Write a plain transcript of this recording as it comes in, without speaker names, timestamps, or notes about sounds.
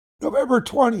November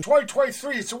 20,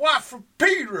 2023. It's a Watt from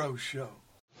Pedro Show.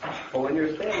 Well, when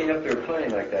you're standing up there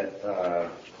playing like that,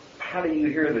 how do you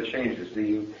hear the changes? Do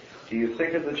you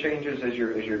think of the changes as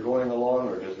you're going along,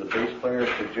 or does the bass player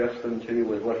suggest them to you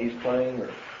with what he's playing? Or?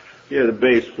 Yeah, the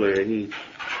bass player.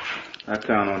 I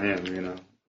count on him, you know. The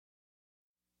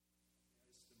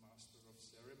master of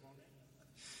ceremony.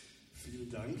 Vielen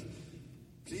Dank.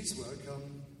 Please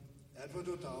welcome Edward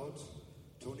O'Dowd,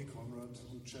 Tony Conrad,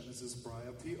 and Genesis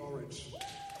Breyer P. Orridge. Thank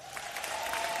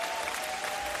you.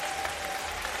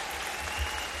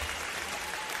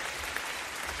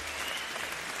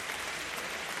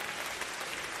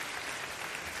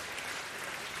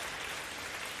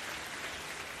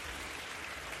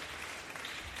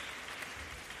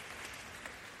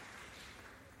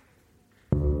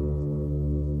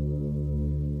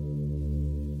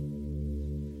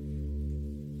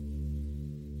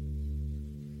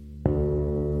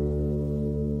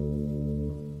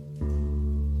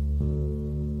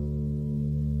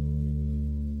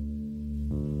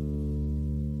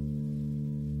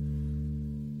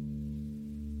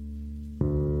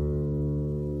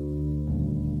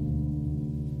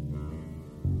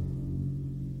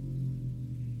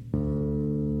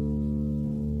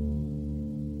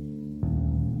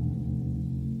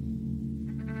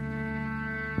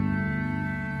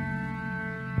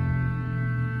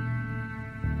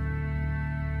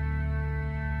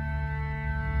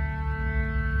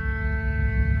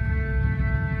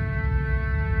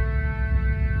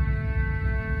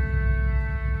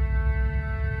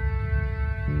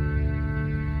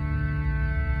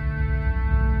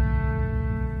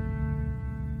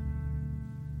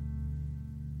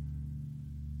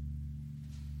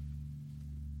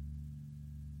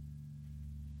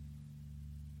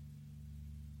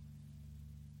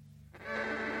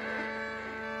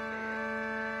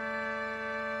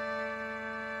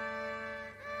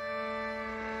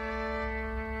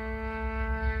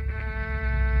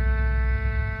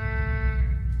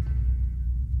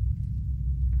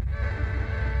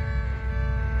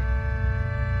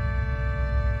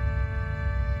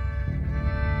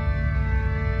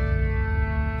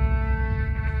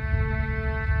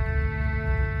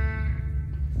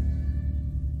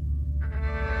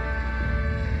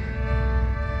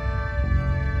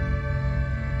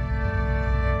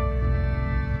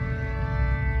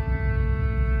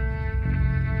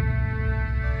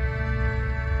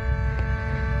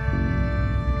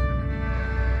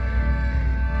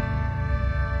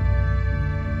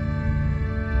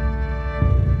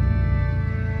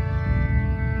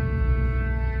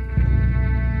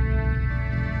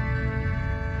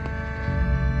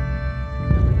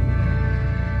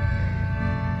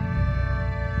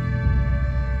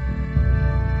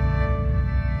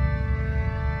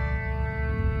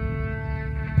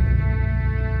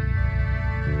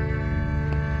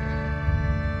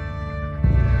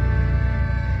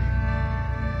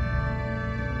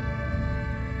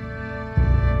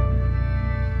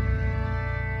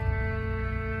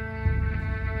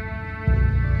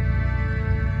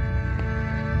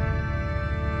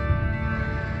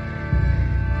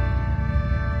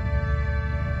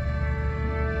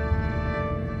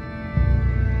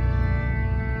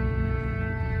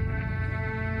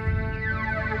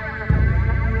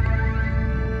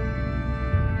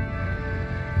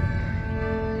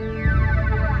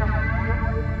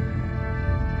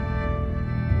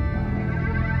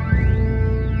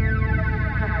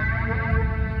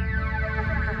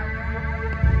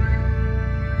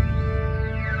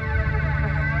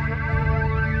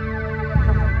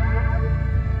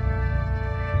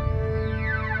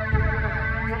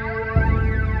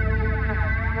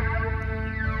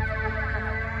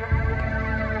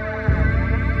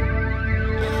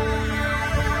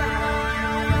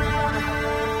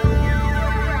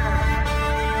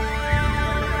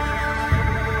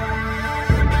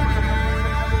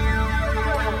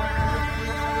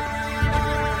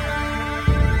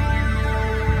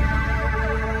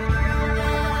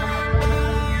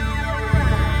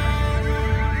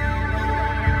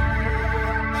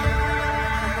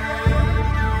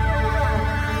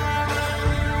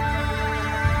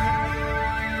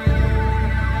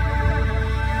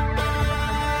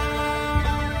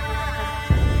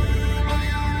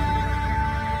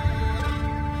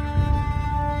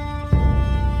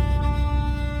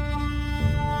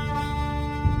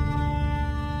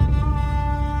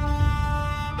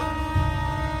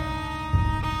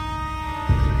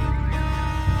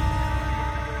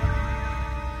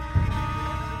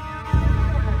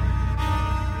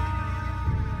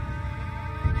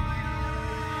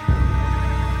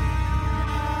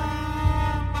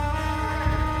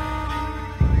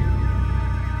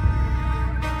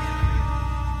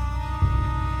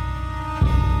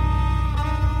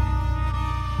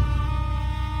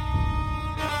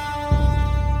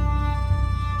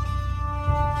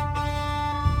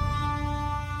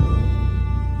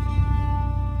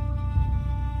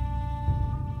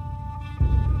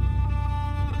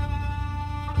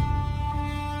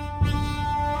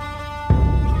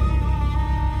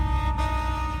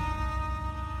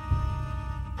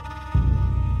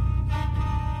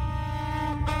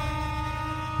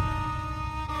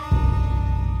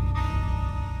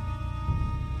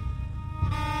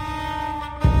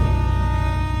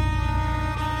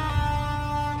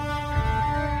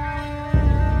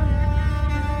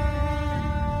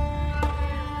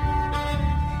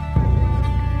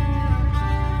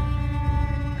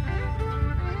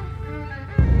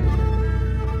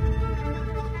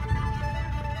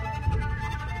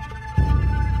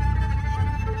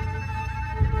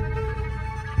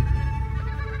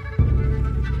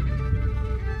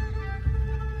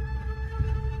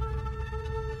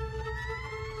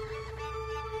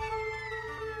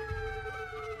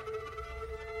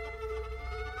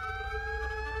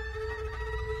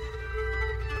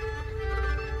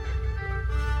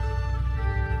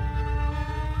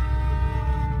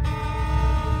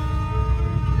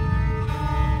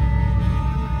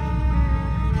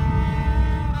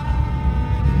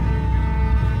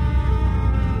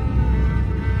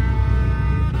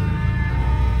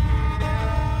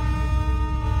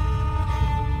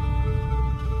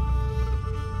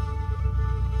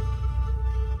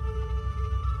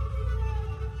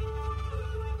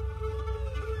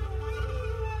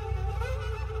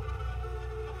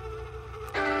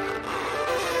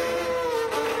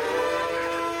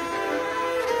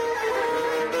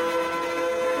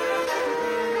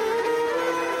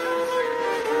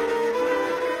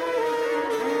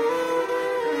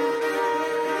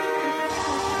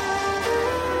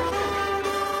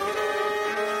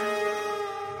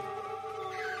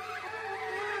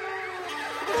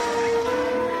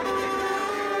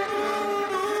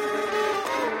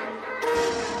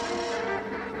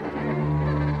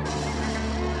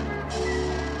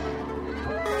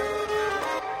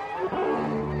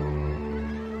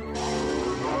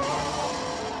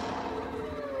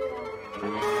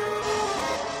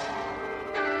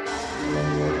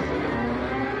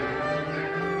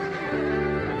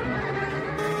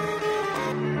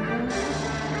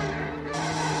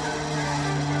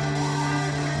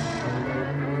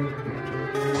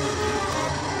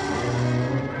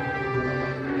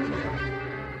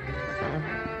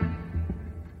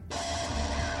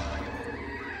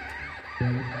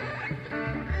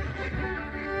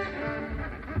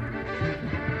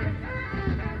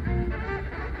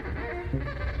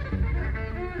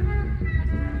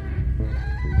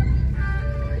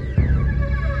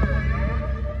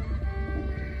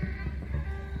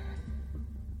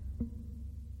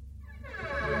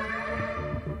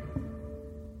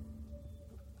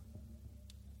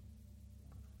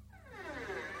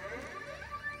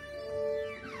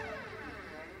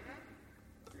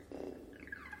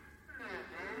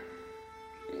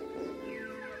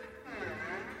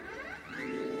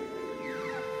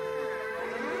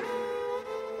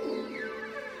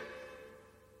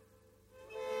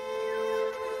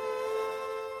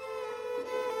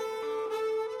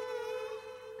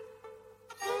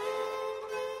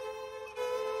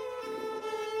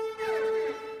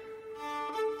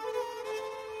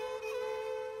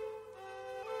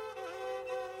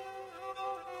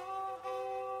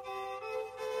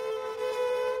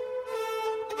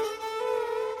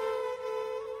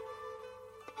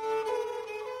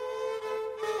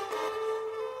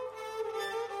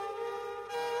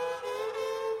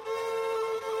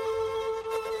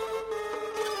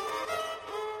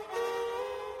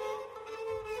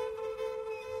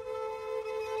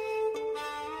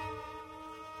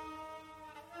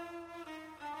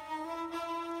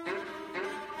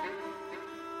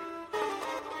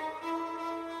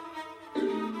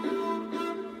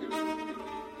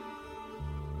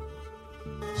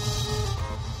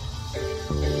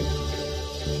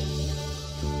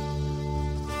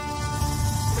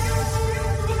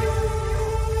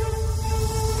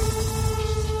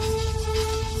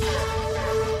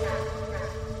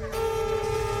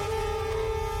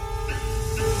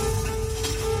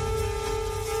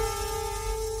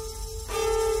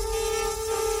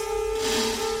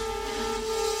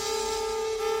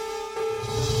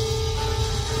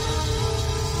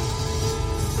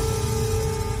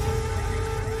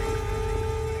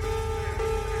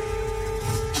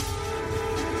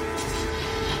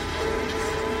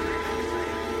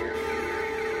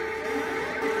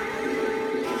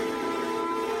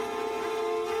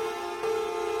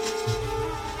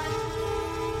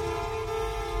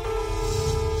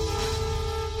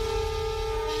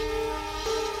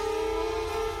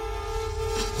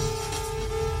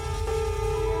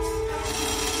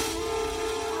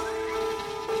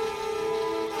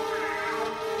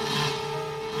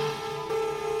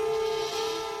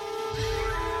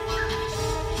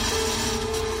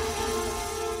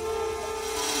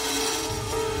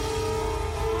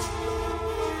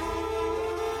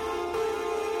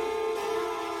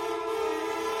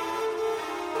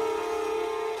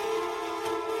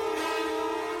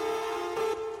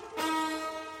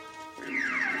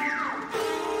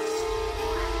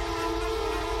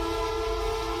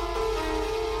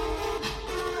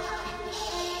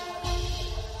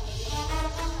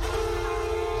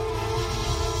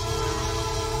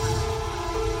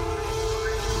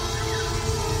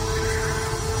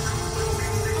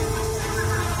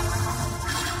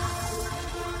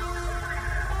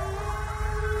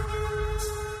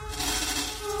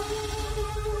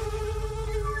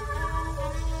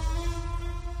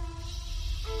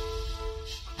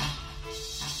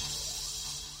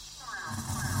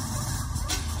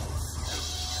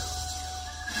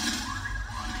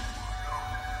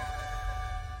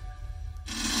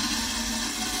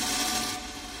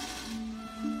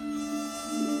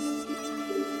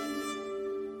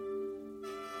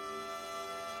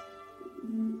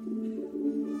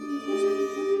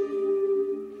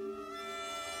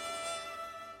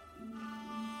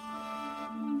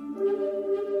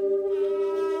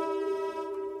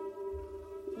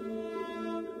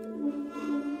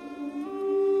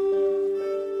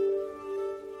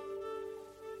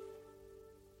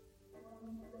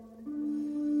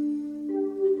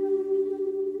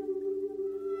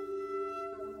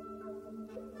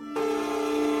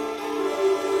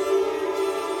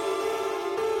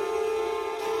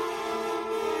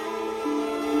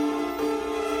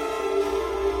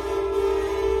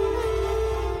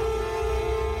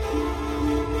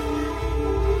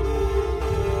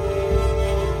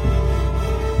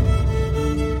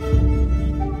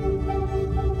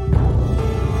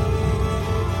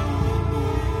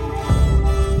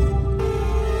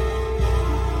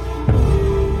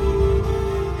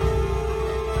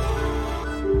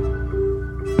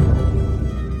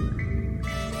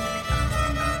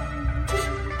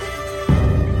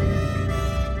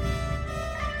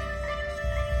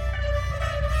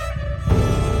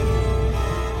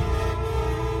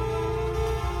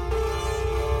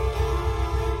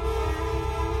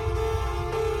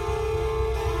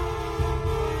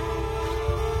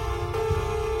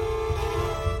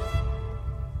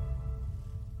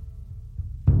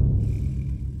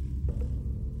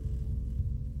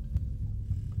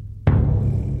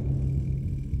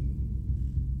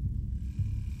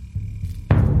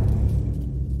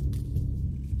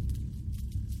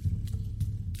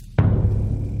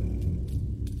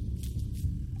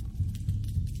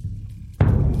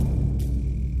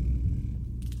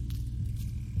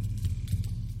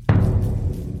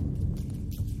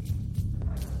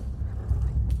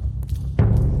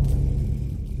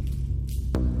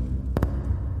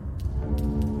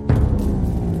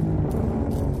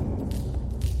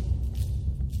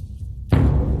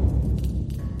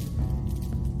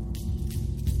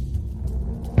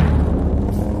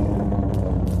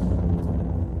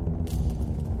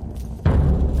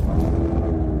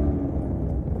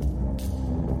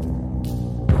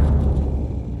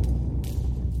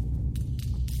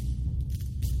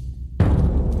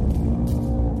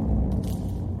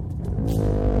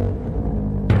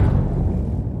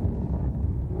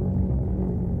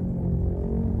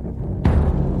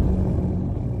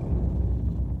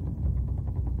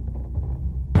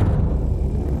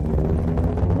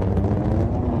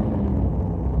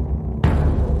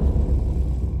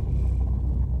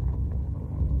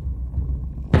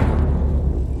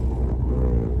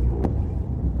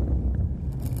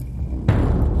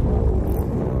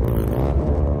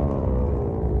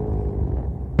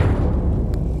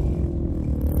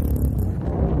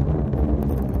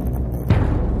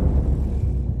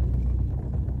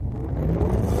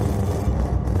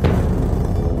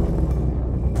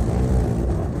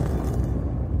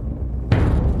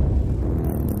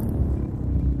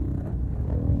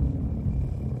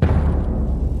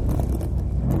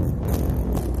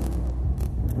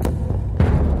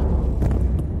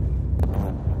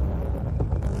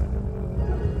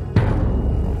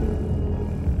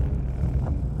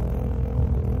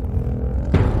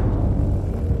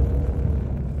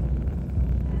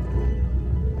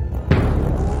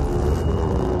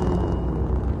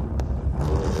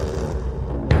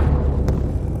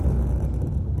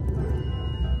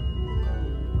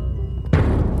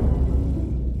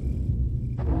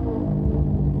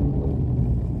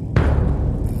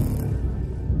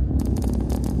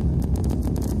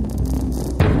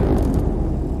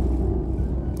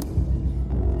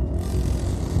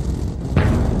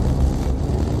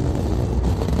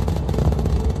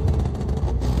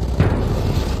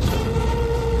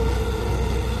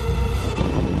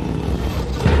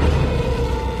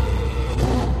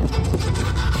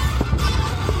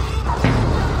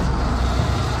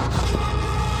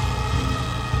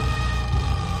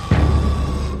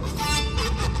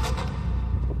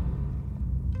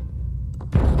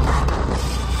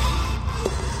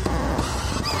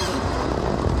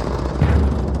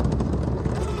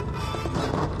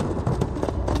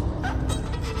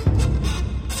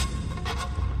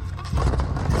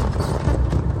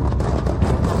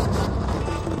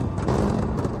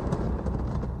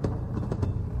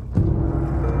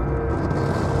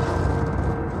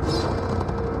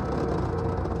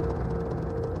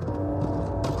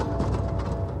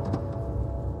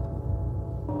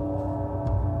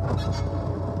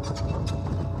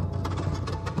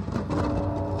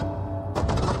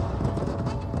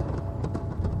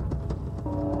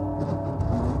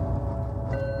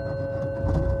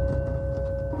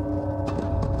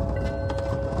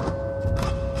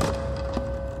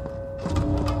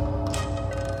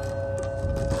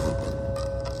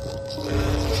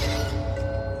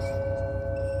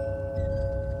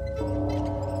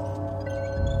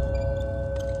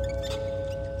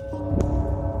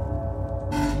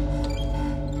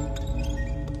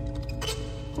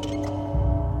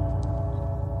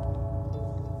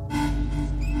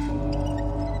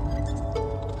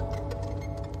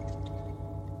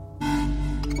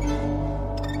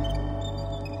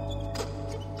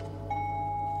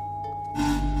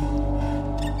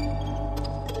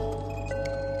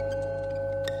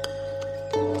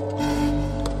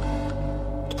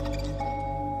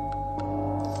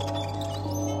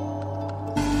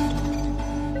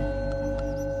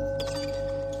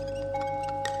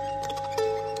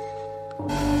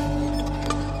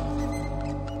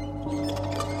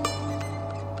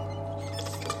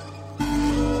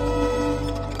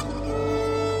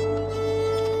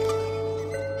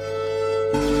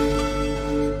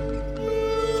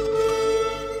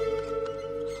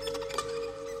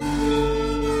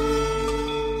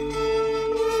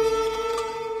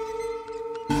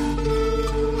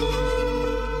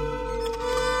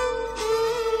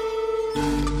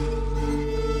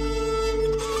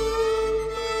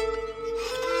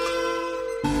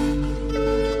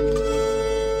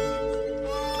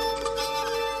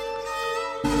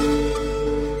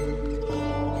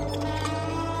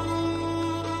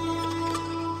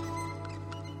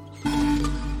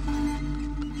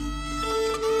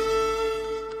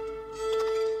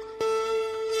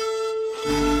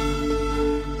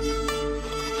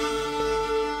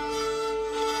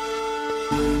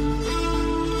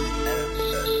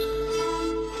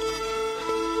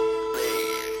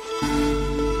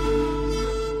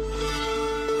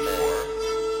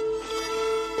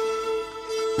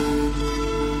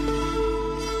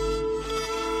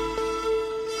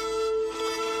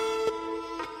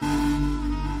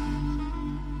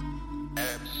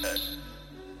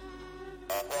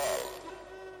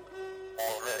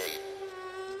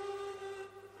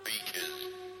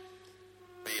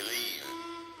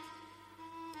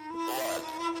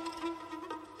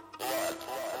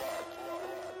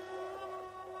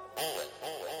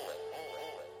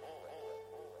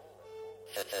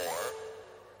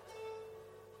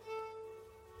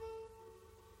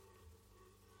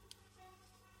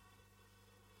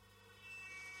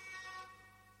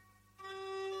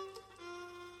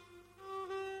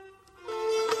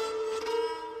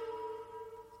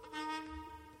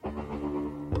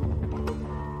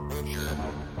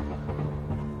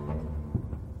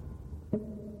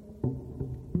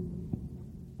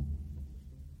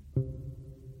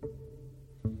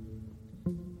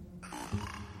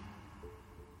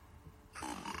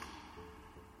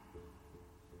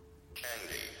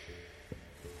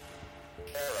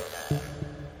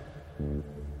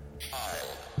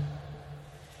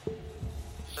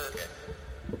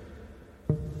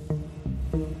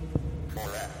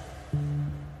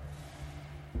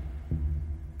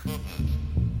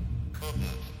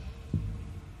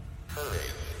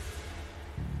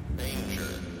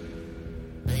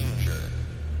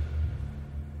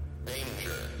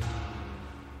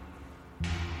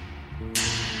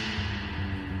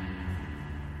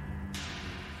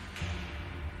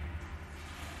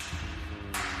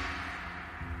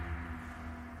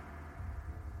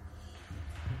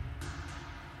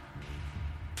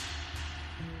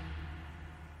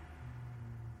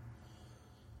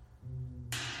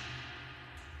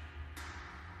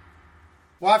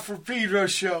 Watt from Pedro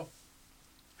Show.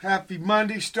 Happy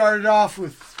Monday. Started off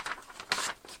with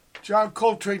John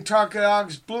Coltrane talking to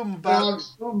August Blume about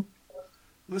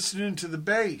listening to the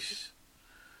bass.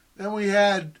 Then we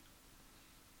had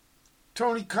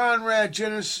Tony Conrad,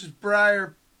 Genesis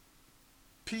Breyer,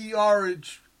 P.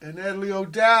 Orridge, and Edley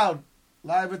O'Dowd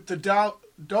live at the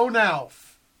Donau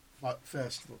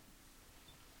Festival.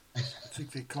 I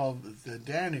think they called it the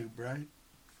Danube, right?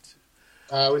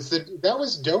 That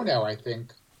was donau, I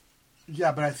think.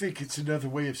 Yeah, but I think it's another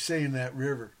way of saying that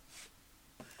river.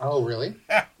 Oh, really?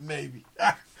 Maybe.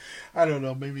 I don't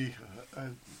know. Maybe I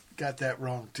got that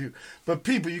wrong, too. But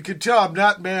people, you can tell I'm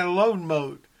not man alone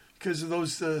mode because of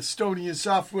those Estonian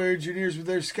software engineers with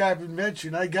their Skype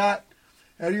invention. I got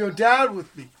Eddie O'Dowd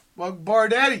with me. Welcome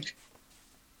aboard, Eddie.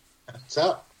 What's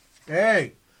up?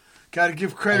 Hey, got to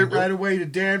give credit right away to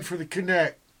Dan for the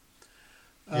connect.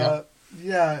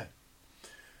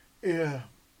 Yeah,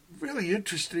 really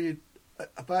interested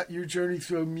about your journey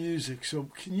through music. So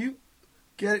can you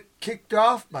get it kicked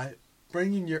off by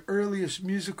bringing your earliest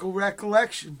musical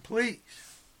recollection, please?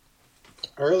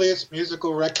 Earliest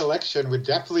musical recollection would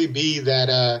definitely be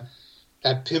that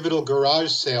pivotal garage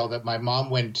sale that my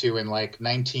mom went to in like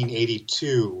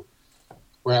 1982,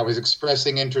 where I was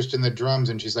expressing interest in the drums,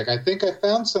 and she's like, "I think I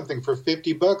found something for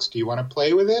 $50. Do you want to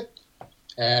play with it?"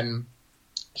 And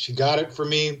she got it for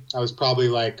me. I was probably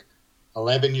like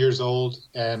 11 years old,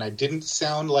 and I didn't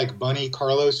sound like Bunny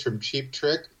Carlos from Cheap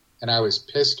Trick, and I was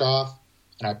pissed off,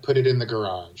 and I put it in the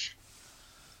garage.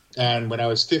 And when I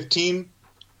was 15, a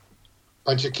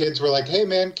bunch of kids were like, "Hey,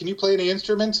 man, can you play any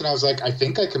instruments?" And I was like, "I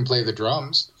think I can play the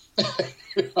drums."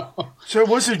 You know? So it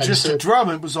wasn't just a drum,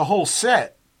 it was a whole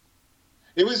set.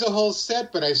 It was a whole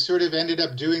set, but I sort of ended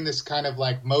up doing this kind of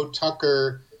like Mo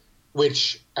Tucker,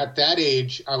 which at that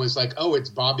age, I was like, oh, it's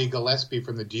Bobby Gillespie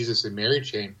from the Jesus and Mary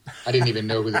chain. I didn't even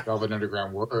know who the Velvet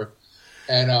Underground were.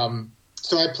 And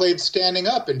so I played standing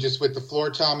up and just with the floor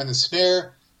tom and the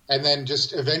snare, and then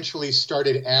just eventually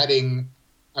started adding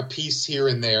a piece here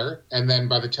and there. And then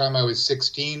by the time I was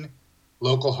 16,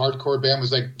 local hardcore band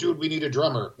was like, dude, we need a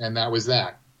drummer. And that was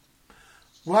that.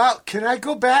 Well, can I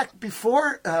go back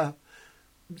before?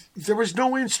 There was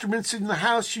no instruments in the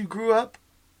house you grew up?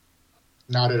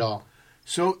 Not at all.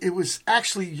 So it was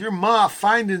actually your ma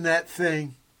finding that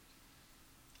thing,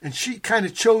 and she kind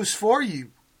of chose for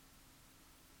you.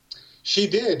 She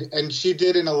did, and she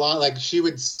did in a lot. Like, she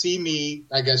would see me,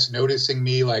 I guess, noticing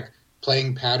me, like,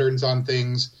 playing patterns on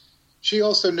things. She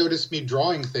also noticed me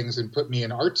drawing things and put me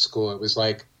in art school. It was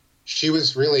like,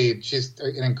 she's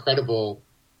an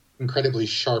incredibly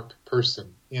sharp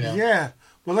person, you know? Yeah.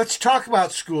 Well, let's talk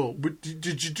about school.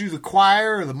 Did you do the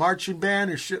choir or the marching band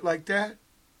or shit like that?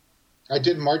 I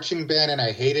did marching band, and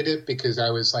I hated it because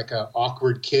I was like an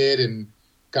awkward kid and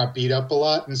got beat up a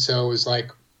lot. And so it was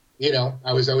like, you know,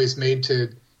 I was always made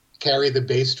to carry the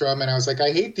bass drum, and I was like,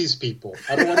 I hate these people.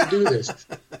 I don't want to do this.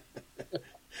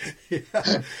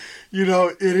 Yeah. You know,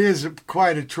 it is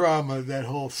quite a trauma, that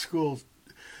whole school.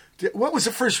 What was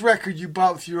the first record you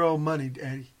bought with your own money,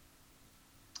 Eddie?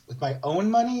 With my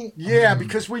own money? Yeah,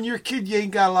 because when you're a kid, you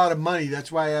ain't got a lot of money.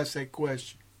 That's why I asked that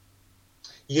question.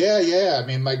 Yeah. I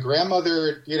mean, my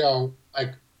grandmother, you know,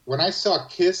 like when I saw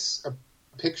Kiss, a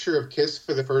picture of Kiss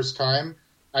for the first time,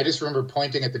 I just remember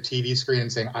pointing at the TV screen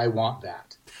and saying, I want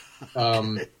that.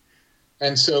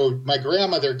 And so my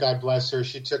grandmother, God bless her,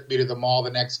 she took me to the mall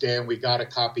the next day and we got a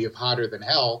copy of Hotter Than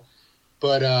Hell.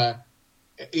 But,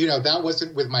 you know, that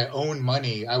wasn't with my own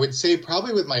money. I would say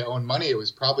probably with my own money, it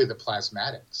was probably the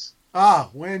Plasmatics. Ah,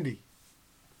 Wendy.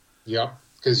 Yep.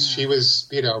 Because she was,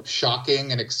 you know,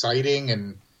 shocking and exciting.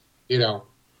 And, you know,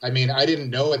 I mean, I didn't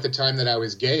know at the time that I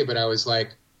was gay, but I was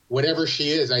like, whatever she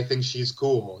is, I think she's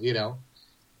cool, you know?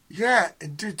 Yeah.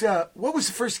 What was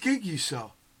the first gig you saw?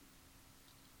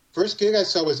 First gig I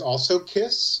saw was also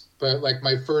Kiss, but like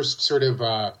my first sort of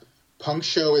punk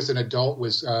show as an adult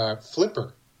was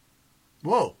Flipper.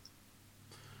 Whoa.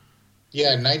 Yeah,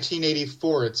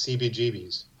 1984 at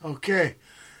CBGB's. Okay.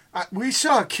 We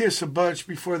saw Kiss a bunch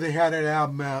before they had an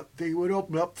album out. They would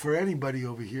open up for anybody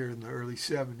over here in the early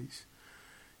 70s.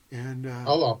 And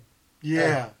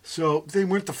yeah, so they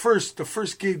weren't the first. The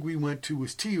first gig we went to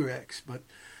was T-Rex, but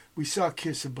we saw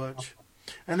Kiss a bunch.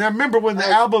 And I remember when the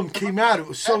album came out, it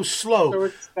was so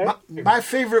slow. My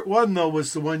favorite one, though,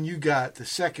 was the one you got, the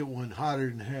second one, Hotter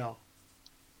Than Hell.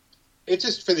 It's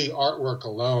just for the artwork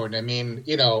alone. I mean,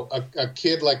 you know, a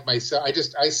kid like myself,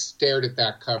 I stared at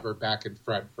that cover back and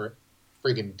front for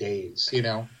friggin' days, you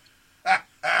know?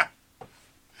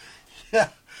 Yeah,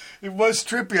 it was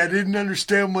trippy. I didn't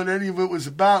understand what any of it was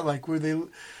about. Like,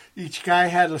 each guy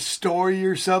had a story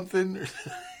or something.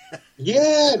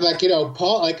 Yeah, like,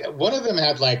 Paul, like one of them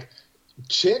had like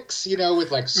chicks,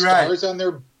 with like stars on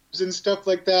their boobs and stuff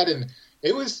like that. And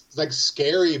it was like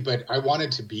scary, but I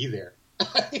wanted to be there.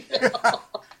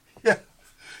 Yeah.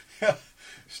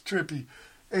 It's trippy.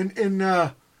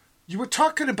 And you were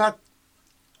talking about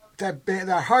that band,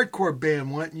 that hardcore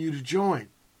band wanting you to join.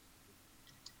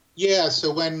 Yeah,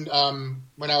 so when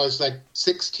I was like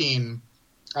 16,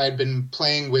 I had been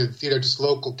playing with, just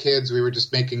local kids. We were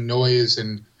just making noise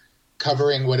and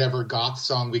covering whatever goth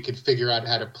song we could figure out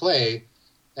how to play.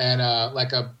 And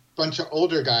like a bunch of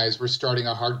older guys were starting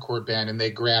a hardcore band, and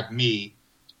they grabbed me,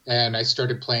 and I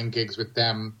started playing gigs with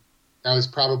them. That was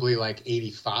probably like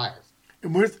 85.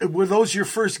 And were those your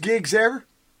first gigs ever?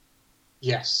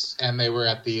 Yes, and they were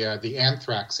at the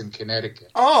Anthrax in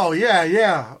Connecticut. Oh,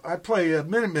 yeah. I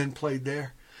Minutemen played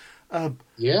there.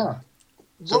 Yeah.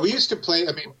 So we used to play,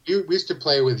 we used to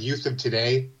play with Youth of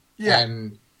Today. Yeah.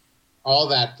 And all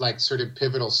that, like, sort of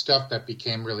pivotal stuff that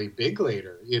became really big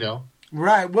later,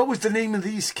 Right. What was the name of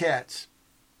these cats?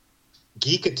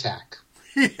 Geek Attack.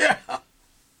 Yeah.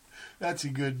 That's a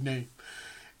good name.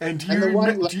 And do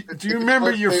you remember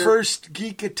your first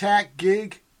Geek Attack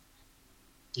gig?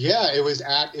 Yeah, it was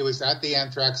at the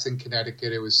Anthrax in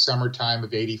Connecticut. It was summertime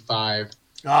of '85.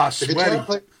 Ah,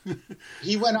 sweaty.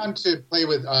 He went on to play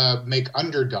with make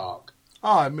Underdog.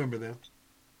 Oh, I remember that.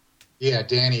 Yeah,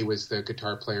 Danny was the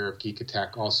guitar player of Geek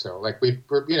Attack also. Like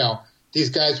these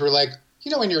guys were like,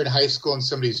 when you're in high school and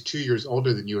somebody's 2 years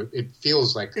older than you, it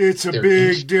feels like it's a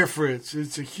big difference.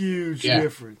 It's a huge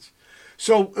difference.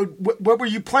 So, what were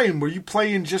you playing? Were you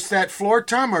playing just that floor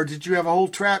tom, or did you have a whole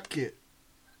trap kit?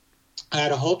 I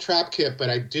had a whole trap kit, but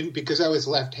I didn't, because I was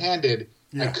left-handed,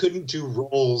 I couldn't do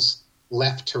rolls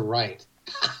left to right.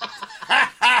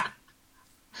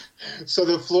 So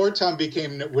the floor tom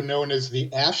became known as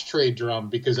the ashtray drum,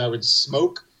 because I would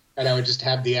smoke and I would just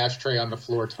have the ashtray on the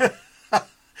floor tom.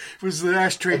 It was the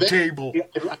ashtray table.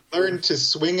 I learned to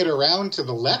swing it around to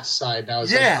the left side, and I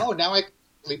was like, oh, now I can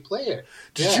really play it.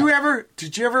 Did you ever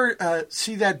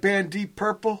see that band Deep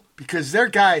Purple? Because their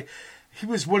guy, he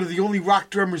was one of the only rock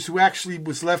drummers who actually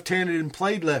was left-handed and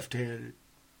played left-handed.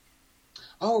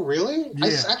 Oh, really? Yeah.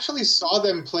 I actually saw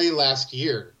them play last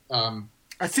year.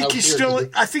 I think he's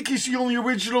the only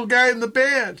original guy in the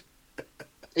band.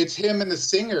 It's him and the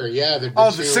singer, yeah.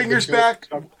 The singer's back?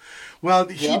 Well,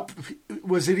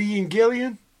 was it Ian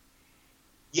Gillan?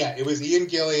 Yeah, it was Ian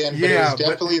Gillan, but it was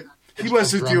definitely... He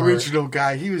wasn't the original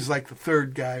guy. He was like the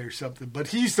third guy or something. But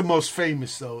he's the most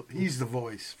famous, though. He's the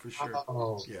voice, for sure.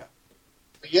 Oh. Yeah.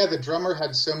 Yeah, the drummer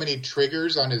had so many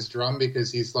triggers on his drum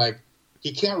because he's like,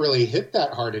 he can't really hit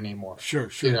that hard anymore. Sure.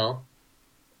 So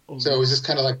it was just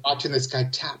kind of like watching this guy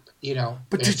tap,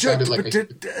 But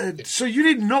so you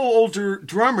didn't know older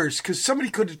drummers, because somebody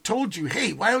could have told you,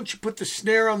 hey, why don't you put the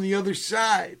snare on the other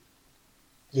side?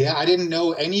 Yeah, I didn't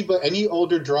know any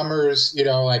older drummers,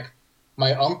 like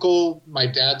my uncle, my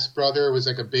dad's brother was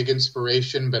like a big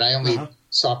inspiration, but I only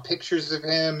saw pictures of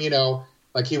him,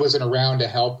 like he wasn't around to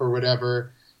help or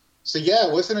whatever. So yeah,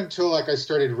 it wasn't until like I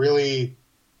started really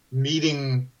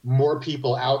meeting more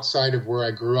people outside of where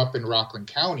I grew up in Rockland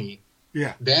County.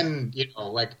 Yeah. Then,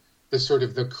 like the sort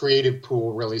of the creative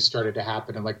pool really started to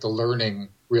happen, and like the learning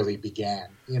really began,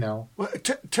 Well,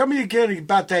 tell me again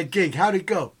about that gig. How'd it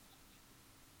go?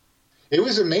 It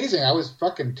was amazing. I was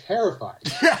fucking terrified.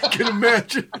 Yeah, I can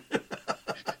imagine.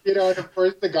 And at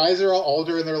first the guys are all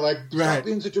older and they're like, stop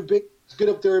being such a big, get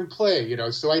up there and play,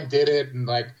 So I did it, and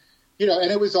like,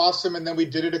 and it was awesome. And then we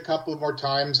did it a couple more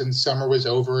times, and summer was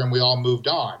over and we all moved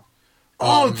on.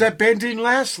 That band didn't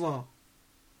last long.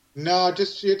 No,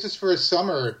 just for a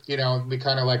summer, we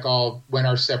kind of like all went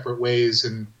our separate ways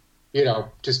and,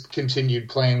 just continued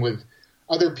playing with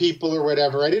other people or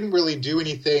whatever. I didn't really do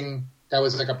anything that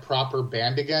was like a proper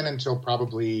band again until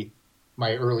probably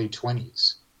my early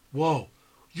 20s. Whoa.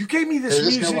 You gave me this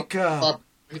music.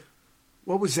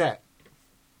 What was that?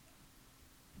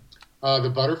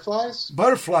 The Butterflies?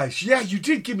 Butterflies. Yeah, you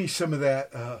did give me some of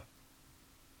that.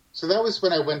 So that was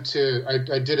when I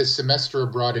I did a semester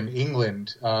abroad in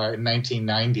England in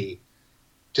 1990,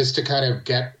 just to kind of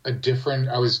get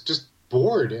I was just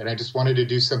bored and I just wanted to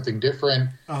do something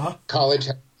different. College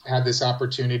had this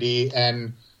opportunity,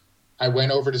 and I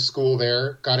went over to school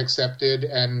there, got accepted,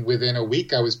 and within a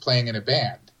week I was playing in a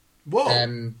band. Whoa.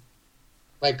 And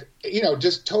like,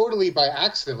 just totally by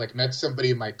accident, like met somebody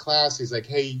in my class. He's like,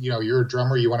 hey, you're a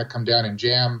drummer. You want to come down and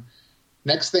jam?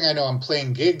 Next thing I know, I'm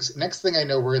playing gigs. Next thing I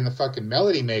know, we're in the fucking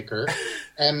Melody Maker.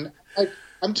 And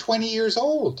I'm 20 years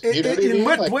old. You know what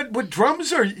I mean? What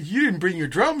drums are you didn't bring your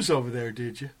drums over there,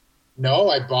 did you? No,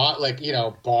 I bought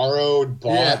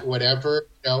bought, whatever,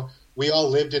 we all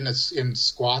lived in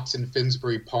squats in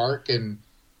Finsbury Park, and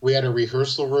we had a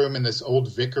rehearsal room in this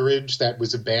old vicarage that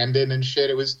was abandoned and shit.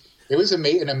 It was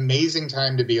an amazing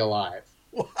time to be alive.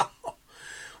 Wow.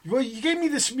 Well, you gave me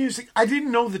this music. I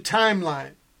didn't know the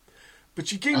timeline,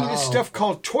 but you gave me this stuff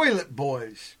called Toilet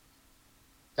Boys.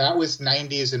 That was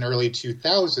 90s and early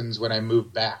 2000s when I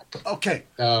moved back. Okay.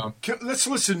 Let's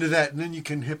listen to that, and then you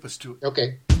can hip us to it.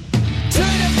 Okay. Turn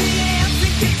up the amp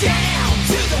and get down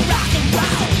to the rock and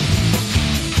roll.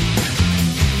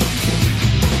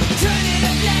 Turn it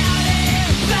up loud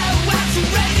and blow out your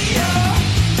radio.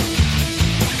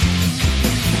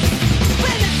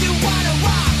 Well, if you wanna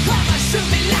rock, come on, shoot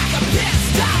me like a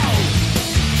pistol.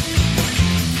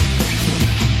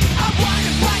 I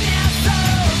wanna run out, so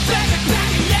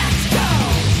everybody, let's go.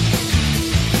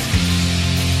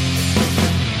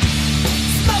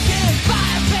 Smoking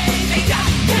fire, baby,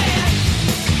 don't care.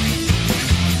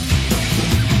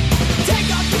 Take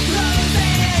off your clothes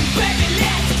and baby,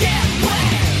 let's get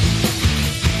wet.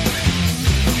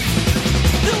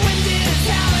 The wind is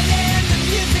howling and the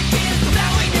music is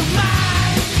blowing your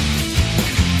mind.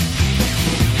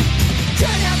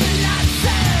 Turn out the lights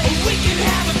so we can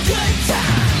have a good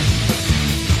time.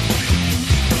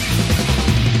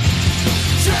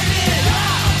 Turn it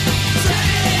up, turn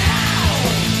it out,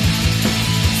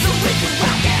 so we can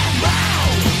rock and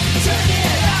roll. Turn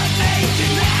it up, make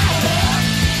it louder.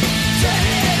 Turn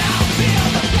it up, feel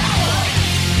the power.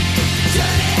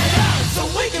 Turn it up, so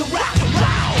we can rock and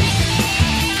roll.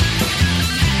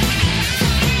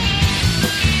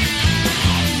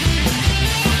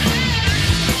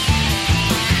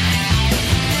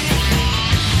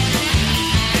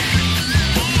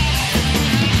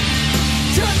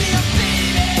 Turn me up,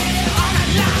 baby, all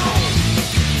night long.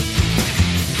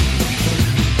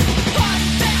 Party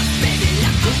fast, baby,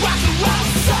 like a rock and roll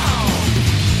song.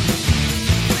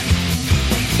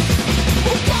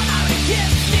 Well, come out and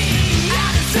kiss me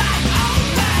out of sight, all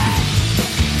night.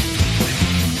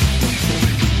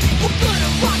 We're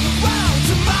gonna rock and roll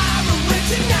tomorrow and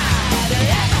tonight.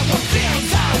 Everyone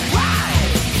feels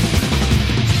alright.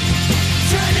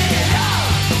 Turn it up,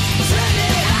 turn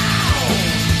it out,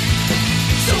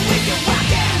 so we can rock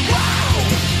and roll.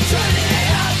 Turn it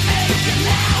up, make it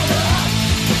louder.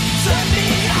 Turn me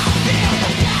up, feel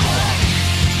the power.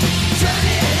 Turn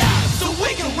it up, so we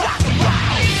can rock and roll.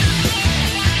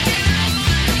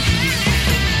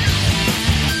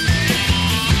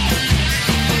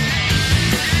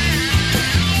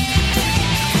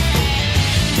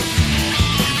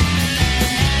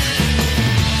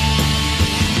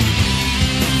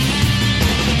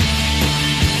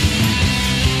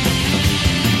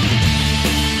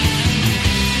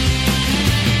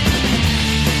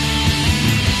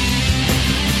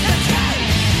 Let's go.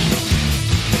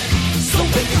 So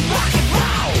we can rock and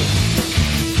roll.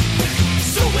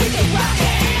 So we can rock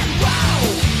and roll.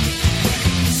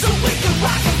 So we can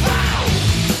rock and roll.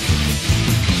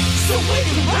 So we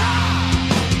can rock.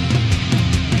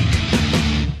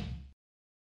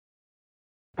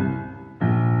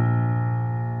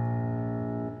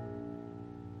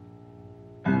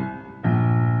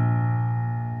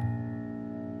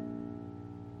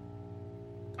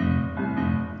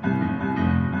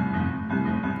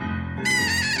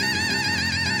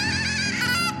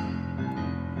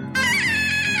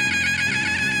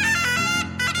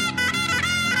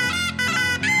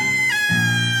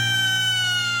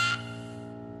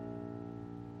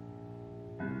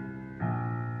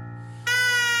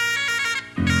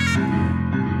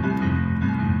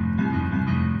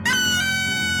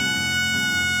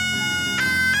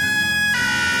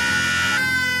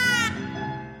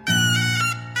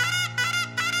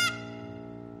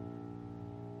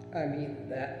 I mean,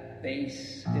 that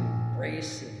bass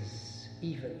embraces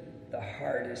even the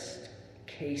hardest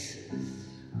cases.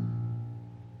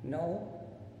 No?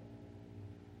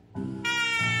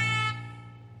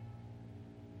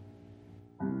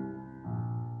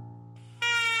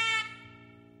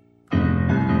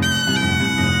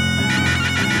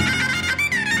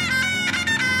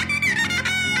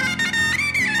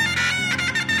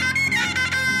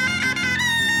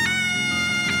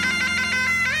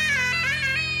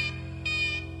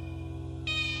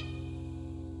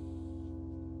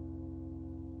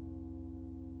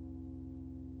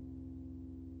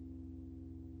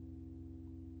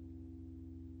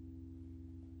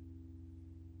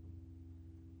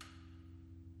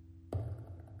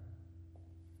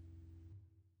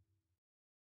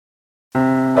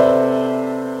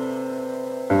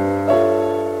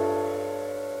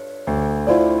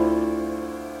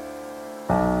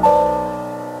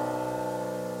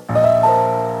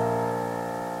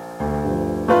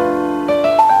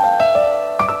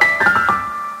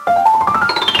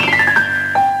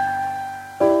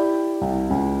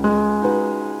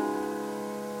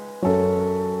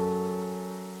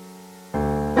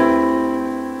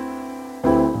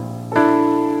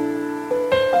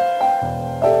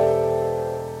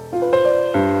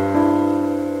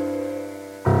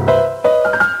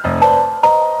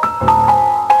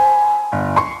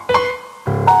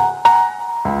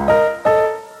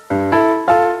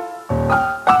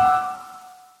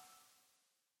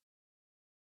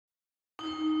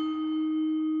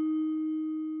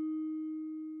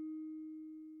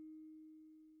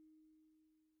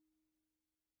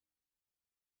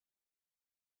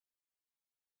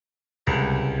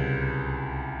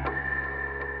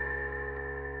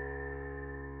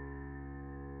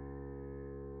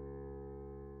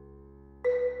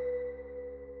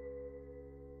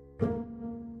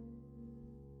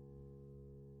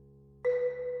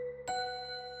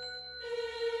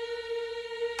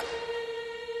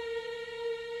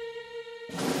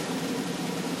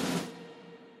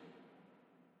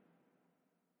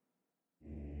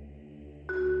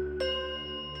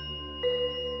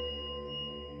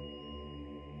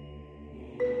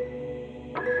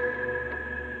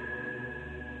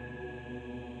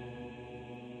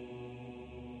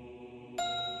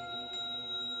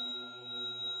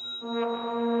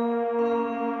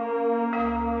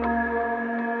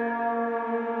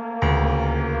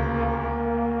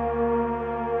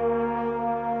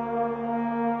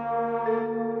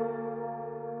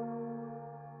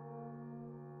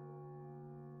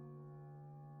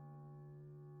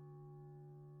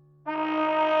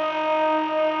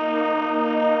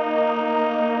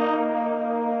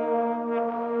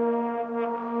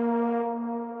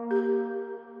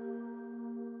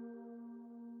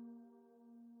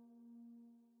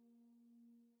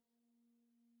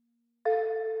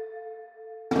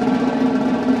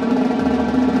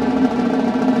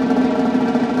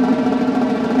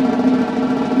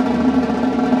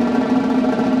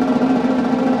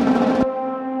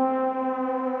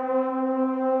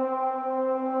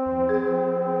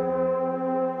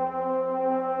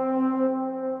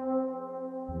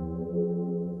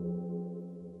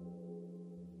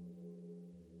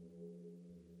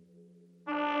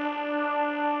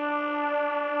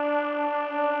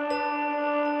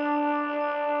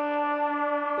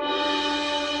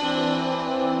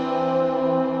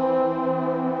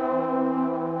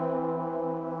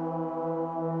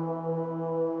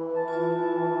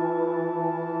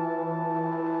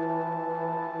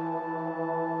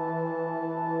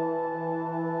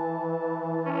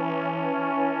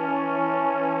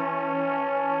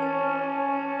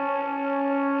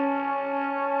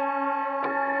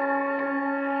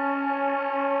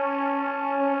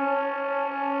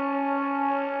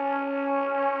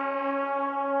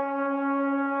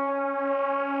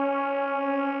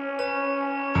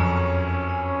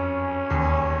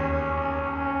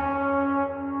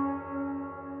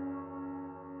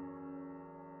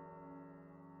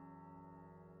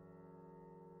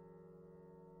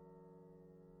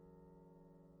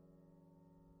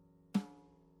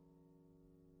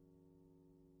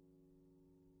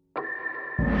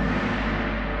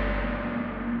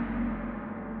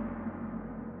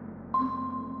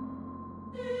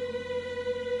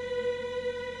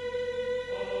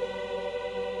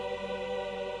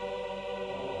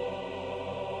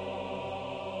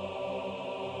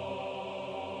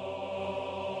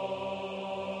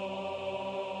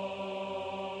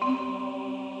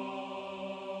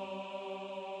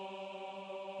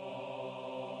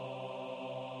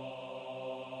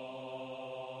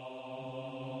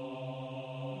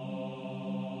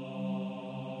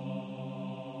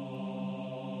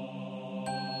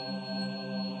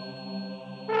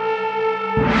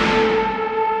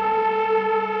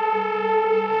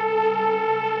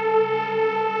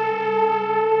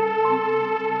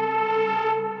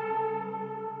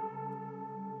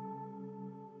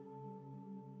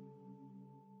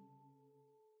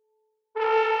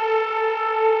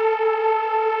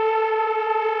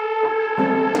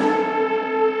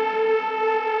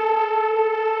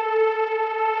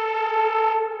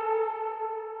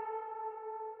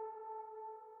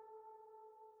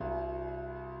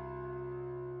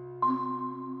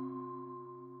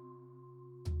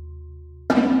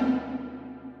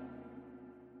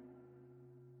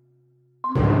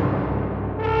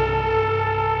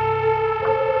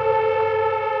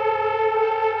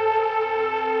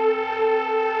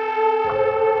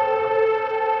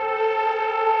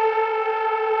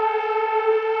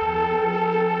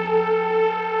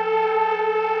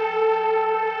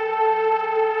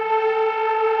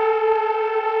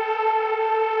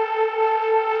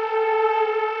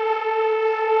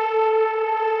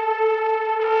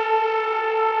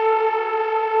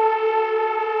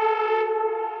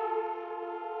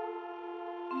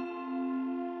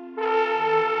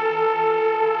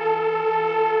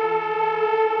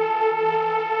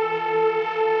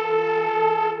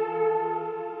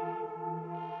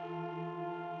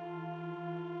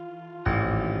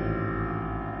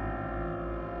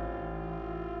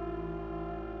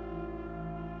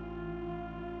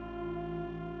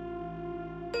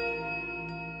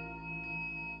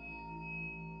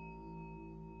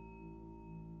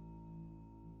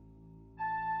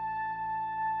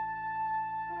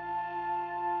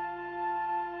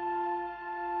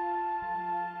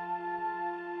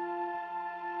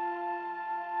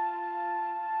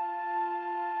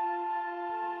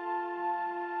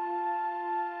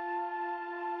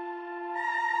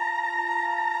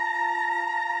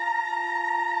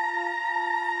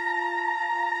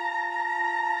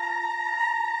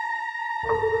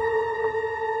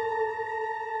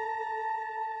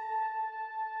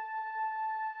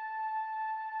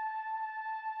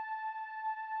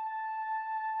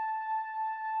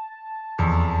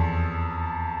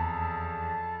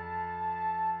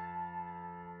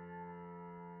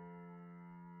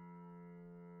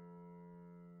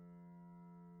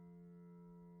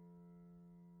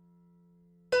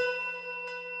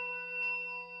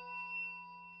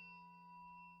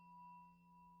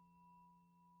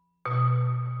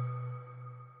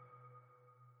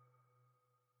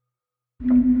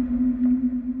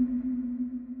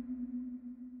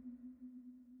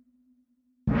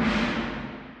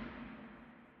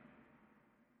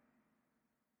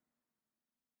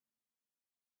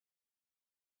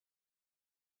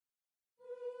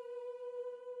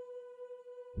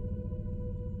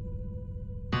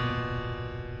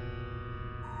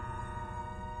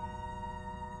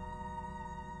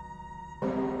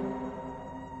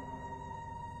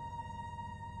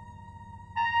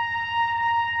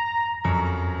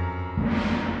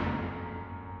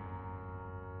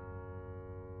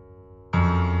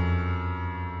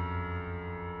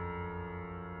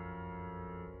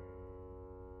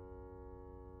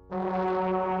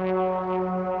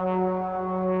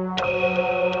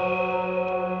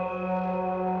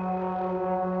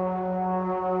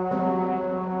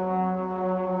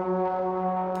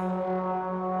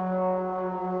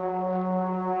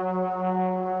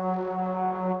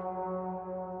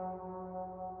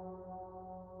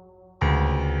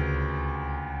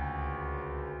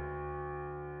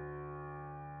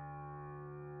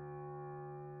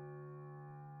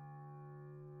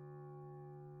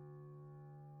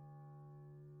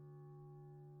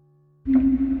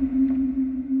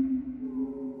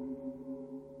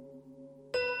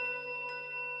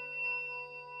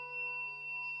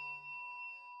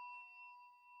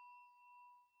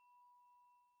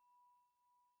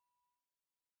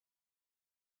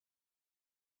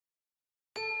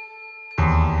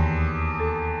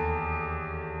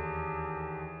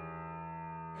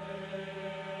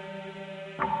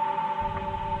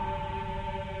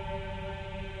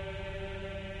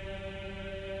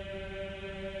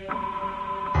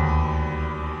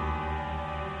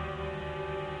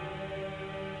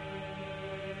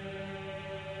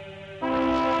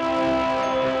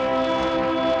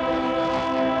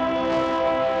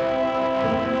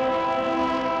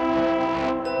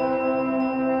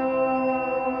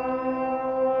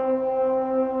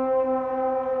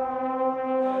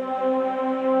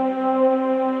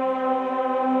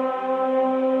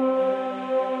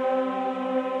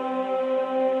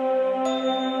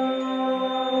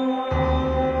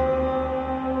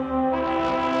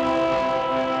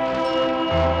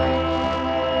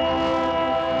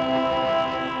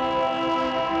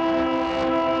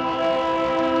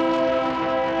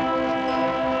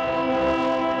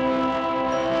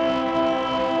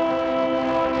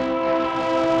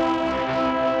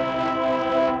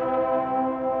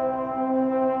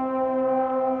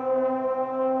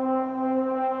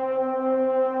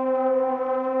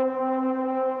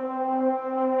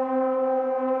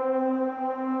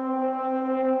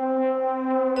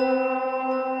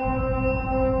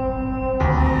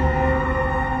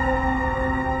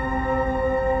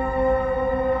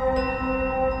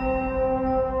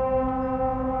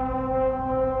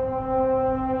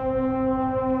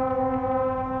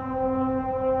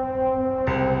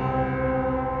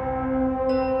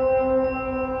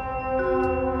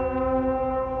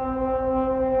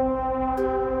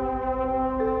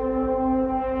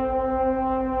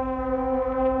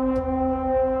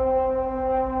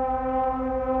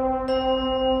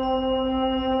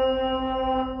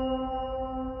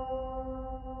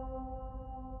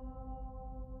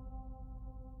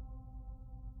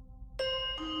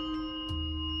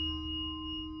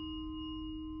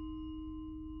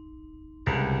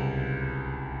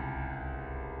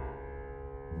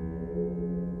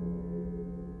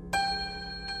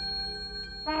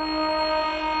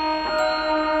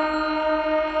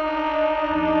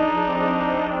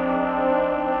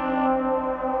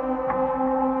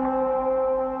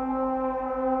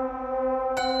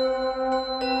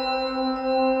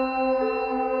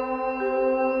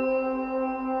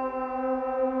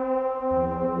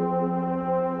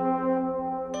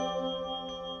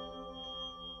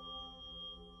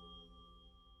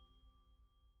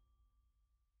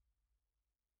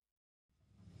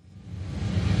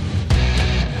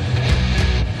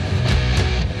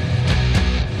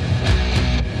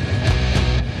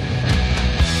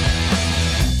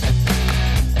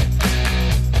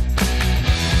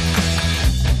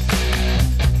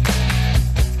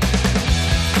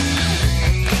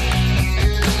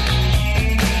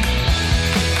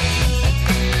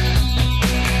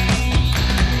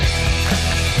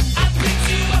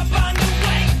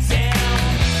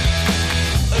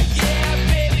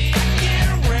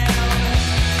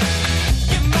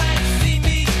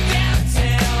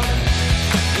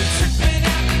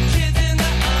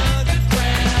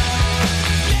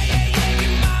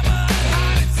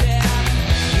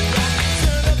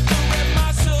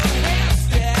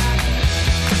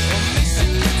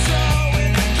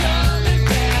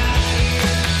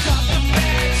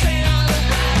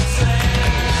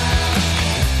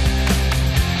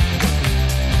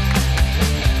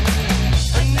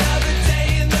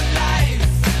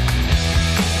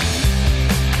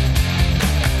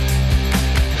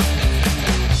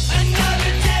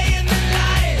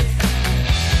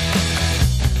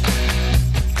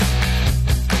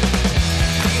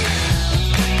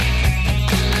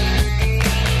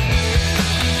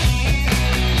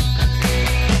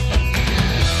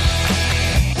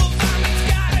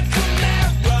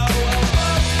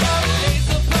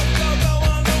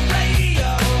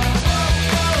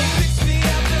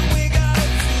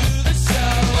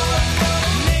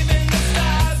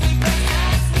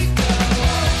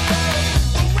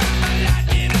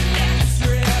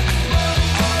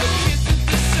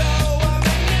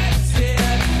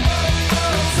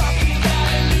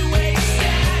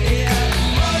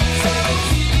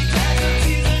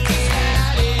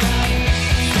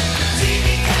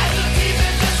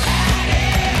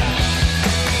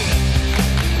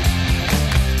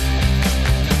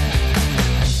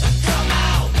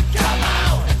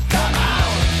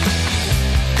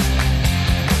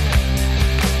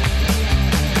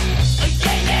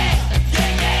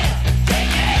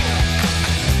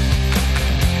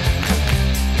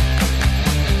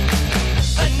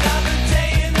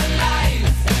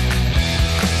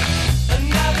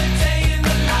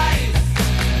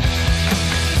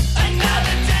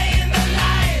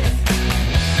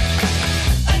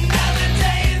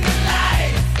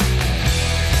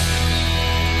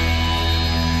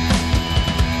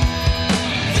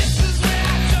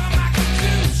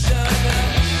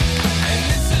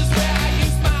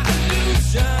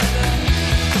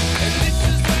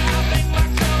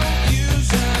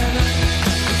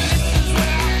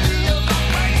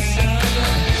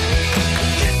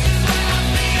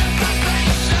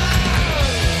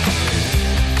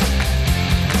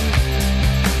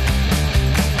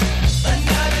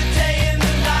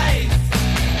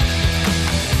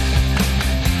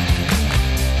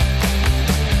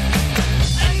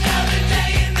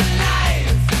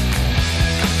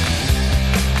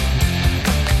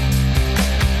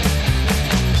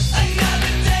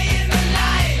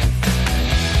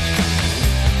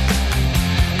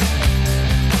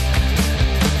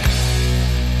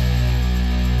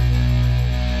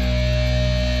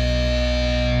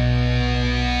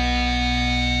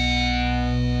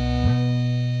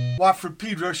 Watford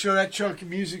Pedro Show. That chunk of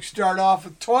music started off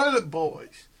with Toilet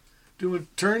Boys doing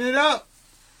Turn It Up.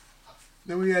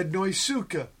 Then we had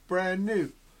Noisukka, brand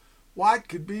new. What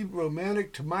could be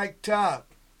romantic to Mike Topp?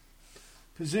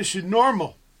 Position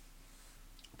Normal.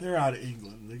 They're out of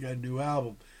England. They got a new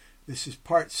album. This is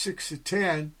part 6 of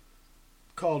 10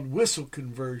 called Whistle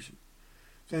Conversion.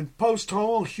 Then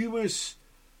post-homo, hubris,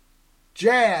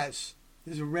 jazz.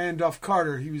 There's a Randolph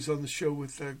Carter. He was on the show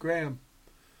with Graham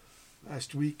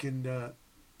last week, and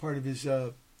part of his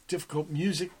difficult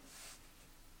music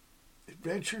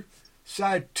adventure.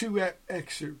 Side 2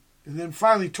 excerpt. And then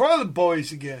finally Toilet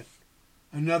Boys again.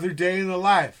 Another Day in the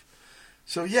Life.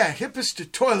 So yeah, hippest to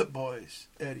Toilet Boys,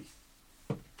 Eddie.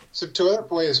 So Toilet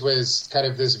Boys was kind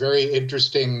of this very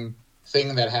interesting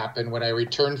thing that happened when I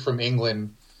returned from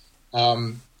England,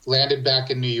 landed back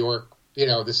in New York. You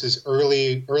know, this is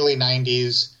early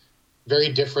 90s,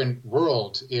 very different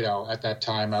world, you know, at that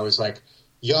time. I was like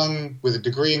young with a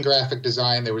degree in graphic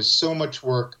design. There was so much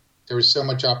work. There was so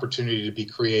much opportunity to be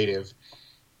creative.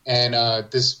 And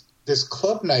this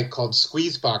club night called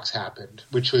Squeezebox happened,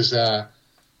 which was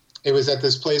it was at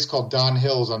this place called Don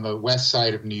Hills on the west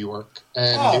side of New York.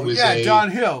 And it was Don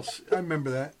Hills. I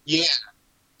remember that. Yeah.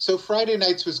 So Friday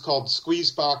nights was called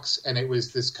Squeezebox, and it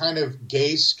was this kind of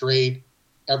gay, straight,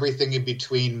 everything in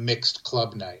between mixed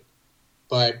club night.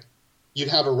 But you'd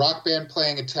have a rock band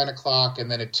playing at 10 o'clock,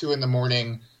 and then at 2 in the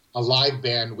morning, a live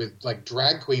band with like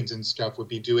drag queens and stuff would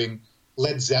be doing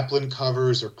Led Zeppelin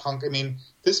covers or punk. I mean,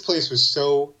 this place was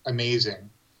so amazing.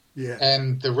 Yeah.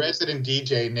 And the resident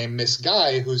DJ named Miss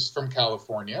Guy, who's from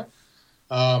California,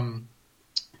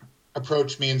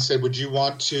 approached me and said, would you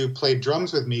want to play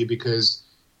drums with me? Because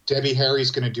Debbie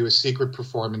Harry's going to do a secret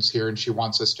performance here, and she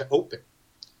wants us to open.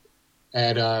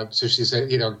 And so she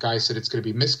said, you know, Guy said, it's going to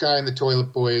be Miss Guy and the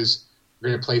Toilet Boys.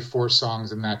 We're going to play 4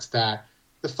 songs, and that's that.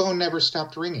 The phone never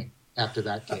stopped ringing after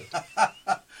that gig.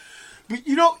 But,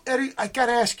 you know, Eddie, I got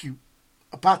to ask you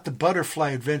about the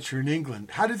butterfly adventure in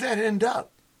England. How did that end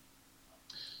up?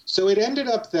 So it ended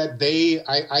up that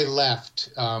I left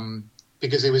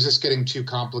because it was just getting too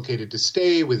complicated to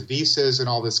stay with visas and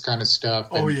all this kind of stuff.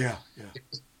 And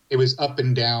it was up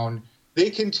and down. They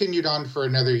continued on for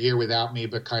another year without me,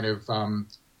 but kind of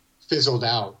fizzled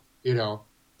out, you know.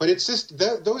 But it's just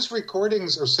those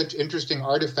recordings are such interesting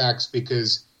artifacts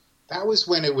because that was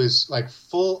when it was like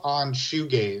full-on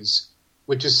shoegaze,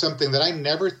 which is something that I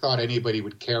never thought anybody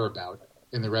would care about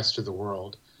in the rest of the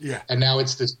world. Yeah. And now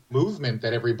it's this movement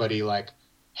that everybody like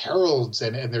heralds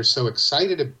and they're so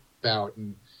excited about,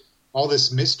 and all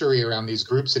this mystery around these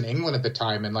groups in England at the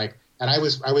time. And I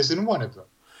was in one of them.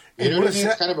 You know what I mean?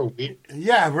 It's kind of a weird.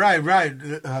 Yeah,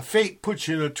 right. Fate puts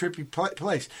you in a trippy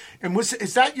place. And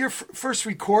is that your first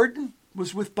recording?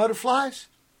 Was with Butterflies?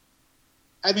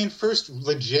 I mean, first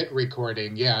legit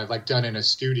recording, yeah, like done in a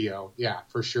studio, yeah,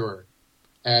 for sure.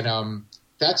 And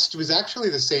that was actually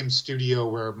the same studio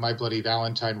where My Bloody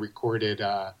Valentine recorded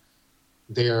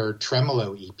their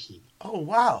Tremolo EP. Oh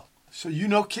wow! So you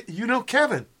know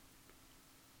Kevin?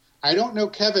 I don't know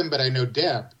Kevin, but I know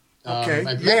Deb. Okay,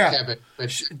 I've met Kevin,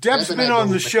 but Deb's been on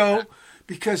the show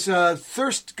because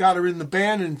Thirst got her in the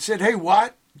band and said, "Hey,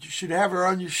 Watt, you should have her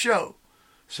on your show."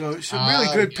 So some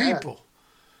really good people.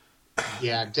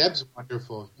 Yeah, Deb's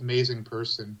wonderful, amazing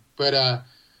person. But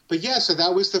yeah, so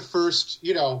that was the first,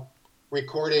 you know,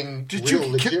 recording.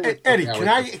 Eddie,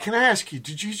 can I ask you?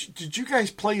 Did you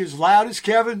guys play as loud as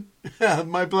Kevin?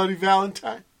 My Bloody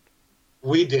Valentine.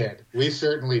 We did. We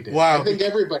certainly did. Wow. I think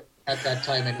everybody at that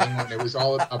time in England, it was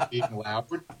all about being loud,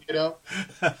 you know.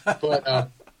 But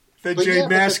Jay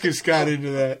Mascis got into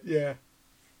that. Yeah.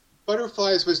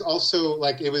 Butterflies was also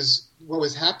like, it was what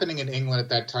was happening in England at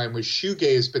that time was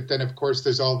shoegaze, but then of course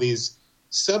there's all these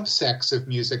subsects of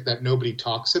music that nobody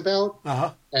talks about.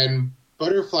 Uh-huh. And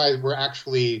Butterflies were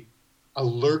actually a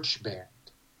lurch band,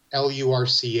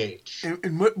 Lurch.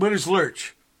 And what is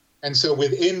lurch? And so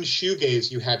within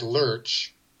shoegaze you had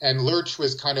lurch, and lurch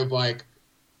was kind of like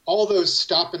all those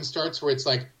stop and starts where it's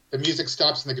like the music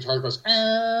stops and the guitar goes,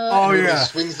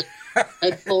 swings the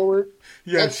head forward.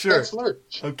 Yeah, sure. That's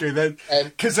lurch. Okay,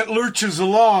 because it lurches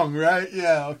along, right?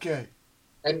 Yeah, okay.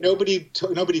 And nobody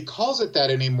calls it that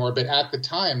anymore, but at the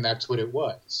time, that's what it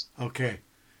was. Okay.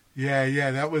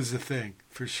 Yeah, that was the thing,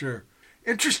 for sure.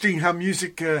 Interesting how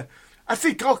music, I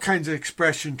think all kinds of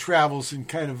expression travels in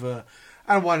kind of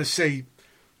I don't want to say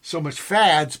so much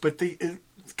fads, but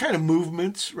kind of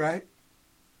movements, right?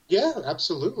 Yeah,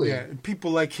 absolutely. Yeah, and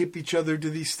people like hip each other to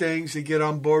these things. They get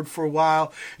on board for a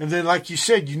while. And then, like you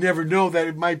said, you never know that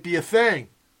it might be a thing.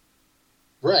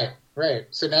 Right.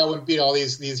 So now when all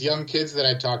these young kids that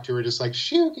I talk to are just like,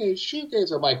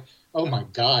 shoegaze. I'm like, oh my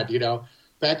God, you know.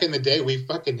 back in the day, we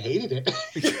fucking hated it.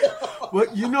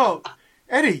 Well,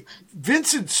 Eddie,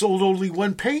 Vincent sold only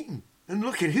one painting. And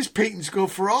look at his paintings go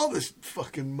for all this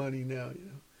fucking money now,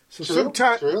 So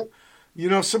sometimes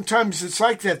it's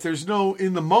like that. There's no,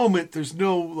 in the moment, there's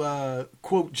no,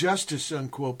 quote, justice,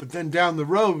 unquote. But then down the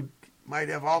road, might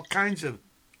have all kinds of,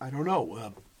 I don't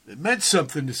know, it meant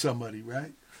something to somebody,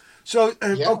 right? So,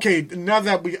 okay, now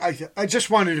that I just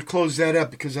wanted to close that up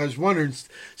because I was wondering,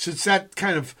 since that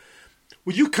kind of,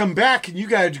 well, you come back and you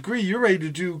got a degree, you're ready to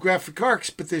do graphic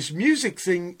arts, but this music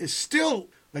thing is still,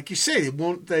 like you say,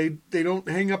 they don't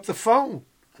hang up the phone.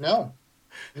 No,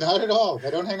 not at all. They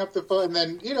don't hang up the phone. And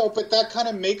then, but that kind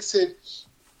of makes it,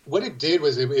 what it did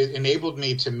was it enabled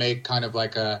me to make kind of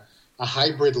like a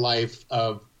hybrid life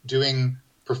of doing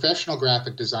professional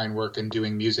graphic design work and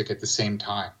doing music at the same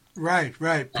time. Right.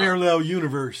 Parallel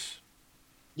universe.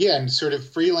 Yeah, and sort of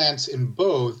freelance in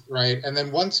both, right? And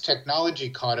then once technology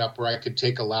caught up where I could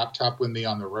take a laptop with me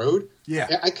on the road,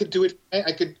 I could do it.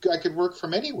 I could work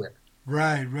from anywhere.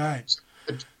 Right. So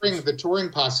the touring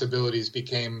possibilities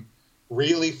became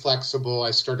really flexible.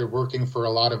 I started working for a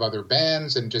lot of other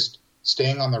bands and just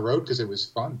staying on the road because it was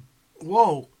fun.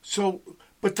 Whoa. So,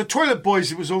 but the Toilet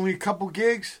Boys, it was only a couple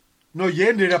gigs? No, you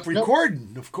ended up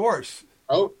recording, of course.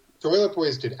 Oh, Toilet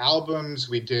Boys did albums.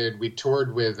 We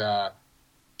toured with a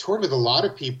lot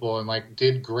of people and like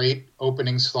did great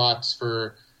opening slots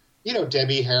for,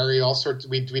 Debbie Harry, all sorts.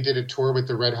 We did a tour with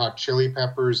the Red Hot Chili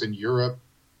Peppers in Europe,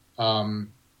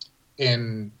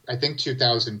 in I think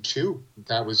 2002.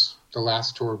 That was the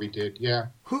last tour we did. Yeah.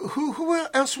 Who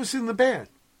else was in the band?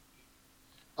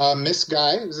 Miss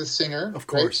Guy was a singer, of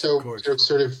course. Right? So of course.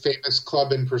 Sort of famous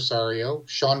club impresario.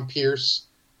 Sean Pierce.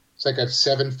 It's like a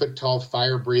 7-foot-tall,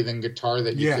 fire-breathing guitar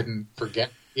that you couldn't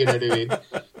forget. You know what I mean?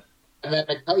 And then,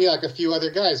 like a few other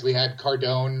guys. We had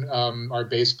Cardone, our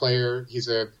bass player. He's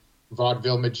a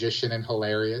vaudeville magician and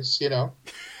hilarious,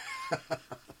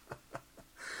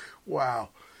 Wow.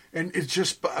 And it's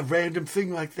just a random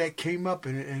thing like that came up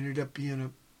and it ended up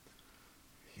being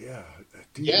it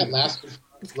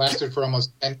lasted for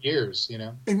almost 10 years,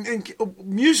 And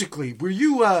musically, were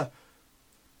you, a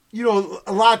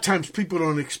lot of times people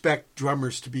don't expect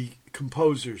drummers to be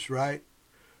composers, right?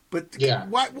 But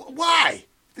why?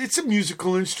 It's a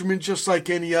musical instrument just like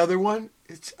any other one.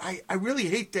 I really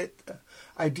hate that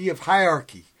idea of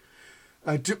hierarchy.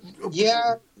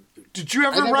 Did you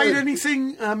ever write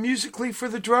anything musically for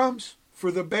the drums,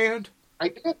 for the band? I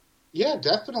did. Yeah,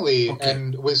 definitely. Okay.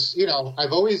 And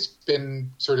I've always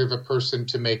been sort of a person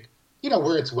to make,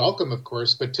 where it's welcome, of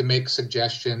course, but to make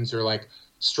suggestions or like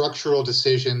structural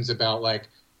decisions about like,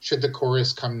 should the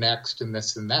chorus come next and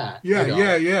this and that?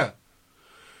 Yeah.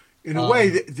 In a way,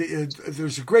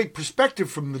 there's a great perspective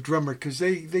from the drummer because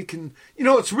they can,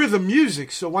 it's rhythm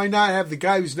music, so why not have the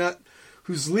guy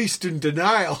who's least in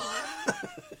denial?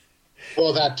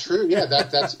 Well, that's true. Yeah,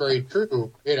 that's very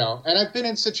true. And I've been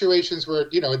in situations where,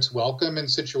 it's welcome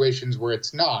and situations where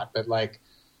it's not. But like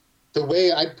the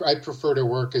way I prefer to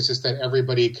work is just that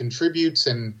everybody contributes.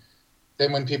 And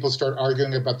then when people start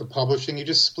arguing about the publishing, you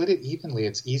just split it evenly.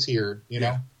 It's easier,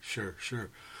 Yeah, sure.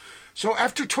 So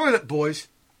after Toilet Boys,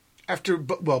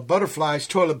 Butterflies,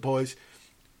 Toilet Boys,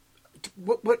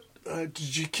 what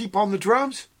did you keep on the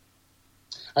drums?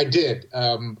 I did.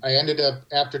 I ended up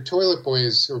after Toilet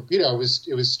Boys,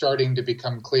 it was starting to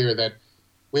become clear that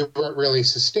we weren't really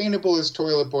sustainable as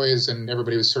Toilet Boys, and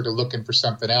everybody was sort of looking for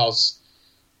something else.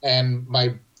 And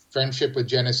my friendship with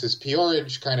Genesis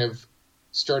Orridge kind of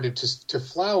started to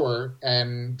flower,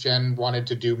 and Jen wanted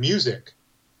to do music.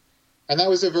 And that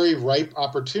was a very ripe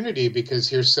opportunity because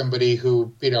here's somebody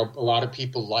who, a lot of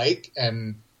people like,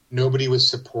 and nobody was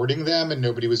supporting them and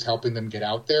nobody was helping them get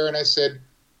out there. And I said,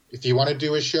 if you want to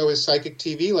do a show as Psychic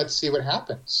TV, let's see what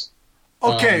happens.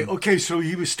 Okay, so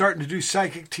he was starting to do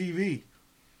Psychic TV.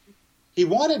 He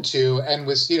wanted to, and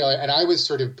was, and I was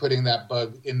sort of putting that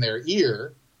bug in their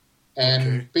ear.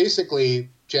 And basically,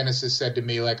 Genesis said to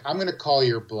me, like, I'm going to call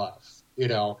your bluff,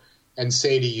 and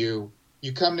say to you,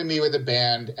 you come to me with a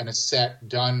band and a set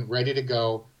done, ready to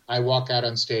go. I walk out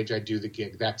on stage, I do the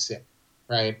gig. That's it,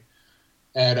 right?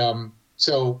 And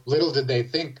so little did they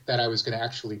think that I was going to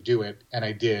actually do it, and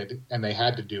I did, and they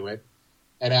had to do it.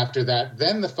 And after that,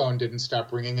 then the phone didn't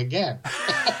stop ringing again.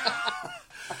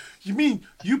 You mean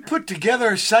you put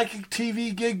together a Psychic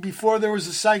TV gig before there was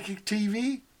a Psychic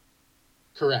TV?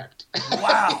 Correct.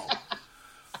 Wow.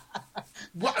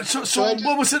 So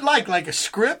what was it like? Like a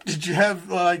script? Did you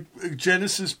have like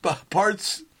Genesis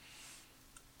parts?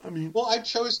 I mean, well, I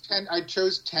chose 10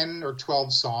 or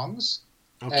 12 songs,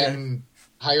 and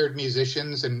hired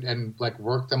musicians and like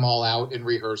worked them all out in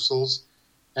rehearsals.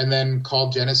 and then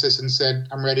called Genesis and said,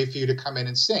 I'm ready for you to come in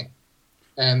and sing.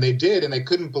 And they did, and they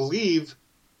couldn't believe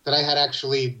that I had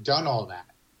actually done all that,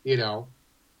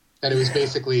 that it was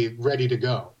basically ready to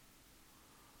go.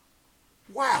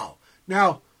 Wow.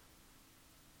 Now,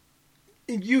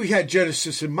 you had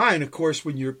Genesis in mind, of course,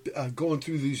 when you're going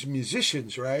through these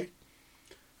musicians, right?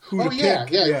 Who to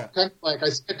pick. Yeah. Kind of like I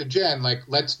said to Jen,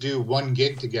 let's do one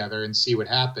gig together and see what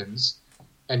happens.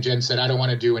 And Jen said, I don't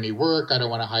want to do any work. I don't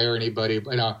want to hire anybody.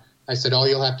 But I said, all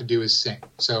you'll have to do is sing.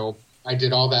 So I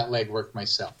did all that legwork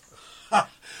myself.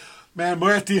 Man,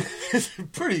 we're at the it's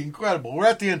pretty incredible. We're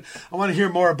at the end. I want to hear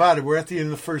more about it. We're at the end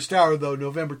of the first hour, though.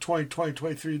 November 20,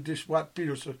 2023 edition. Watt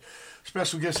Pedro Show.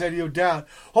 Special guest Eddie O'Down.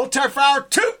 Hold tight for hour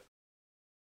 2.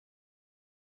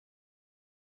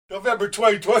 November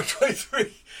 20,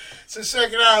 2023. It's the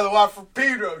second hour of the Watt for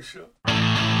Pedro Show.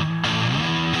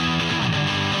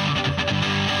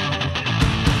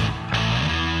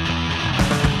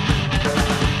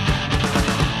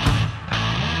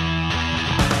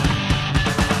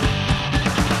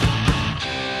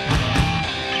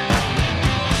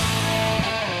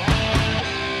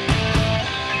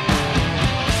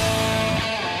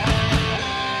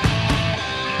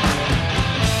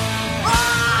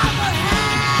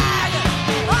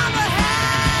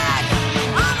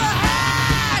 I'm a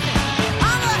hag.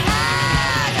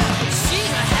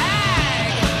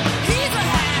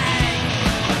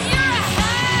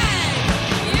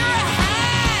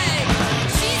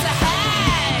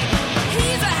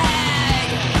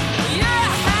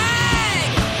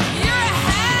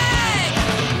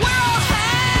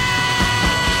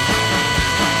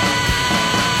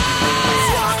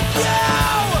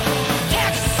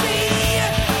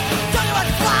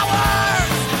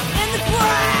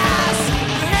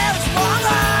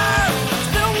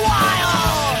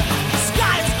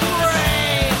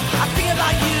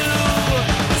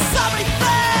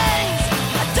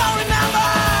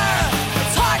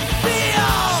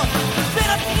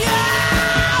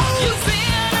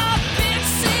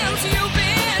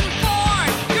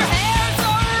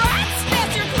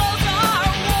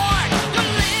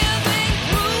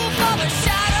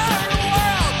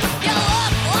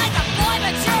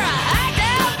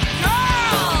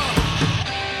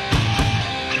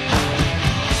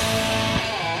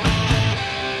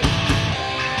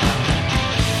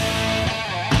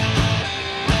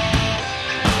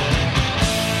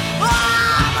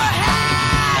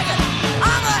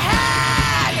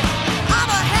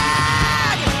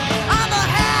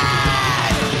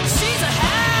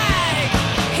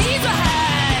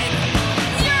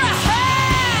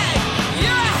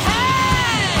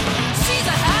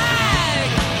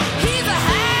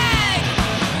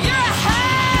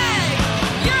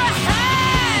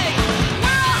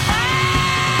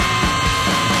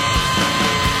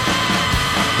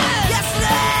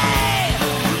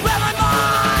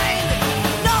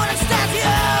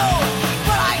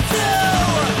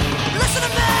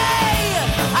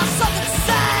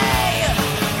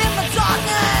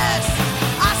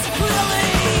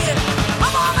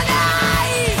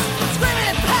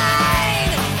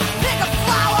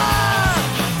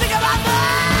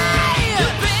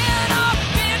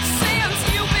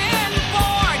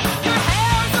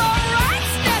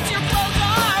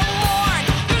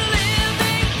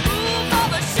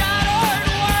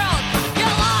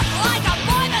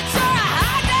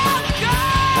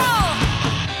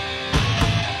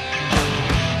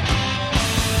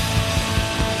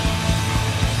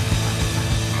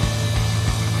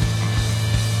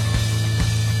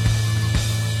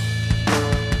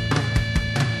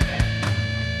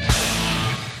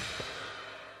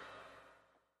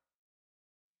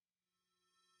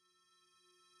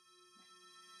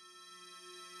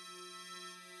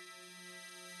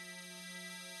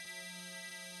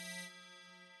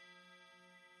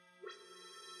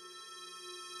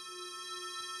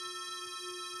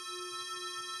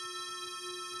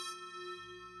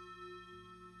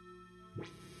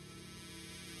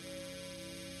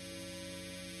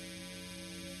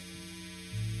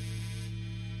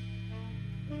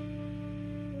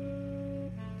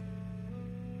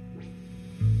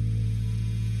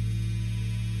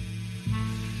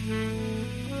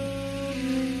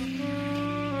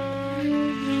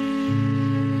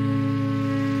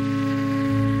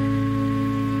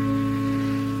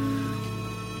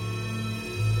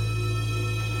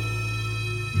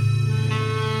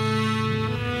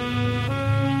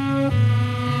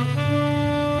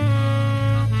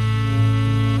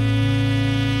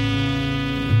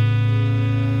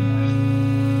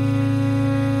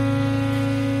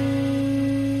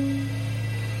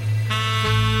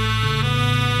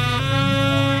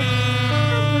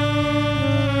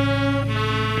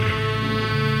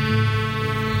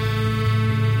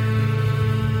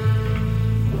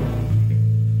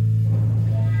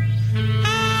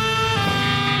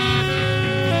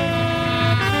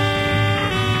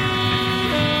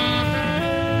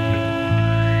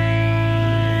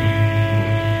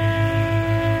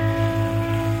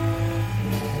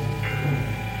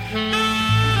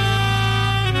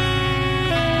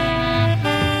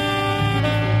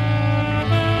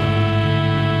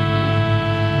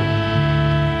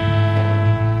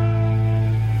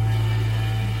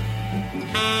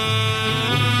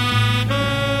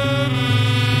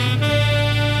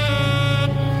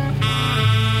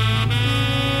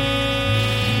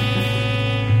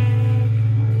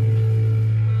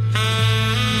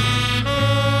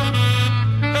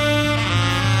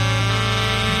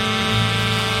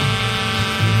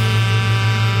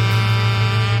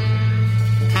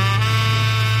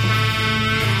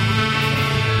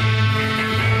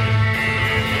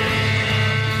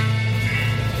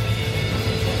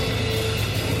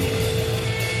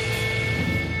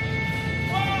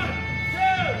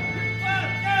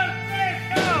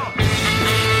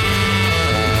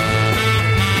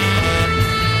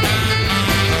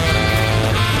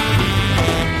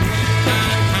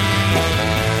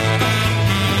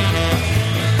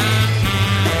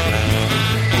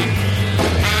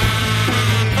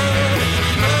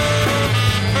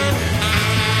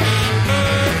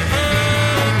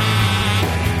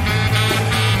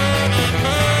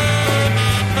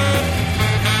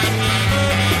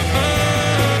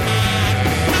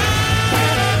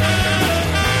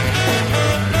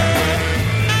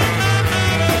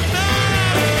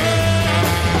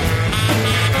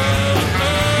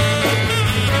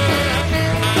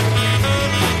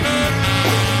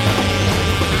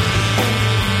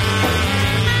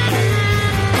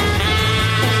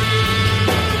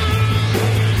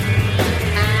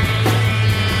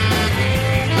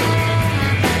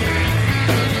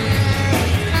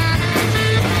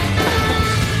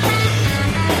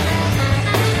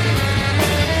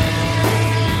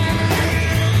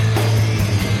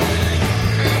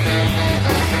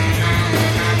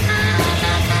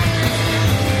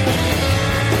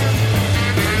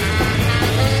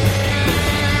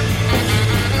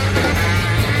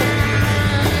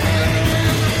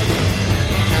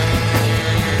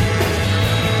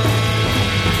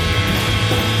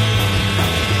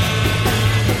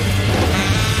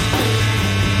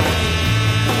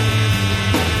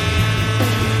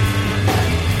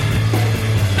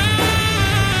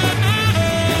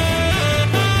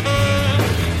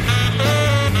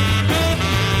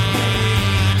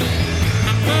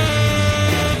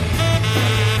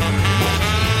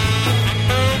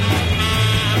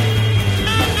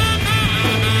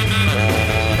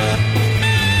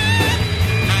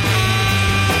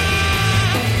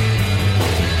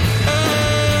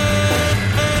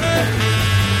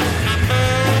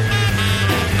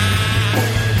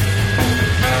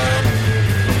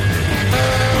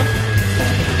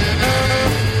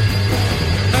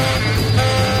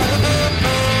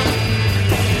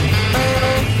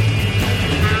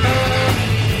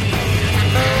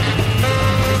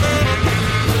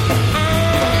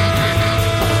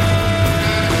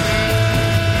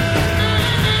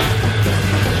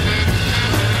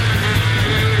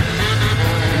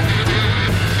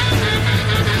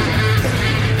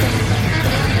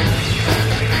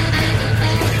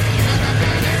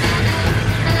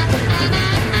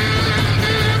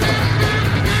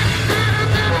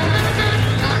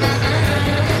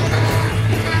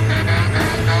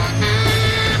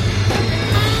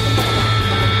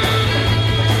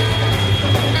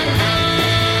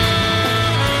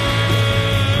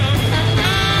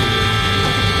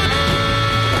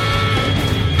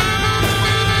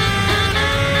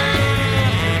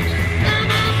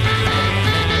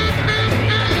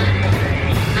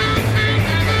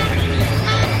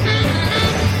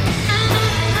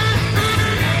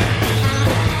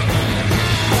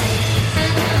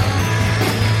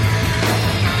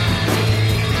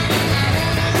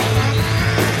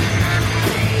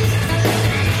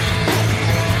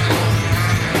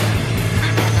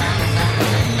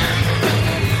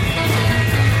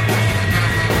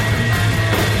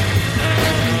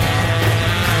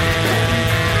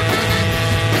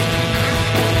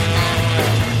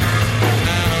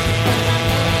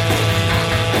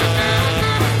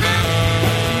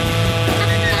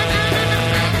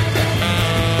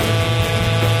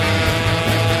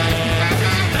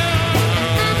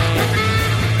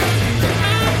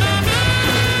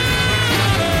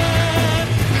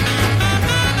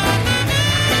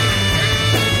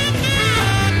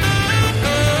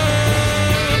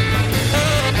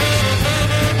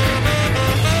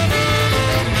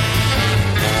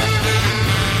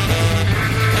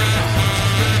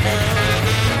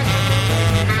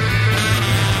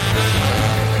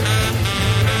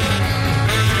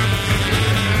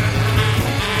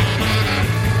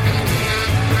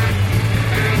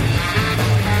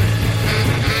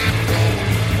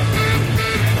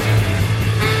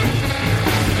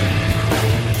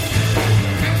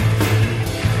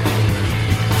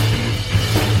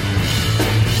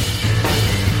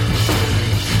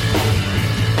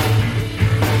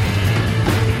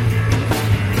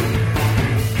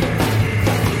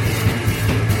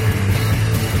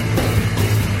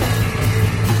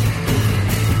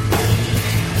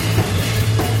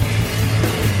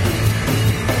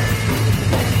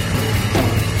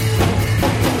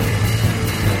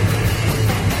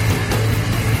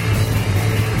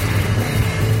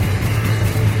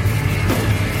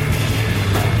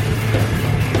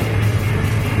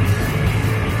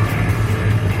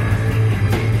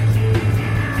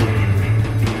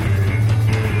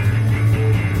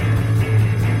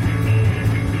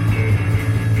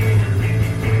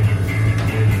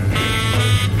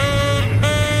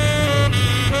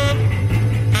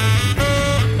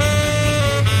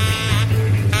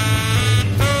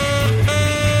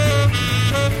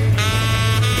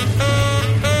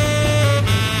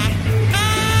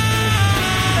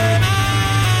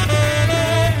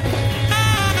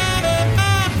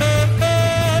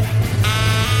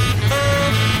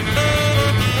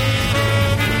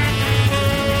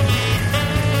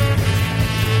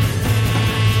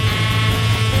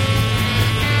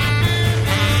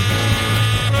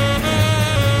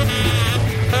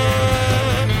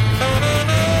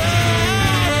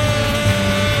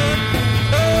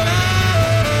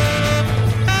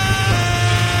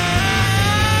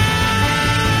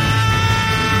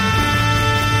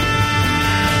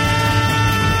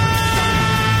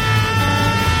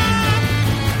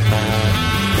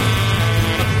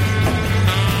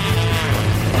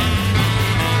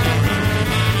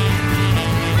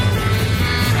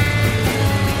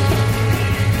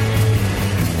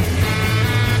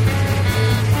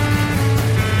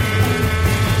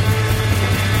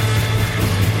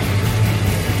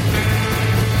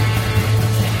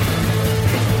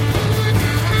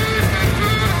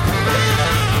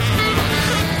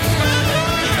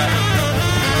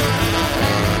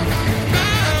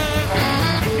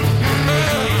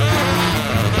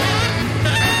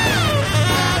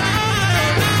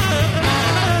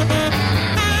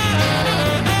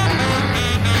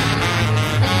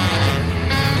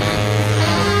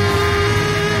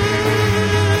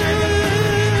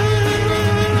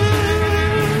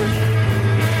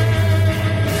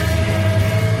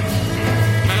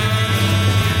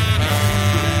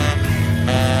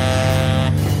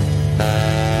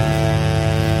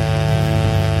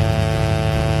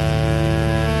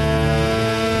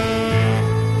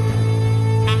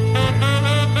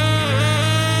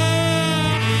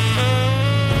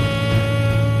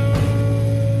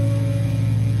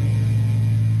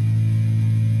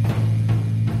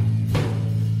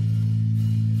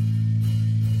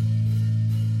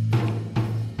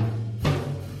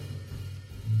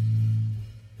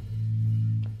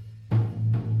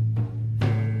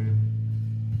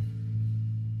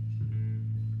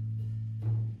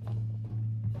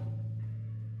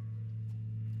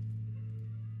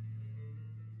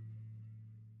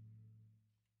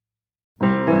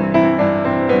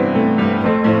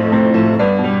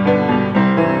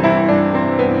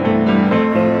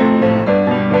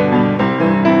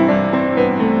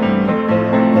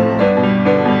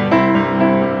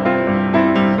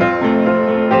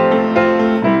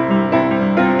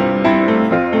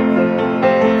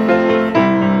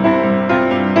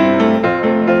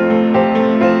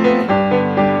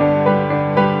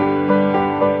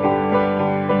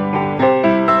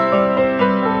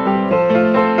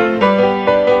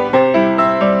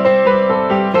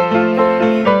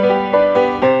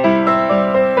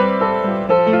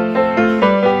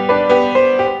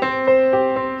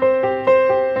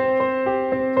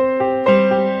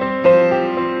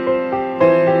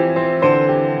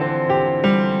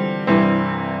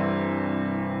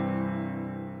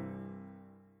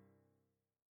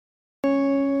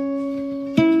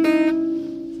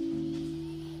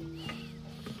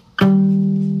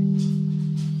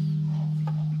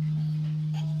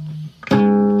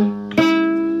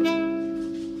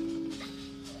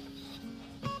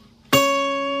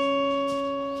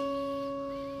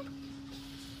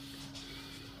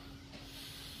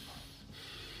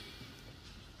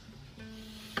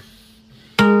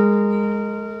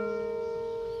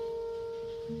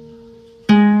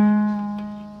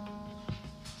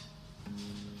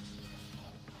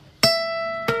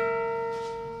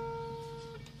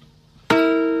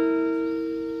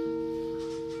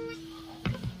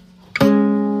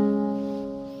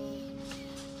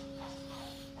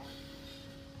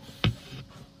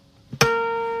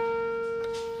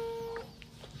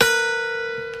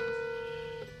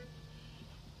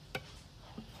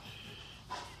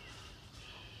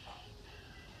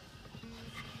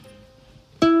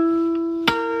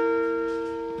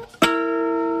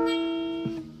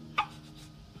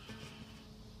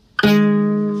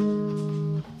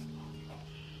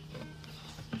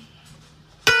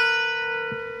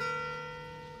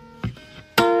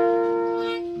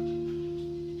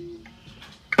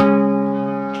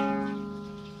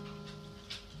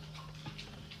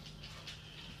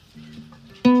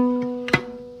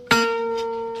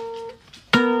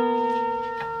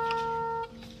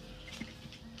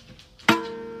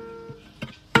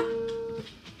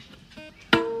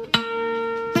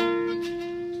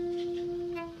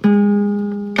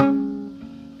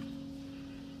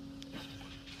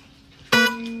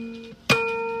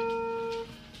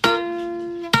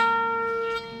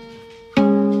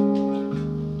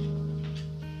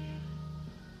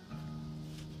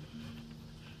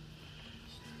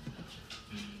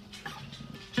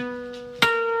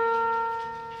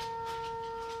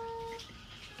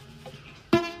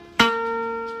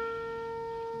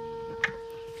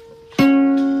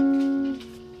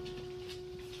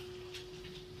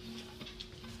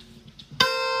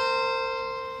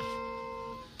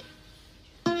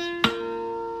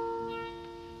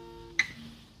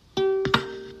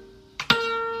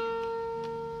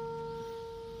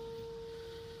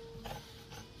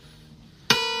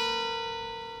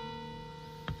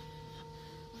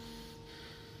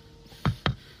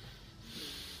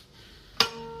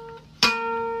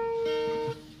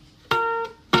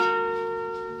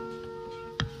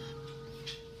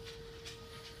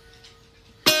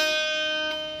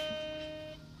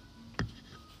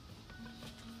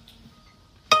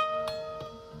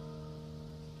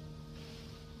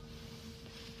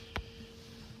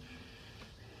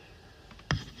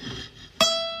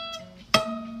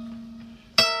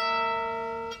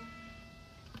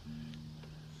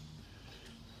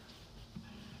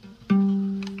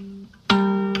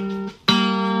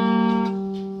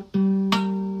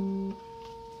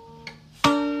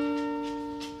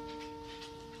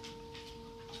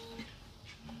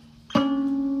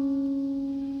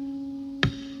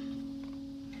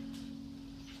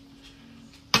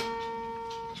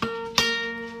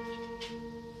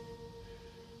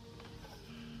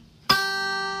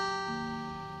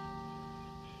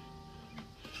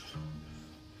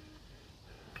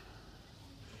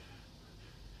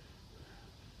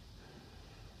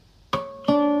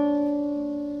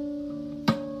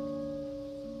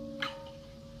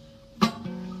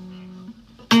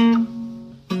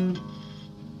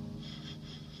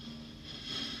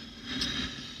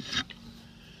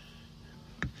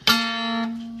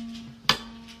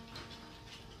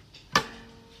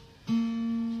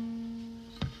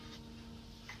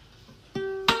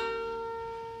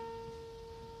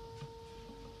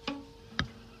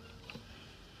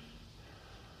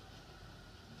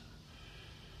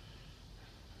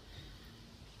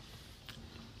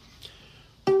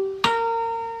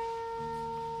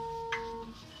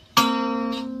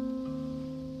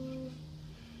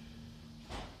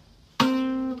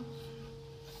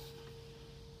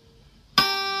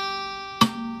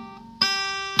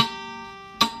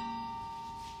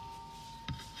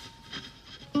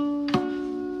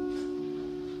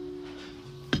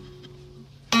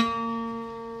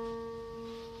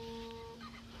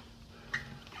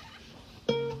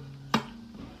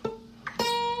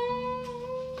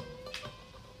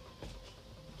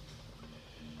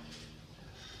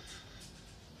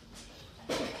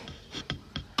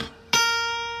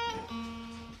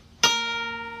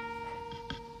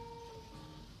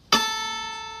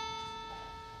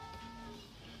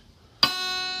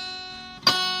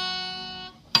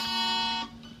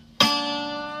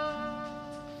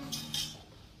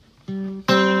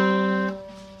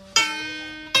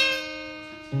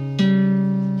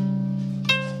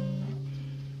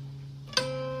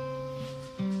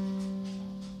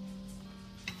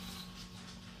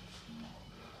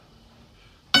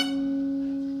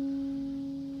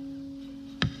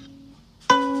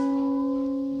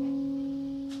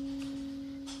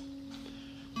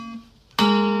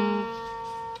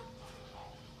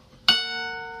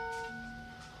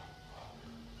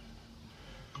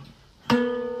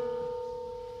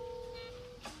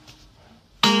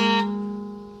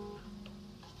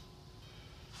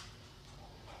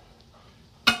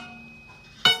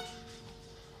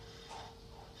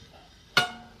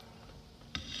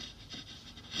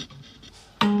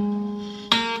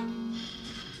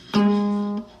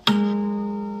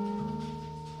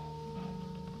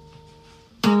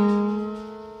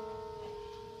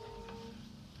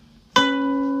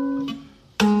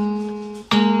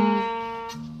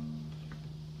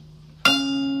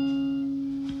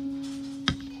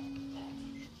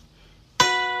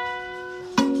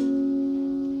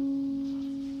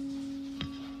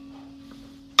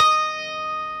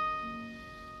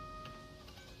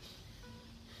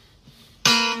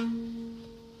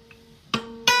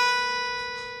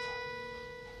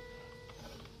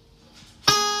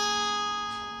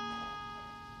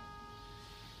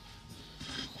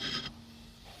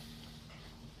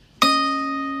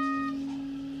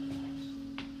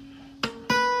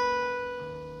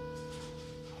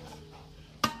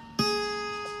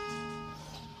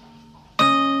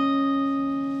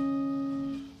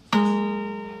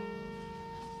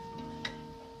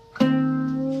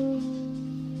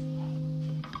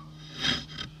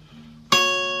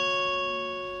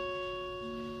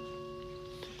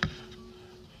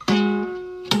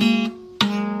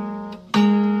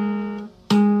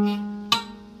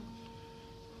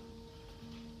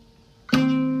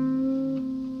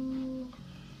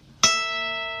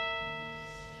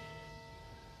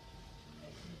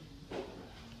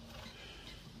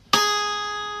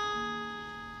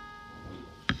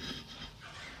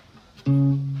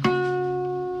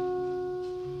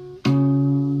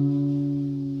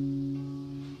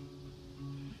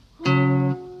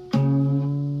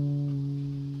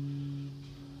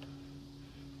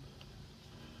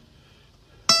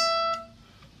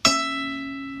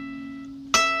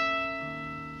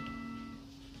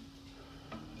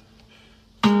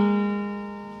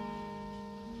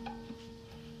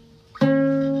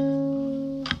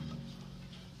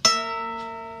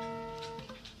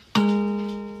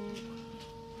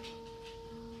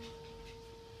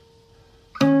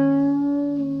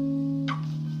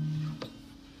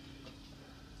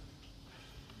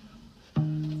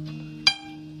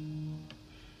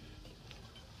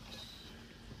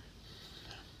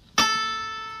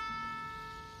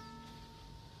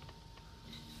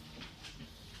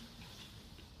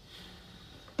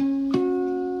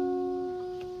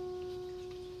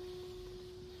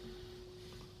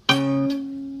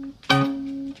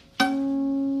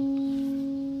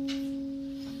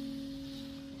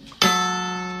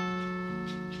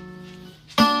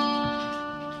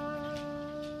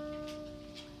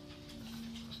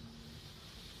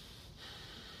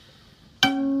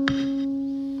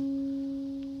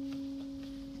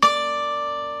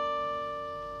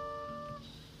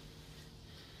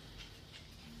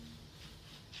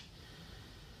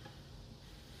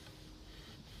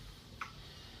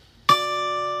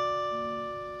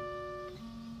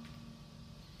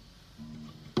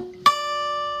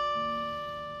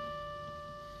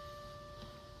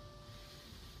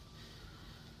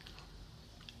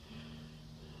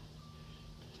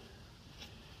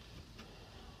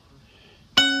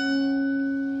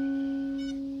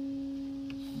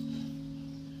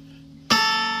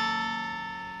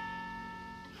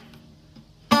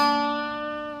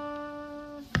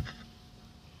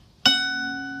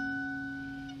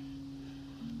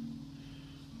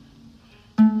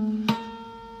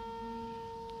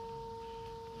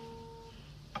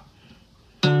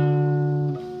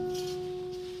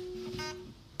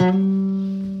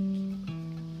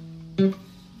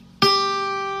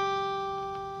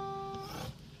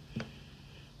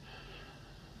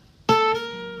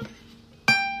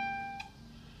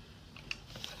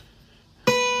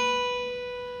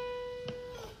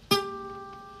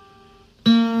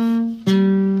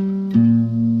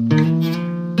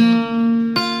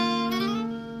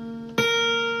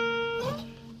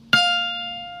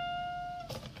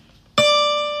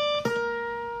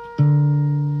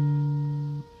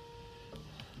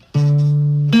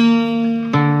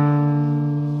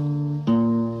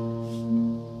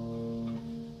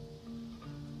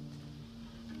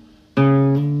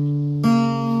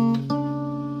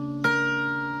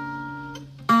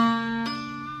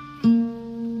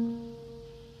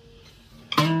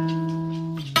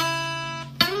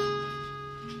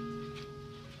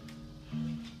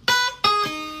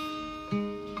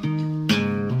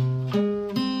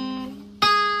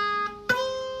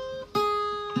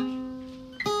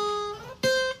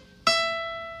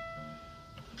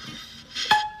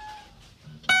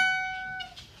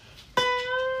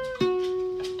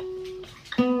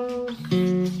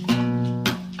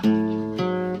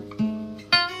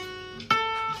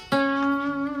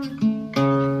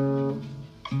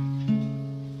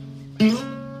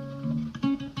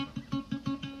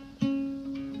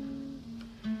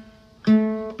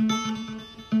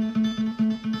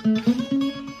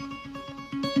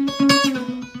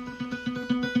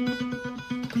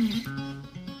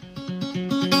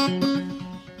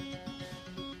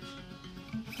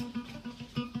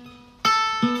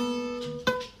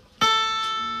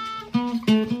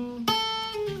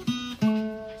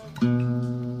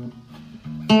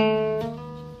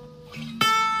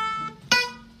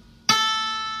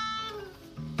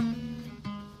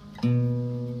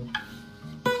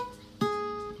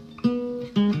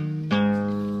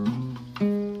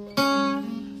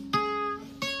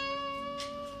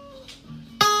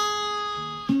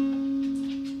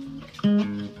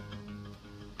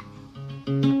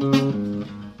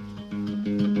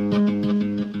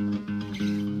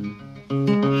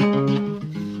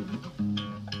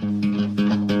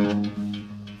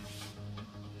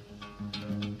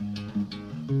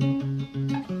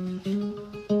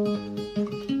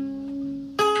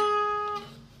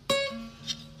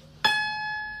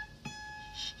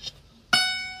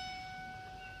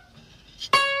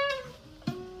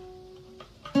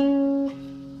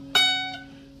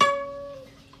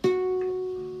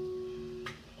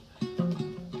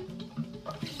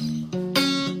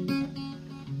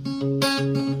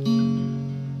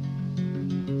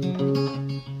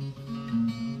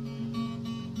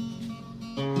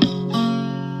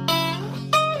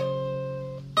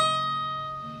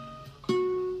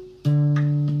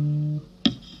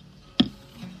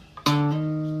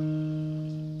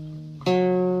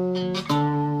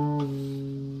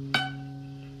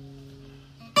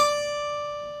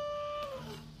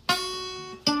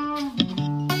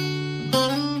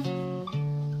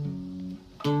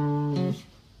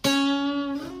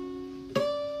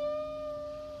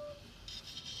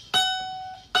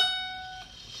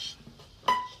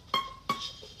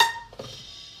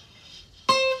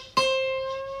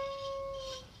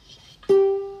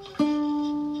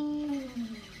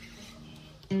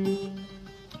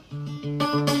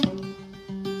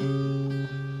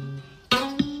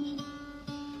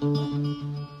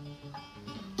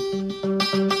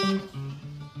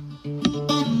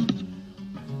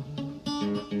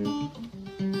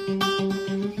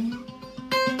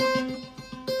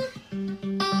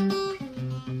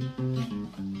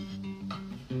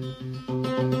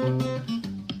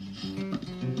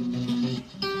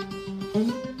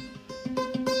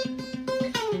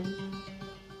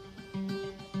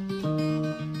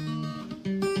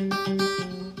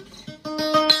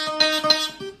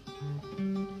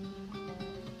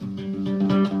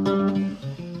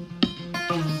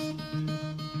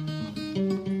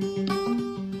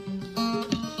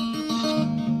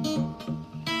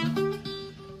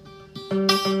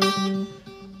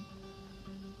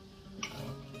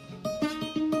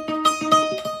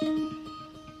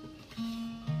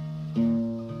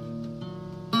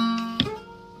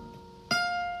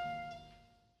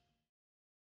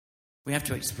 We have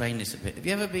to explain this a bit. Have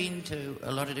you ever been to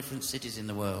a lot of different cities in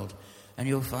the world and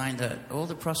you'll find that all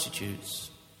the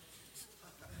prostitutes,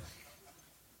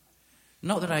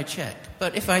 not that I check,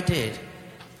 but if I did,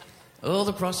 all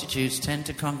the prostitutes tend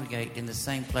to congregate in the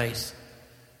same place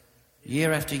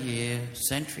year after year,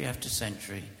 century after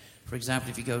century. For example,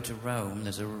 if you go to Rome,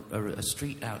 there's a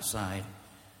street outside,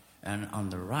 and on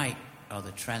the right are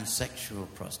the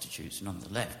transsexual prostitutes, and on the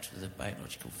left are the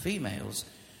biological females,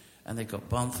 and they've got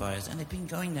bonfires, and they've been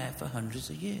going there for hundreds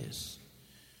of years.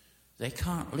 They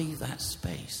can't leave that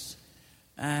space.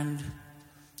 And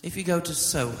if you go to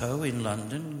Soho in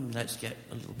London, let's get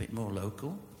a little bit more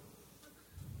local,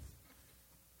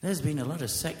 there's been a lot of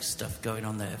sex stuff going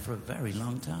on there for a very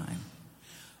long time.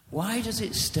 Why does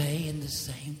it stay in the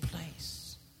same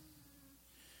place?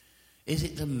 Is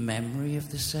it the memory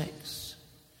of the sex?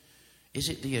 Is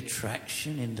it the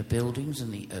attraction in the buildings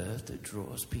and the earth that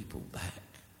draws people back?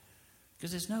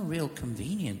 Because there's no real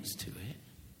convenience to it,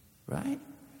 right?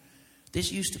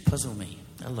 This used to puzzle me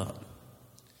a lot.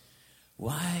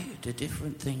 Why do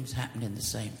different things happen in the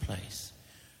same place?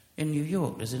 In New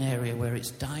York, there's an area where it's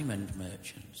diamond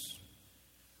merchants,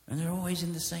 and they're always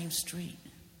in the same street.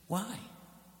 Why?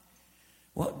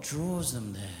 What draws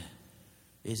them there?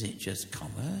 Is it just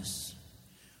commerce?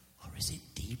 Or is it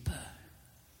deeper?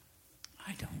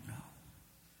 I don't know.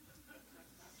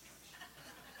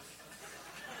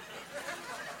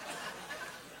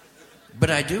 But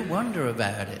I do wonder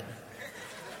about it.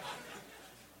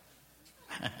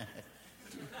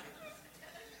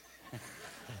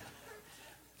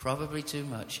 Probably too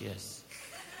much, yes.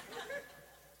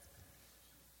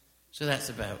 So that's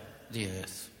about the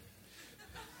earth.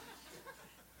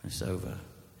 It's over.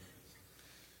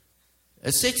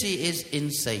 A city is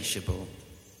insatiable.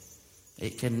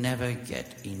 It can never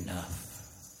get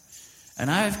enough.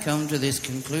 And I've come to this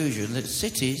conclusion that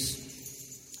cities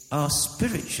are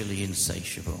spiritually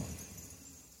insatiable.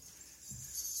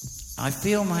 I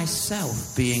feel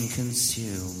myself being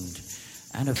consumed.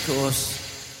 And of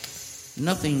course,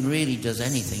 nothing really does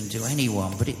anything to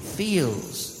anyone, but it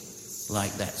feels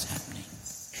like that's happening.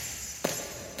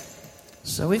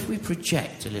 So if we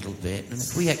project a little bit, and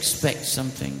if we expect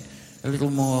something a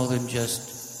little more than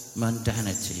just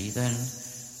mundanity, then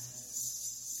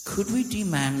could we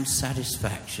demand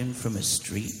satisfaction from a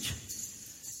street?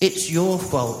 It's your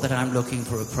fault that I'm looking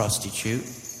for a prostitute,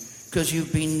 because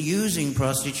you've been using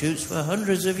prostitutes for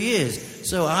hundreds of years,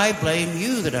 so I blame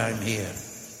you that I'm here.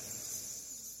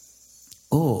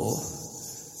 Or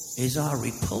is our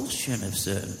repulsion of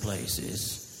certain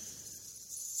places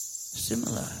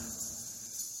similar?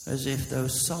 As if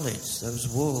those solids, those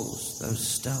walls, those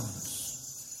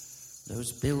stones,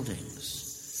 those buildings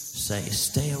say,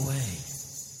 stay away.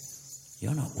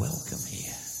 You're not welcome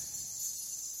here.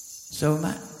 So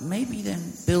maybe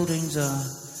then buildings are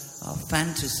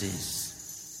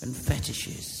fantasies and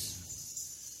fetishes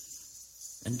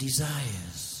and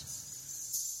desires,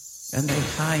 and they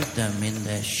hide them in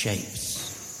their shapes.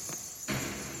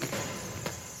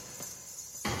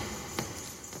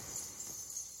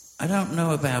 I don't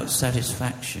know about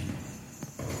satisfaction,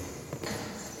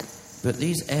 but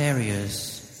these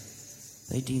areas,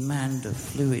 they demand a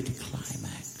fluid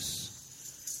climax,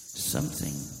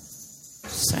 something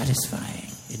satisfying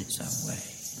in its own way.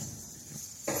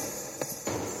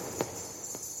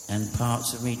 And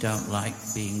parts of me don't like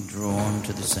being drawn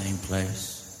to the same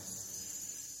place.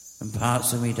 And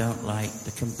parts of me don't like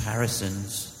the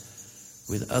comparisons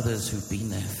with others who've been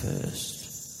there first.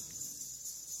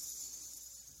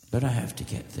 But I have to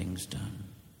get things done.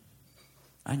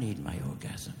 I need my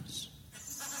orgasms.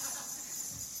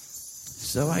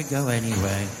 So I go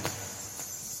anyway.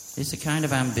 It's a kind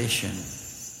of ambition.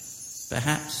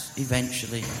 Perhaps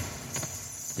eventually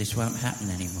this won't happen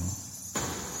anymore.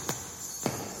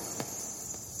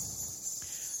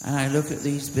 And I look at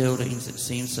these buildings that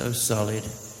seem so solid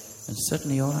and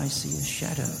suddenly all I see are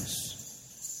shadows.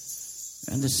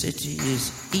 And the city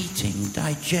is eating,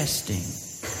 digesting,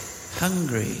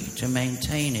 hungry to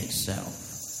maintain itself.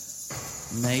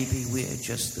 Maybe we're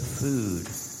just the food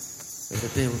of the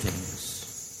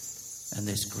buildings and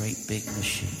this great big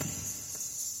machine.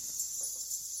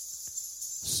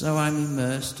 So I'm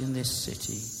immersed in this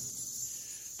city.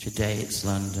 Today it's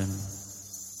London,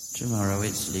 tomorrow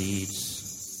it's Leeds.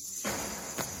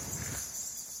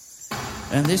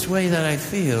 And this way that I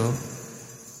feel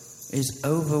is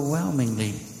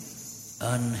overwhelmingly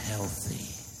unhealthy.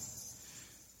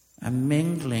 I'm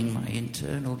mingling my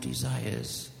internal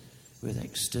desires with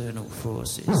external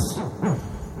forces,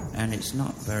 and it's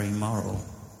not very moral,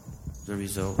 the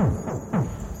result.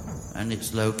 And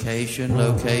it's location,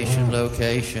 location,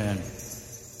 location.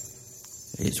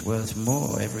 It's worth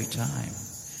more every time.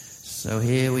 So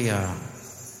here we are,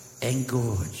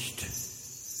 engorged,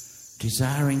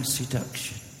 desiring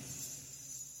seduction,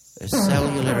 a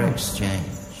cellular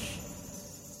exchange,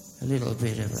 a little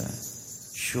bit of a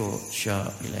short,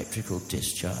 sharp electrical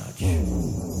discharge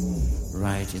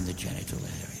right in the genital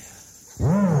area.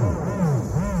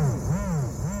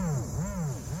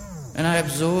 And I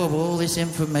absorb all this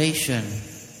information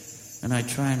and I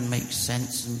try and make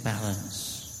sense and balance.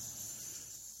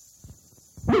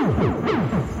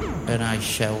 And I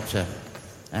shelter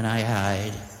and I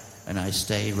hide and I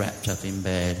stay wrapped up in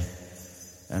bed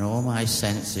and all my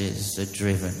senses are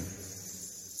driven.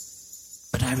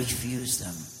 But I refuse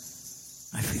them.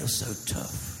 I feel so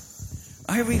tough.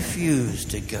 I refuse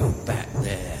to go back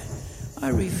there. I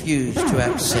refuse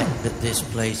to accept that this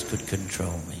place could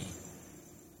control me.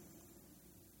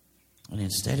 And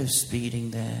instead of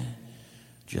speeding there,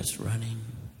 just running,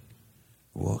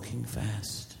 walking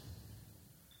fast,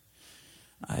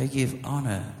 I give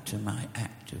honor to my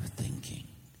act of thinking,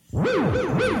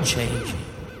 changing,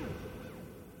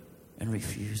 and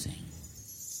refusing.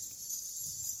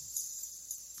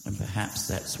 And perhaps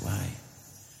that's why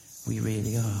we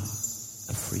really are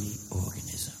a free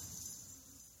organism.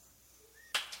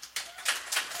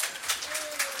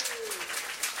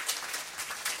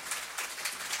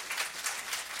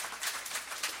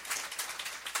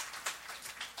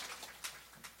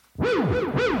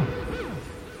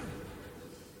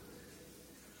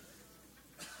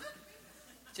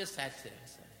 Just had to.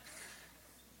 So.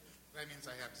 That means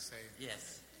I have to say,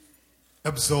 Yes.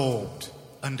 absorbed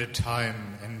under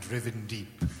time and driven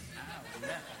deep. Oh,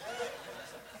 yeah.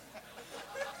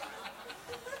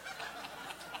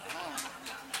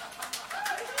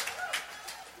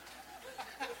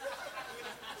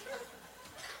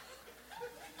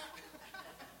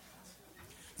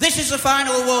 This is the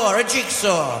final war, a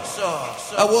jigsaw.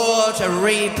 A war to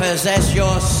repossess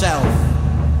yourself.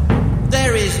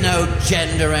 There is no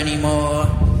gender anymore.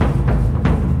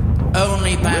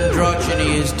 Only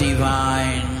androgyny is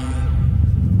divine.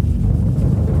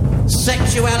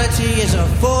 Sexuality is a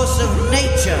force of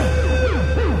nature.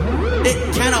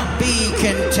 It cannot be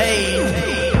contained.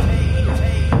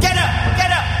 Get up,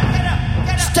 get up, get up,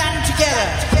 get up. Stand together.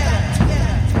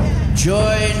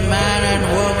 Join man and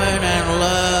woman and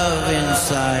love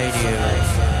inside you.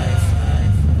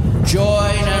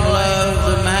 Join and love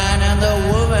the man and the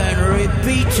woman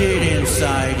repeated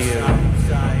inside you.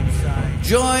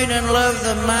 Join and love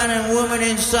the man and woman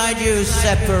inside you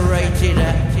separated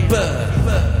at birth.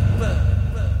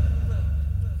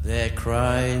 Their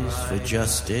cries for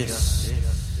justice,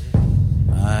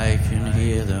 I can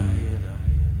hear them.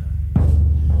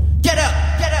 Get up,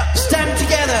 stand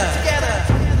together.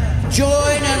 Join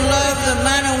and love the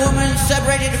man and woman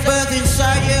separated at birth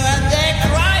inside you and their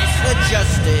cries for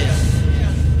justice.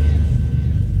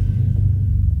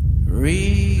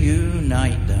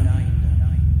 Reunite them.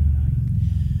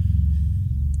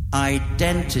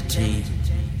 Identity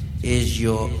is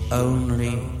your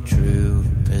only true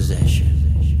possession.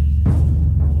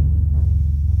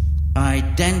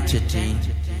 Identity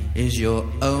is your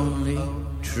only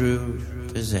true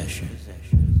possession.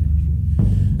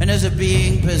 And as a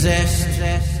being possessed,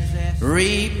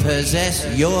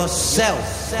 repossess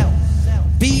yourself.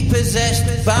 Be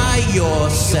possessed by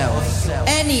yourself.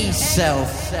 Any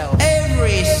self.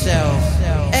 Every self.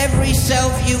 Every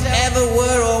self you ever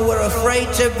were or were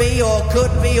afraid to be or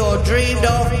could be or dreamed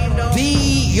of.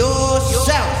 Be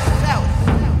yourself.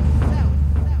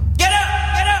 Get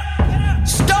up!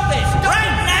 Stop it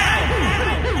right now!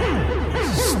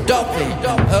 Stop it.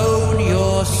 Own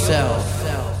yourself.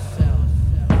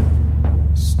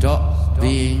 Stop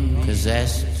being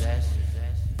possessed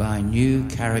by new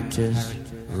characters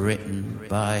written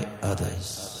by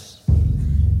others.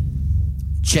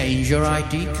 Change your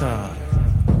ID card.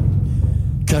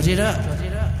 Cut it up.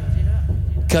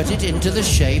 Cut it into the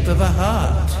shape of a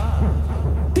heart.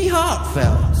 Be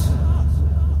heartfelt.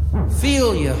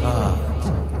 Feel your heart.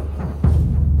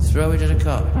 Throw it at a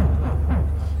cop.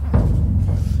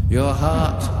 Your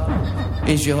heart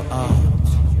is your art.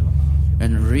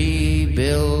 And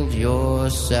rebuild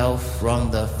yourself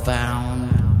from the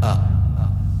found up.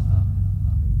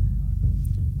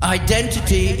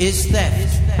 Identity is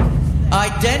theft.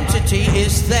 Identity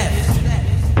is theft.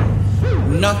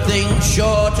 Nothing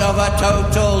short of a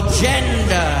total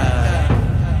gender.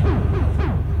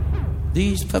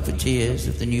 These puppeteers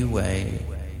of the new way,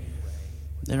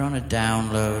 they're on a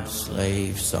download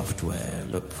slave software.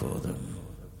 Look for them.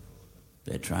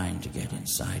 They're trying to get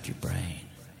inside your brain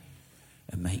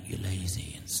and make you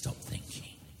lazy and stop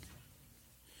thinking.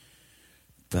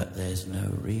 But there's no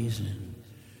reason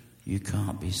you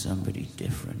can't be somebody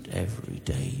different every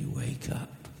day you wake up.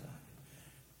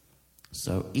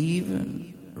 So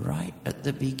even right at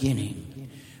the beginning,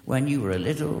 when you were a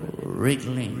little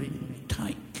wriggling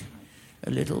tyke, a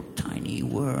little tiny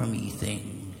wormy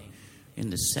thing in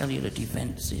the cellular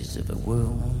defenses of a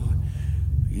womb,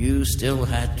 you still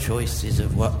had choices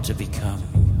of what to become.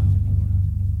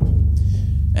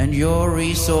 And your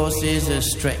resources are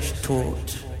stretched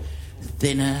taut,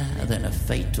 thinner than a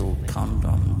fatal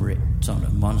condom ripped on a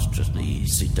monstrously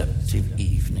seductive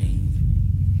evening.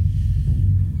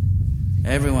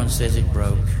 Everyone says it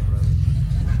broke.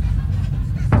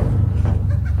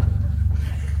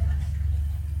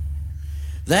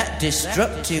 That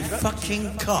destructive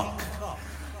fucking cock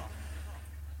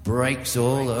breaks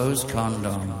all those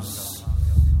condoms.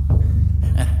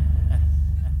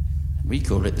 We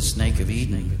call it the snake of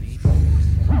Eden.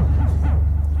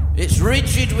 It's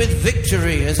rigid with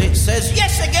victory as it says,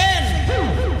 yes again!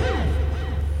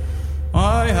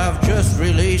 I have just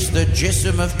released the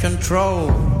jism of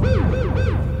control.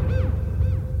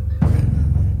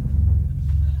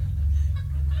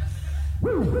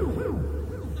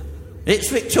 It's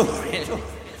victorious.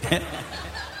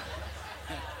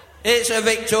 It's a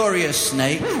victorious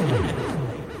snake.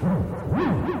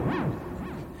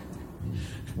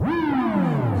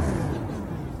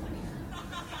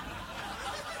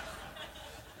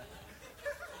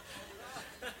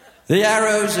 The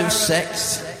arrows of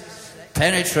sex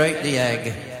penetrate the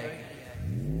egg.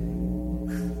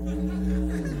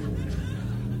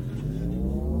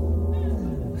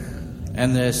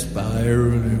 And they're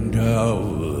spiraling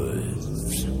downwards.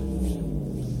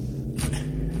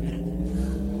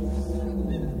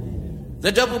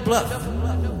 The double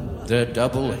bluff. The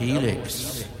double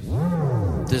helix.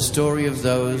 The story of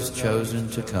those chosen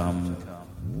to come.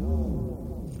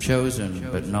 Chosen,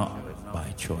 but not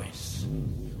by choice.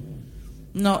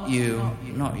 Not you,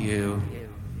 not you,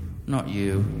 not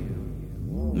you.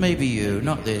 Maybe you,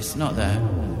 not this, not that.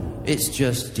 It's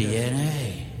just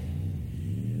DNA.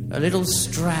 A little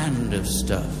strand of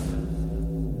stuff.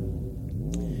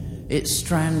 It's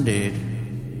stranded.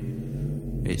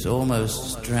 It's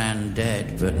almost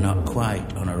stranded, but not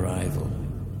quite on arrival.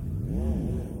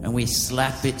 And we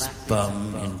slap its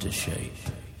bum into shape.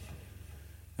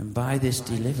 And by this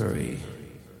delivery,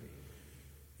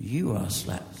 you are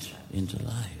slapped into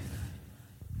life.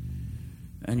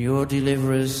 And your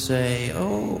deliverers say,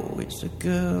 oh, it's a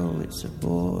girl, it's a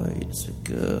boy, it's a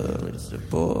girl, it's a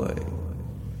boy.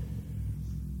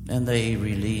 And they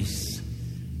release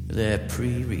their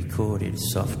pre-recorded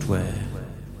software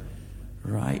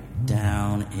right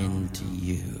down into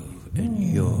you and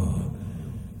your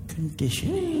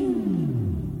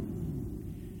conditioning.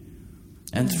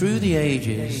 And through the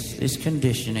ages, this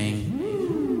conditioning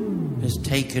has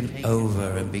taken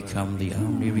over and become the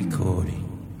only recording.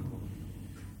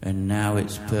 And now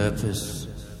its purpose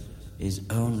is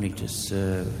only to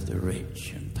serve the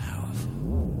rich and powerful.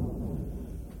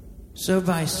 So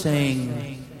by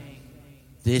saying,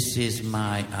 this is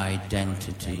my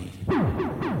identity,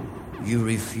 you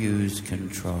refuse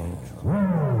control.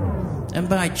 And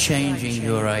by changing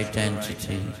your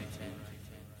identity,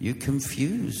 you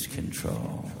confuse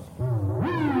control.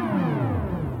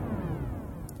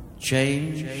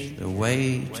 Change the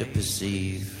way to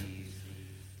perceive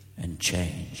and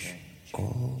change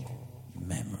all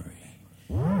memory.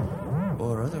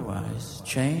 Or otherwise,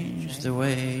 change the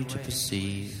way to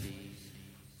perceive,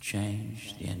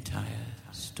 change the entire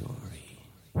story.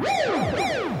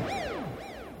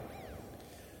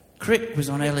 Crick was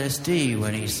on LSD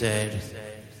when he said,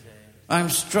 I'm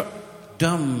struck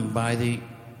dumb by the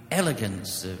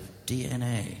elegance of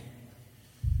DNA.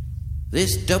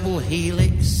 This double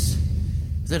helix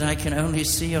that I can only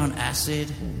see on acid,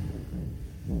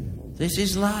 this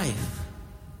is life.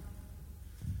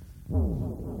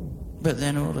 But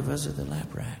then all of us are the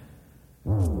lab rat.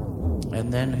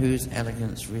 And then whose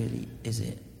elegance really is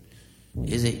it?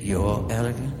 Is it your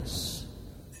elegance?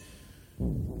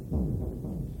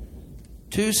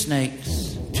 Two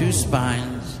snakes, two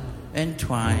spines,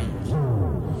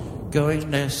 entwined,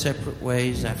 going their separate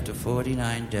ways after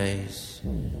 49 days,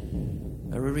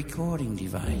 are a recording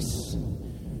device.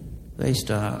 They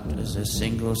start as a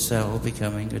single cell,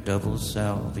 becoming a double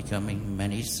cell, becoming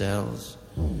many cells,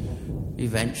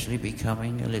 eventually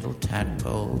becoming a little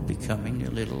tadpole, becoming a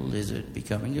little lizard,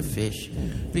 becoming a fish,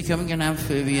 becoming an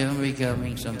amphibian,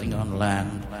 becoming something on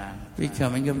land,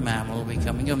 becoming a mammal,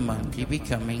 becoming a monkey,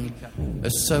 becoming a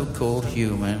so-called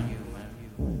human.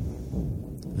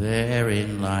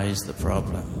 Therein lies the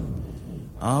problem.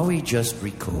 Are we just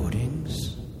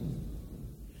recordings?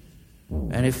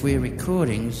 And if we're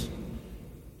recordings,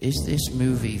 is this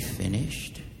movie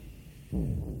finished?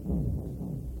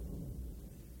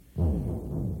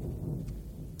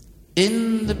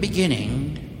 In the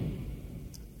beginning,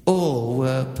 all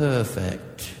were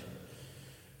perfect.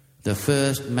 The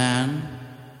first man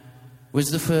was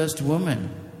the first woman,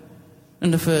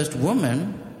 and the first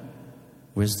woman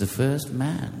was the first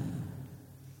man.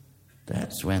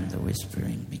 That's when the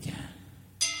whispering began.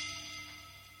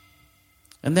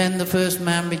 And then the first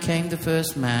man became the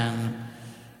first man,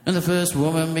 and the first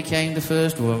woman became the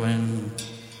first woman,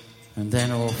 and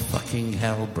then all fucking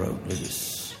hell broke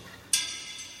loose.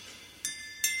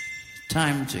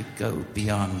 Time to go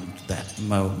beyond that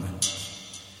moment.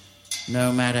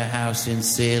 No matter how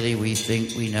sincerely we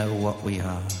think we know what we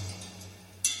are,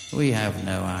 we have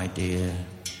no idea.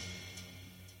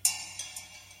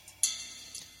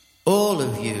 All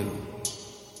of you,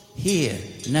 here,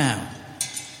 now,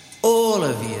 all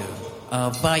of you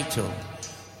are vital.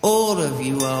 All of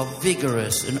you are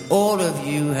vigorous, and all of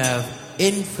you have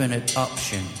infinite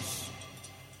options.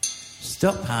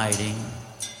 Stop hiding.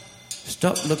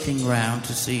 Stop looking round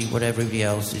to see what everybody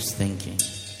else is thinking.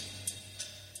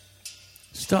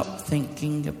 Stop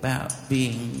thinking about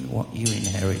being what you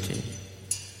inherited.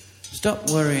 Stop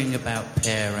worrying about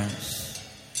parents,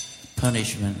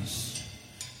 punishments,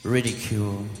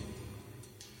 ridicule.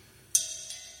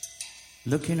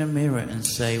 Look in a mirror and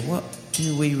say, what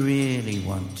do we really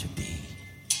want to be?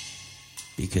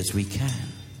 Because we can.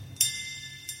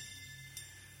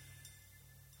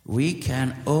 We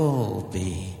can all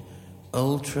be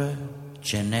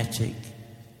ultra-genetic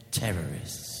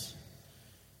terrorists.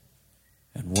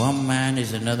 And one man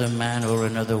is another man or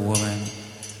another woman.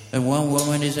 And one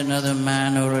woman is another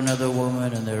man or another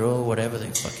woman. And they're all whatever they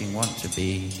fucking want to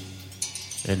be.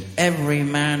 And every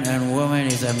man and woman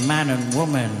is a man and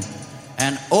woman.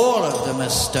 And all of them are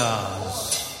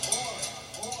stars.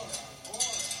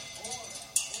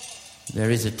 There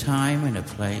is a time and a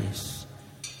place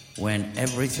when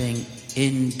everything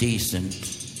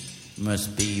indecent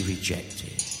must be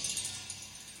rejected.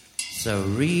 So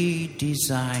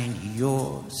redesign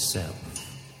yourself.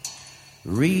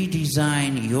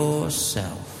 Redesign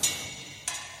yourself.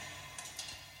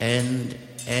 End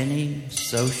any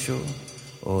social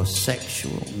or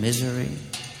sexual misery.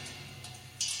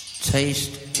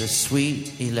 Taste the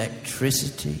sweet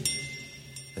electricity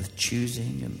of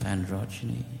choosing and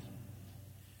androgyny.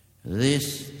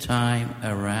 This time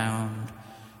around,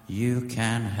 you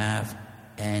can have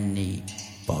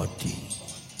anybody.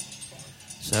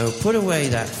 So put away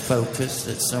that focus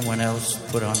that someone else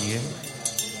put on you.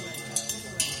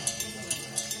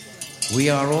 We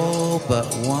are all but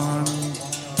one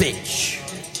bitch.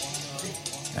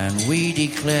 And we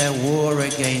declare war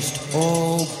against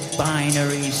all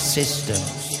binary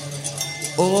systems.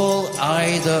 All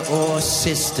either-or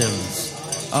systems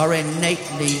are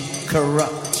innately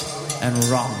corrupt and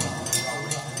wrong.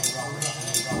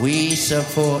 We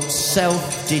support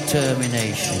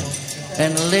self-determination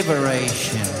and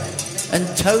liberation and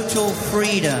total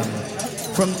freedom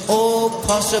from all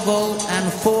possible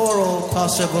and for all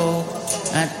possible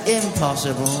and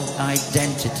impossible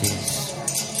identities.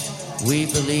 We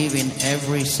believe in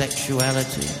every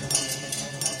sexuality.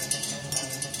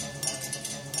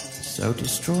 So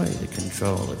destroy the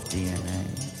control of DNA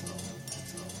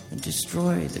and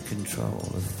destroy the control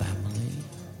of family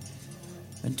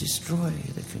and destroy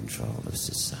the control of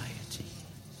society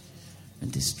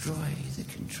and destroy the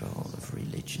control of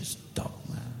religious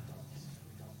dogma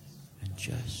and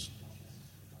just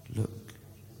look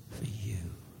for you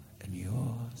and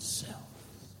yourself.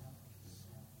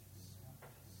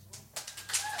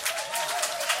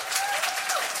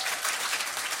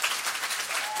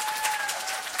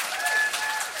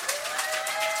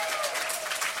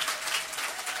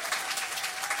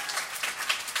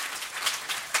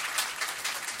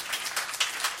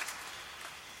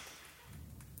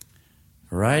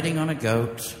 riding on a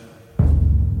goat.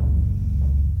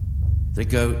 The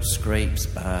goat scrapes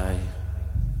by.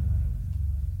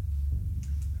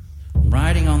 I'm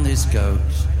riding on this goat.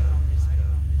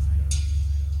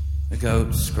 The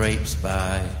goat scrapes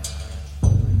by.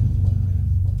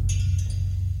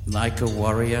 Like a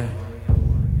warrior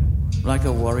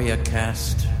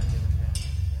cast,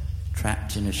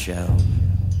 trapped in a shell.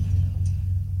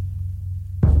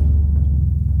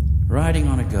 Riding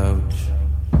on a goat,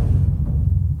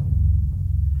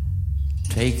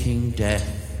 taking death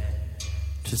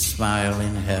to smile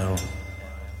in hell.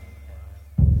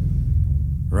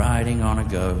 Riding on a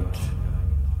goat,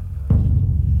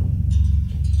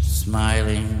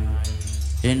 smiling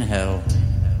in hell.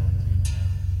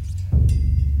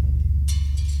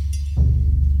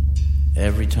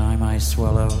 Every time I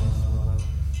swallow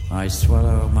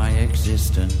my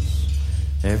existence.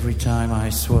 Every time I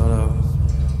swallow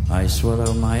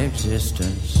my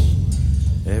existence.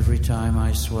 Every time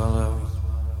I swallow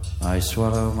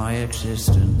my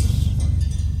existence.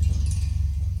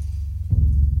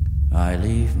 I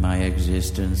leave my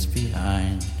existence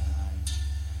behind,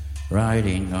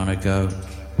 riding on a goat.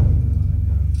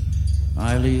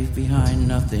 I leave behind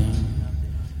nothing,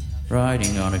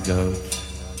 riding on a goat.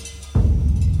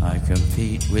 I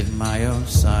compete with my own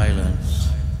silence,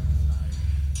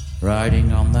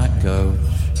 riding on that goat.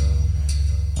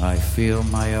 I feel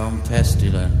my own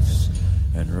pestilence,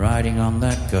 and riding on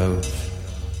that goat,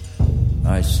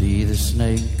 I see the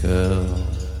snake girl.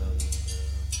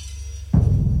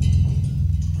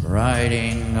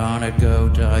 Riding on a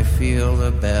goat, I feel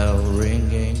the bell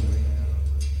ringing.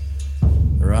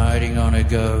 Riding on a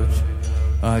goat,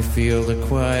 I feel the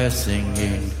choir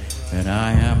singing. And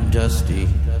I am dusty,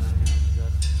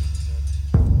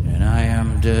 and I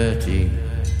am dirty,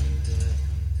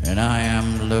 and I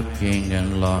am looking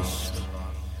and lost.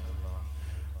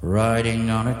 Riding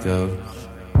on a goat,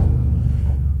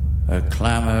 a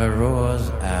clamor roars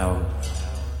out.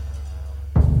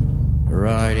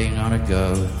 Riding on a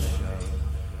goat,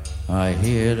 I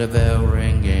hear the bell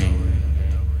ringing,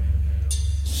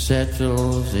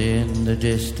 settles in the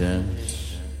distance,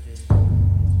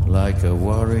 like a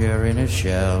warrior in a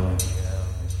shell.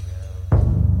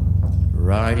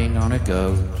 Riding on a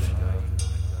goat,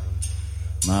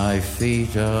 my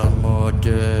feet are more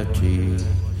dirty.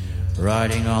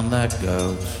 Riding on that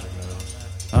goat,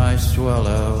 I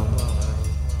swallow.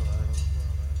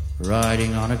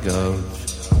 Riding on a goat,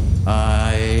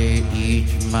 I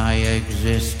eat my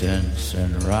existence.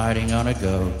 And riding on a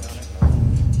goat,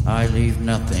 I leave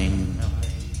nothing.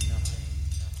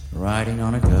 Riding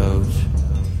on a goat,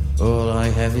 all I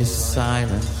have is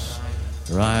silence.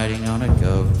 Riding on a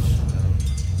goat,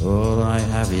 all I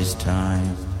have is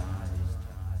time.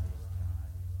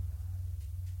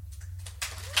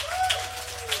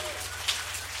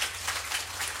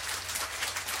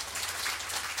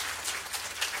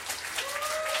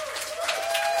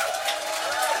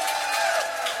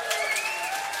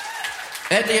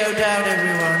 Edley O'Dowd,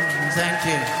 everyone, and thank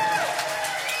you.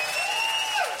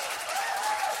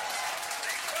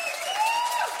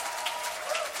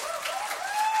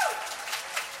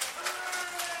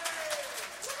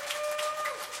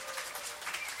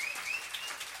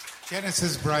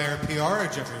 Genesis Breyer,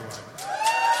 orridge, everyone.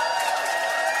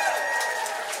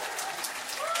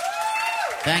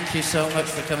 Thank you so much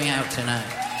for coming out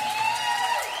tonight.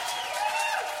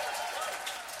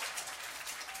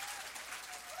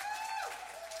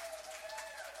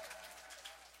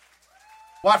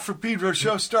 Watt for Pedro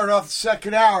Show. Start off the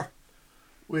second hour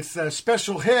with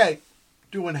Special Head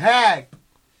doing Hag.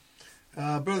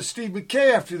 Brother Steve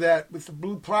Mackay after that with the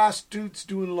Blue Prostitutes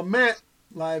doing Lament.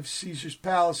 Live Caesar's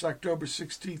Palace, October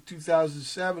 16th,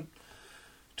 2007.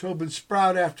 Tobin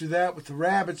Sprout after that with the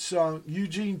Rabbit song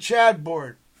Eugene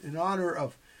Chadbourne in honor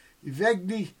of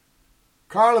Evgeny,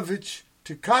 Karlovich,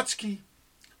 Tikotsky.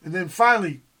 And then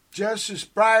finally, Genesis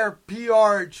Breyer,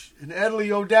 orridge, and Edley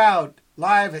O'Dowd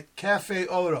live at Cafe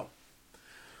Odo.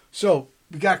 So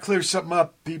we got to clear something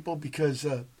up, people, because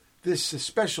this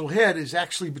special head is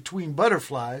actually between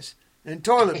Butterflies and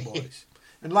Toilet Boys.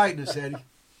 Enlighten us, Eddie.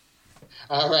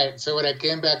 All right. So when I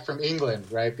came back from England,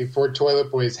 right, before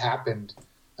Toilet Boys happened,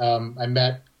 I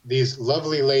met these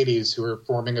lovely ladies who were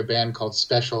forming a band called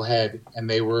Special Head, and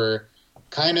they were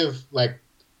kind of like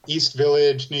East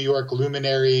Village, New York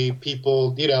luminary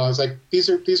people. You know, I was like, these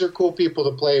are cool people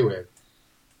to play with.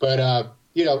 But,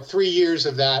 3 years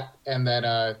of that, and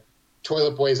then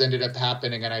Toilet Boys ended up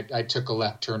happening, and I took a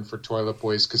left turn for Toilet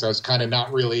Boys because I was kind of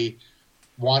not really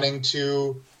wanting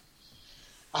to,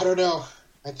 I don't know,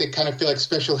 I think kind of feel like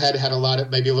Special Head had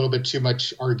maybe a little bit too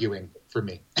much arguing for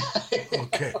me.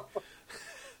 Okay.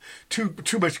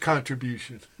 too much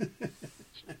contribution.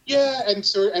 Yeah,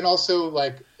 and also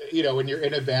like, you know, when you're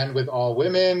in a band with all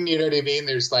women, you know what I mean?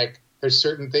 There's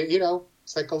certain things, you know,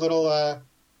 it's like a little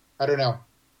I don't know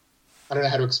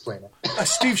how to explain it.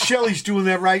 Steve Shelley's doing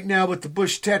that right now with the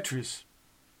Bush Tetras.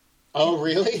 Oh,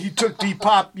 really? He took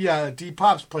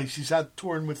D-Pop's place. He's out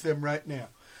touring with them right now.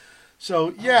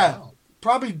 So, yeah, wow.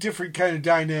 Probably different kind of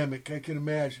dynamic, I can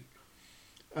imagine.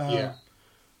 Yeah.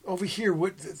 Over here,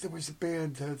 there was a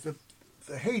band,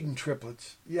 the Hayden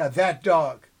triplets. Yeah, That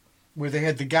Dog, where they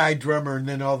had the guy drummer and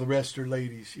then all the rest are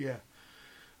ladies. Yeah.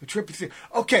 A triplet thing.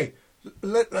 Okay,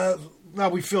 now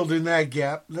we filled in that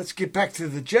gap. Let's get back to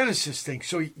the Genesis thing.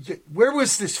 So where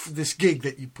was this gig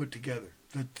that you put together,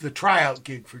 the tryout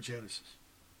gig for Genesis?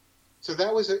 So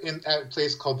that was at a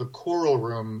place called the Coral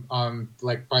Room,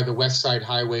 like by the West Side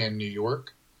Highway in New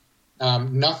York.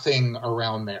 Nothing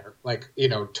around there, like, you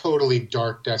know, totally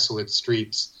dark, desolate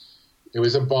streets. It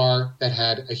was a bar that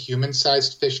had a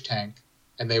human-sized fish tank,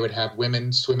 and they would have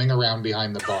women swimming around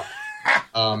behind the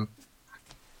bar.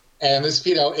 And this,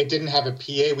 you know, it didn't have a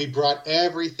PA. We brought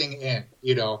everything in,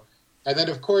 you know. And then,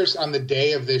 of course, on the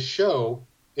day of this show,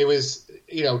 it was,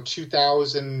 you know,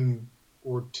 2000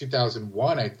 or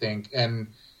 2001, I think. And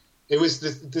it was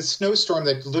the snowstorm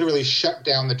that literally shut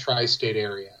down the tri-state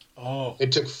area. Oh.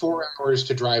 It took 4 hours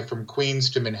to drive from Queens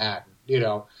to Manhattan, you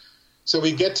know. So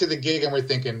we get to the gig and we're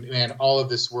thinking, man, all of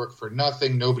this work for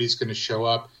nothing. Nobody's going to show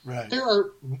up. Right. There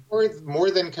are more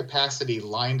than capacity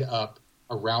lined up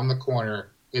around the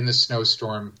corner in the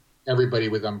snowstorm, everybody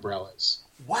with umbrellas.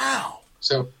 Wow.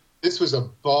 So this was a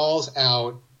balls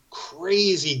out,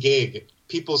 crazy gig.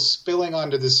 People spilling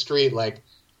onto the street like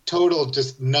total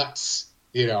just nuts,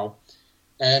 you know.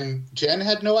 And Jen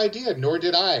had no idea, nor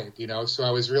did I, you know. So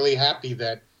I was really happy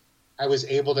that I was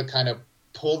able to kind of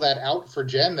pull that out for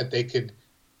Jen, that they could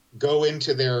go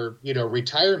into their, you know,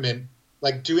 retirement,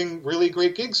 like doing really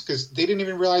great gigs, because they didn't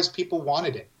even realize people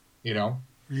wanted it, you know.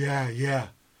 Yeah, yeah.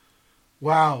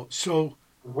 Wow. So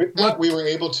with that, we were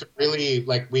able to really,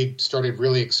 like, we started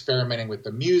really experimenting with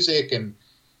the music, and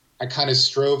I kind of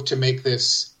strove to make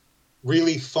this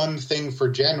really fun thing for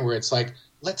Jen where it's like,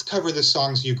 let's cover the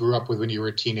songs you grew up with when you were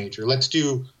a teenager. Let's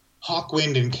do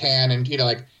Hawkwind and Can, and, you know,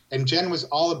 like, and Jen was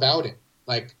all about it.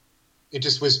 Like, it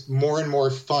just was more and more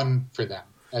fun for them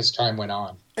as time went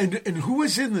on. And who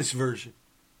was in this version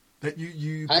that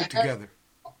you put together?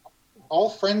 All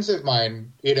friends of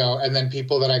mine, you know, and then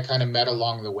people that I kind of met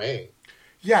along the way.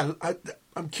 Yeah,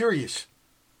 I'm curious.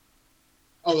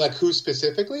 Oh, like who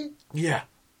specifically? Yeah.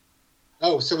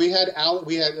 Oh, so we had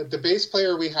the bass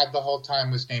player we had the whole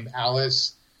time was named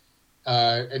Alice,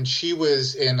 and she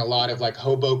was in a lot of like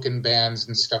Hoboken bands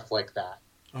and stuff like that.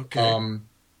 Okay.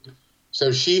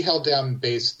 So she held down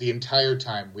bass the entire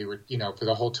time we were, you know, for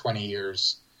the whole 20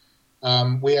 years.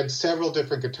 We had several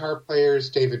different guitar players,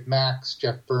 David Max,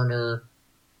 Jeff Berner,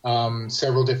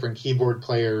 several different keyboard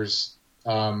players,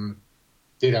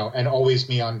 you know, and always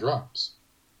me on drums.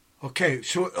 Okay,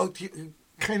 so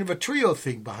kind of a trio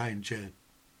thing behind Jen.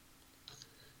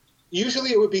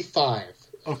 Usually it would be 5.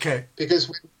 Okay.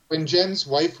 Because when Jen's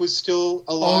wife was still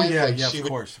alive, oh yeah, like yeah,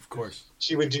 of course.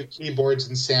 She would do keyboards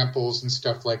and samples and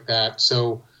stuff like that.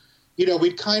 So, you know,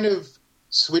 we'd kind of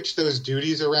switch those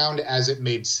duties around as it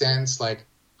made sense. Like,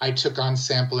 I took on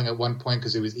sampling at one point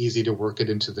because it was easy to work it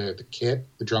into the kit,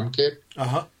 the drum kit.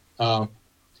 Uh-huh.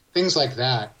 Things like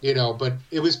that, you know, but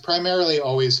it was primarily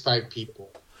always 5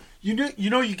 people.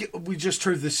 We just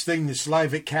heard this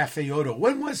live at Cafe Oto.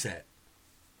 When was that?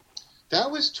 That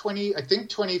was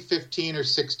 2015 or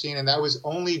 16, and that was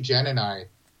only Jen and I.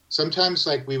 Sometimes,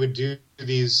 like, we would do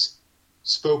these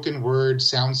spoken word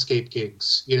soundscape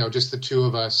gigs, you know, just the two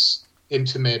of us,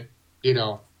 intimate, you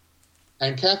know.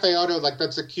 And Cafe Oto, like,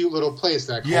 that's a cute little place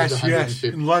that holds 150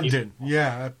 in London. people.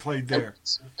 Yeah, I played there.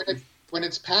 When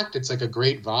it's packed, it's like a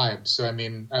great vibe. So, I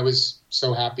mean, I was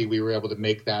so happy we were able to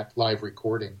make that live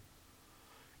recording.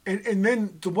 And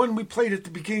then the one we played at the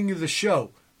beginning of the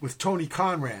show with Tony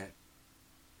Conrad.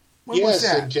 When was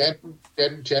that? So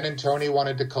Jen and Tony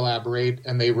wanted to collaborate,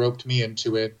 and they roped me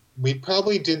into it. We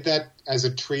probably did that as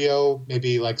a trio,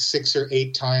 maybe like 6 or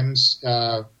 8 times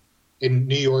in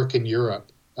New York and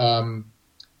Europe. And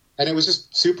it was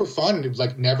just super fun. It was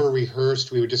like never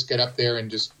rehearsed. We would just get up there and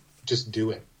just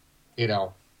do it, you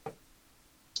know.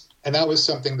 And that was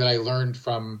something that I learned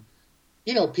from,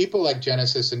 you know, people like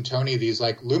Genesis and Tony, these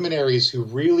like luminaries who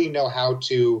really know how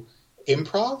to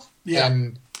improv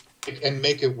and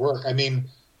make it work. I mean,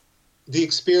 the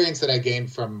experience that I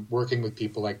gained from working with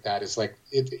people like that is like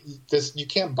you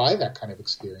can't buy that kind of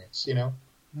experience, you know?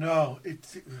 No,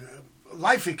 it's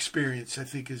life experience, I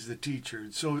think, is the teacher.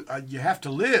 So you have to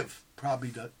live probably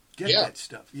get that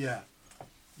stuff. Yeah.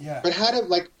 But how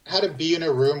to be in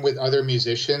a room with other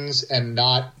musicians and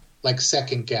not like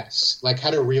second guess, like how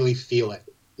to really feel it,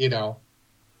 you know?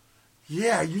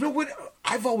 Yeah, you know what?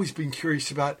 I've always been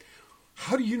curious about,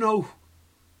 how do you know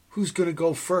who's going to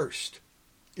go first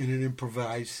in an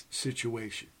improvised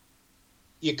situation?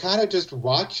 You kind of just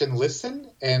watch and listen,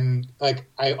 and like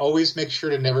I always make sure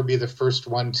to never be the first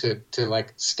one to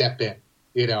like step in,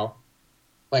 you know?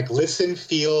 Like listen,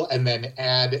 feel, and then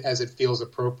add as it feels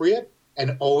appropriate,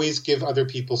 and always give other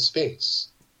people space.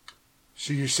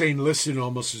 So you're saying listen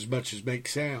almost as much as make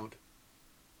sound?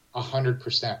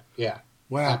 100%, yeah.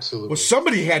 Wow. Absolutely. Well,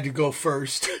 somebody had to go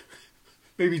first.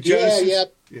 Maybe Genesis.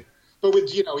 Yeah. But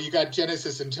with, you know, you got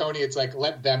Genesis and Tony, it's like,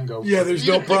 let them go Yeah, first. there's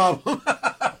no problem.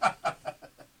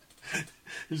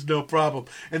 There's no problem.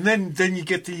 And then you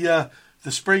get the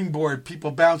springboard,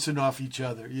 people bouncing off each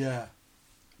other. Yeah.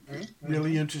 Mm-hmm.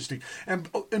 Really interesting. And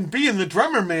being the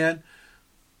drummer, man,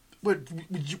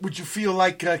 would you feel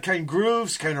like kind of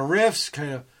grooves, kind of riffs,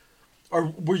 kind of,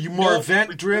 or were you more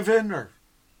event driven, or?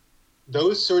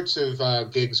 Those sorts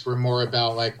of gigs were more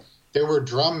about like there were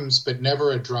drums, but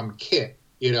never a drum kit.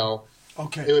 You know,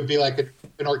 okay. It would be like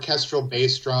an orchestral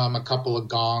bass drum, a couple of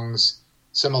gongs,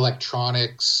 some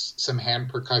electronics, some hand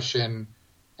percussion,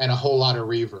 and a whole lot of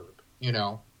reverb. You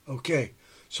know. Okay,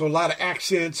 so a lot of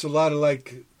accents, a lot of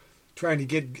like trying to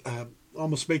get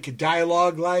almost make a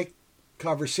dialogue like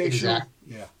conversation.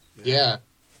 Exactly. Yeah.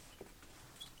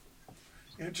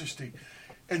 Interesting.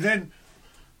 And then,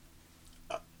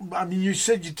 I mean, you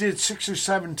said you did 6 or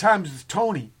 7 times with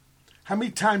Tony. How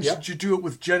many times did you do it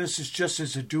with Genesis just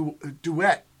as a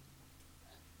duet?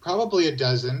 Probably a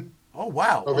dozen. Oh,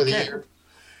 wow. Over the year.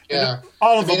 Yeah. And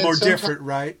all of them are different,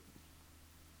 right?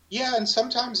 Yeah, and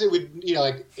sometimes it would, you know,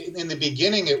 like in the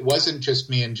beginning, it wasn't just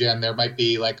me and Jen. There might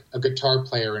be like a guitar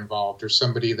player involved or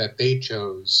somebody that they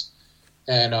chose.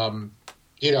 And,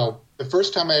 you know, the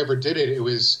first time I ever did it, it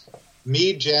was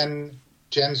me,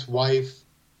 Jen's wife,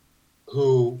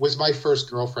 who was my first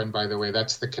girlfriend, by the way.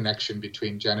 That's the connection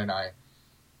between Jen and I.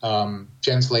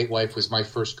 Jen's late wife was my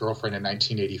first girlfriend in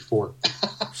 1984.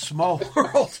 Small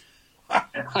world.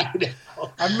 I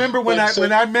know. I remember when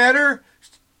I met her,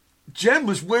 Jen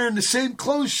was wearing the same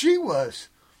clothes she was.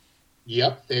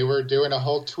 Yep, they were doing a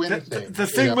whole twin thing. The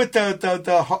thing with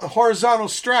the horizontal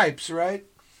stripes, right?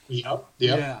 Yep.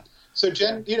 Yeah. So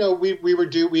Jen, you know,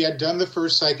 we had done the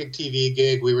first Psychic TV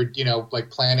gig. We were, you know, like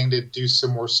planning to do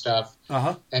some more stuff.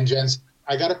 Uh-huh. And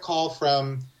I got a call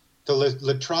from the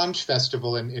L'Étrange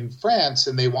Festival in France,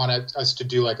 and they wanted us to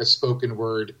do like a spoken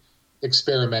word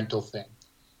experimental thing.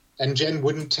 And Jen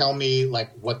wouldn't tell me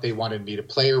like what they wanted me to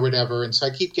play or whatever. And so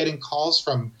I keep getting calls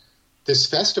from this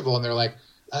festival, and they're like,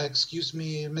 excuse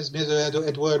me, Ms.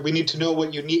 Edward, we need to know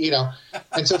what you need, you know.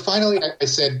 And so finally I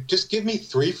said, just give me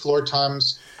 3 floor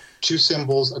toms, 2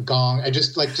 cymbals, a gong. I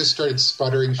just started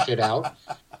sputtering shit out.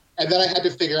 And then I had to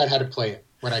figure out how to play it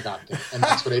when I got there. And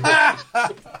that's what I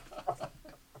did.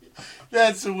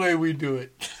 That's the way we do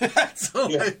it. That's the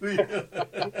way we do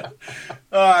it.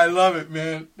 Oh, I love it,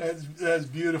 man. That's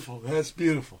beautiful. That's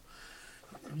beautiful.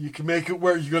 You can make it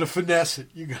work. You're going to finesse it.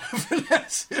 You're going to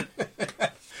finesse it.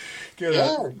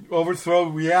 Overthrow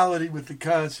reality with the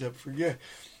concept. Forget.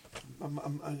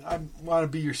 I want to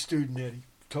be your student, Eddie.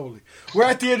 Totally. We're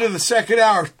at the end of the second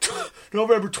hour.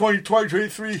 November 20,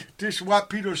 2023. Edition Watt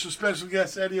Pedro Show special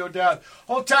guest Eddie O'Dowd.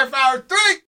 Hold time for hour 3.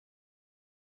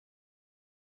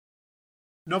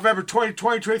 November 20,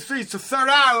 2023. It's the third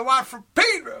hour of the Watt from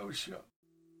Pedro Show.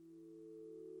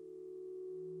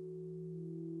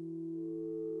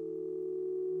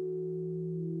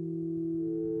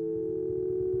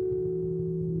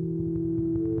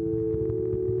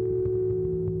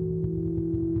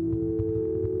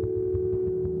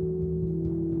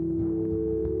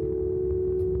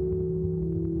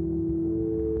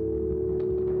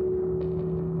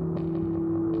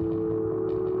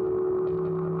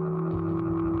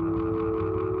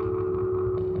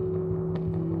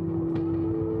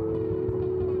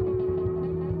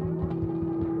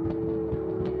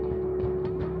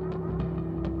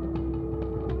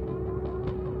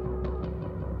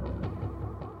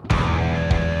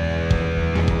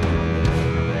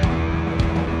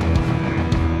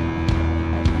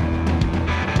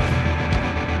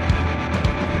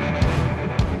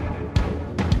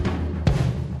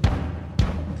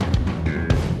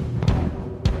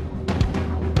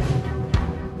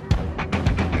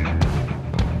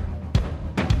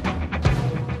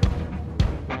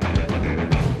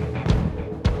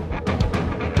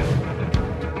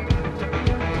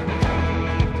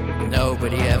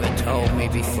 Nobody ever told me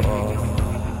before.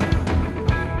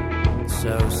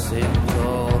 so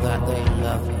simple that they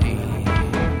love me.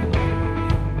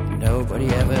 Nobody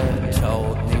ever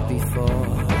told me before,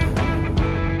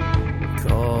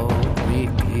 called me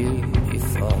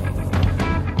beautiful.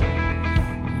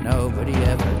 Nobody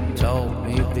ever told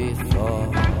me before,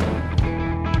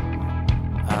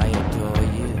 I adore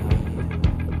you.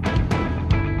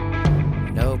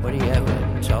 Nobody ever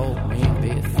told me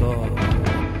before,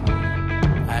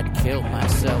 I'd kill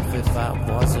myself if I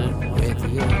wasn't with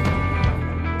you.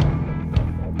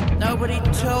 Nobody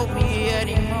told me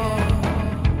anymore,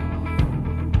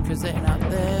 'cause they're not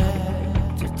there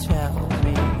to tell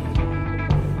me.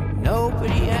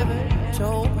 Nobody ever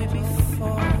told me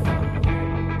before,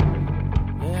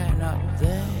 they're not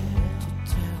there to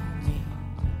tell me.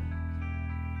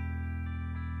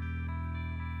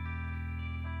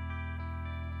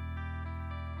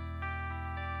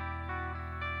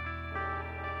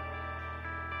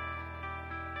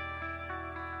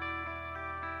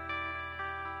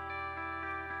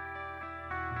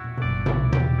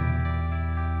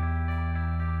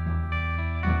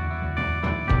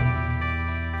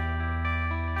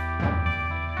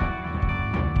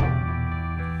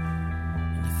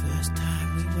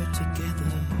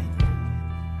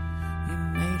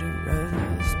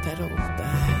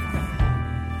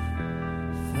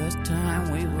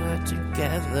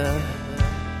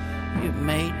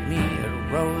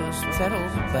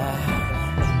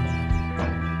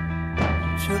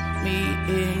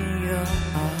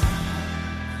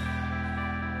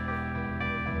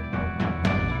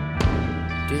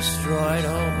 Destroyed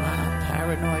all my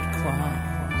paranoid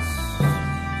qualms.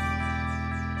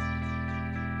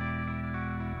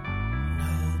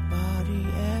 Nobody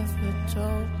ever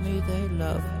told me they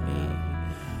loved me.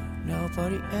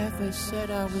 Nobody ever said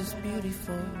I was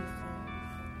beautiful.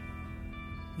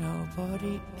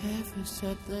 Nobody ever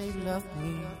said they loved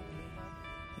me.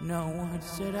 No one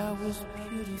said I was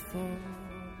beautiful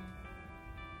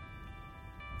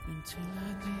until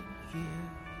I met you.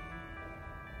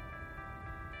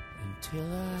 Until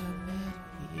I met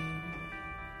you.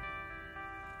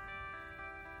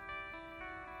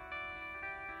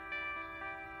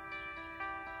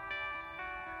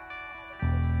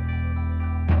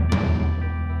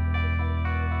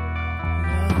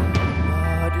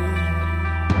 Nobody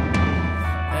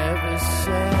ever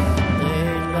said they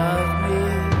loved me.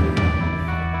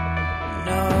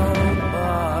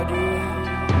 Nobody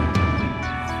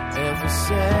ever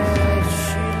said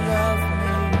she loved me.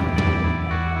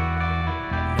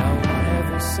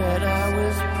 Said I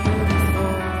was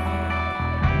beautiful.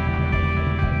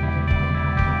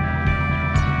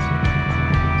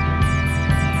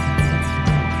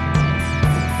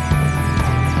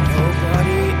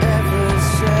 Nobody ever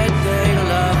said they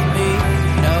loved me.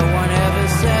 No one ever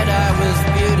said I was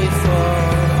beautiful.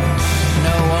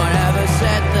 No one ever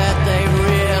said that they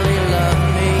really loved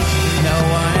me. No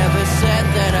one ever said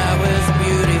that I was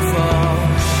beautiful.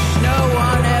 No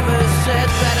one ever said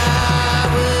that I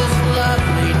was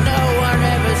lovely. No one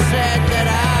ever said that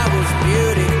I was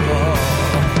beautiful.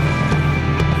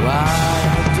 Why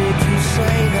did you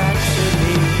say that to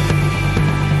me?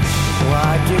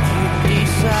 Why did you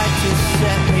decide to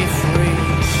set me free?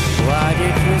 Why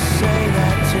did you say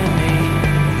that to me?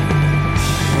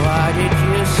 Why did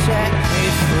you set me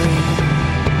free?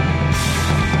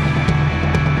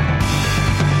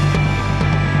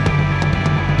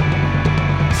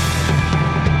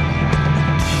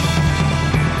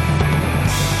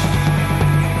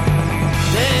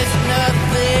 There's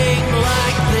nothing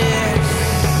like this.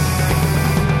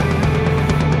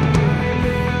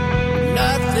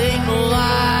 Nothing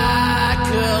like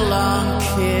a long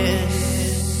kiss.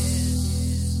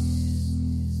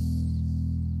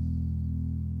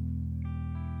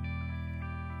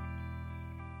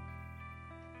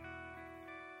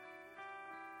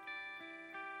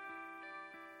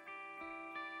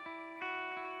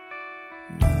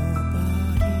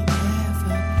 Nobody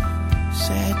ever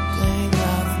said they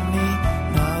loved me.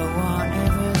 No one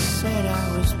ever said I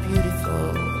was beautiful.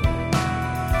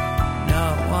 No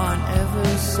one ever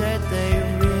said they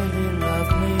really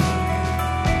loved me.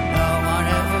 No one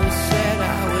ever said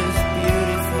I was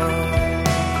beautiful.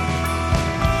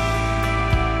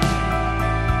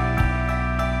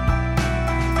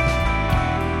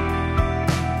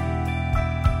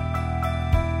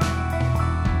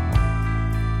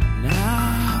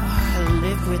 Now I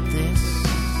live with this.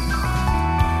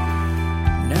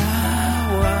 Now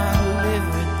I live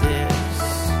with this.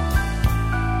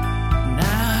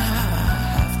 Now I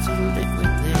have to live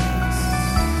with this.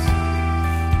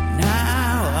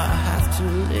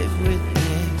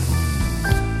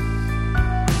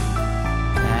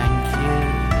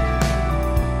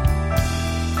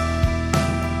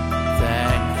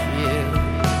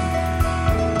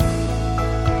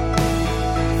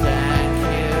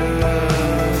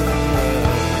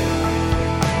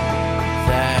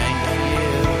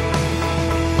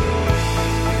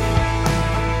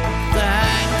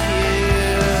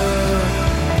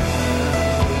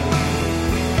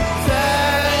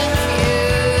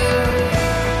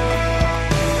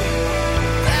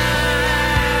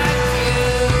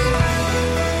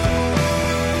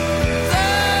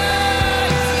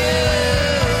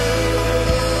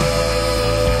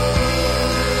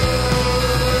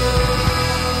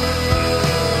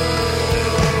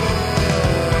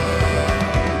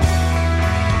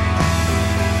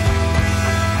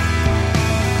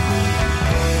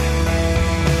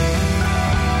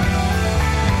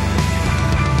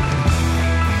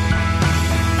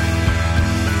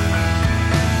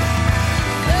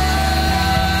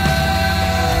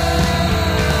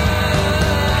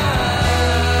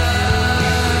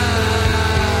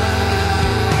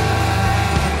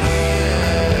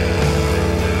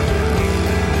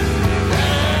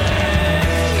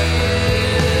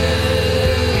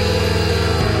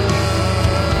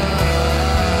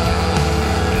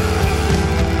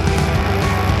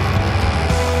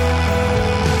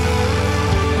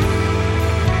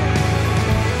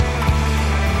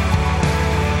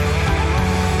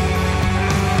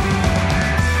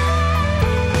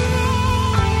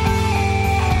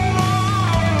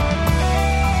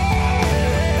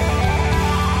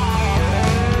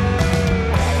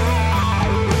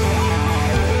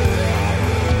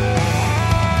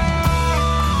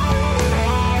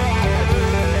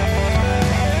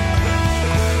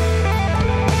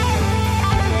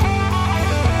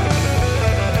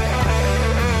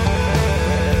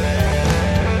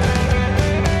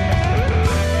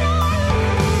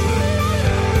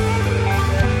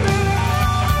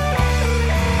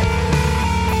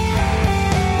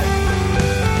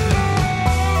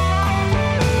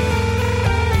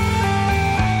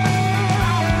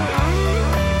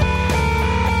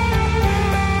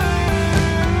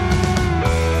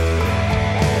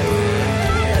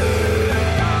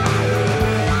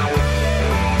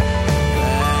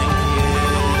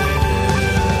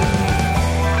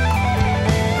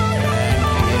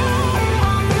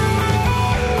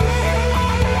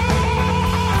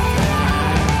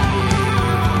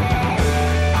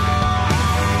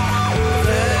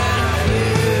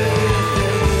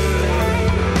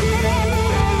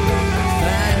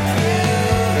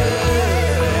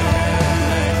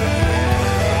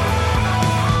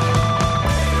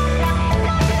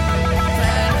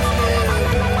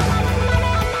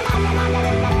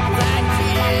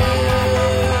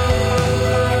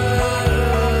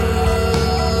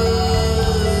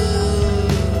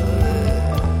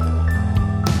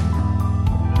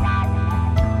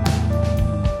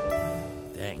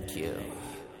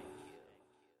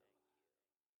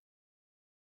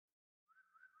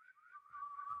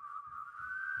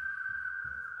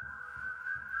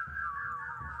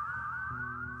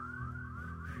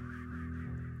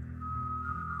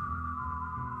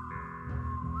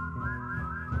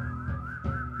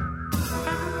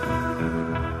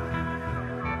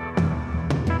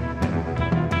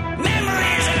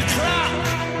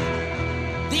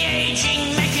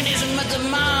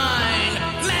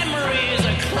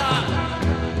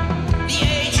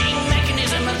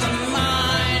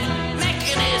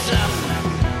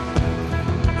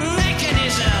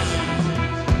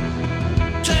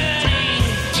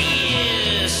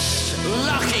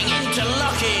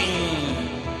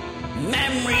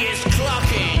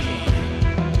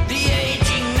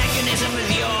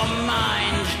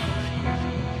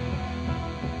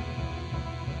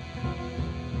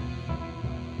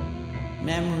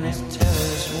 Memories tell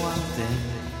us one thing,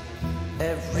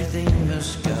 everything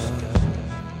must go.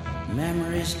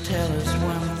 Memories tell us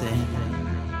one thing,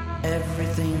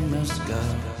 everything must go.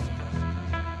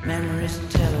 Memories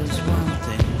tell us one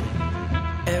thing,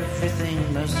 everything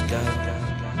must go.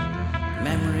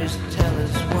 Memories tell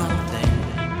us one thing,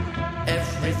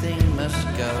 everything must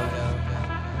go.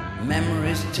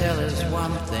 Memories tell us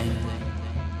one thing,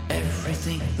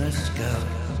 everything must go.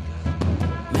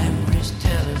 Memories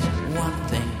tell us one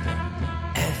thing,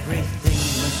 everything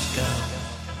must go.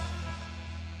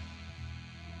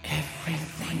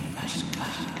 Everything must go.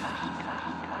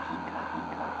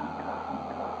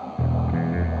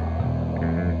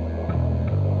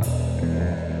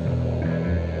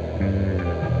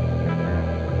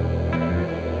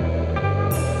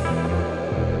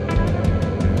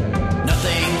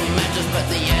 But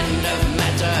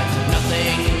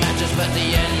the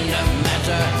end of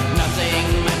matter, nothing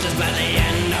matters but the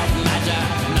end of matter,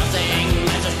 nothing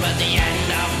matters but the end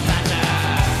of matter.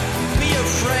 Be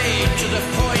afraid to the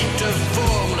point of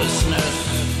formlessness.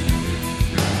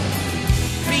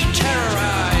 Be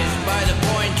terrorized by the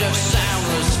point of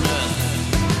soundlessness.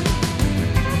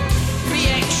 Be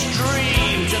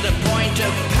extreme to the point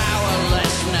of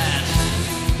powerlessness.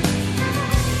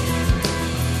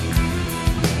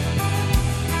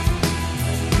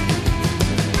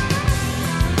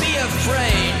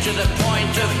 Afraid to the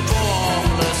point of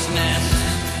formlessness.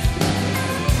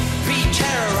 Be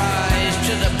terrorized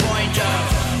to the point of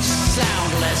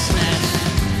soundlessness.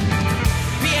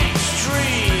 Be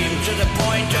extreme to the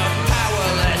point of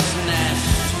powerlessness.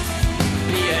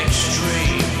 Be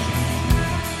extreme.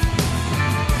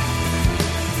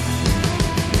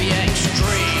 Be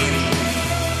extreme.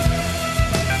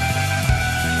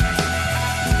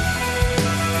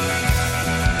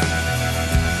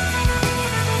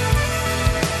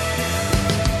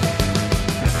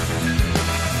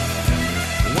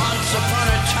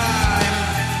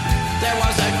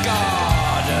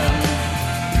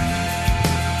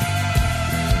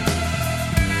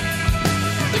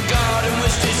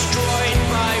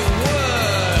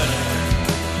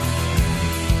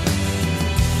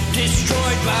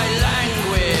 By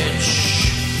language.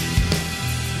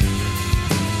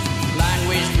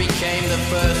 Language became the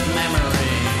first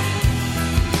memory.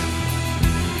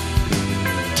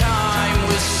 Time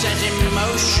was set in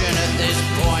motion at this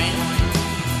point.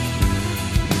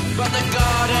 But the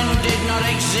garden did not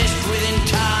exist within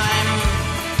time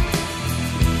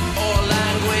or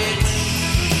language.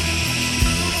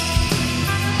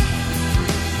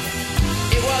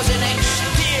 It was an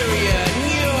exterior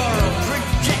neural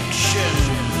projection.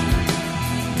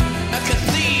 A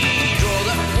cathedral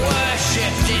that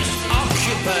worshipped its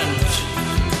occupant,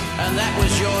 and that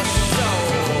was your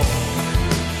soul.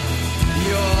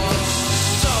 Your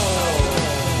soul.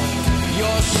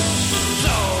 Your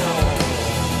soul.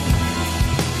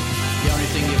 The only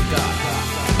thing you've got.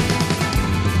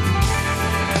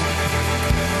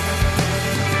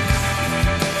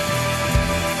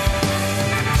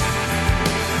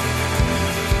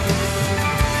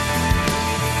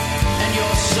 And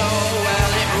your soul,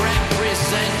 well, it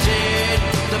represented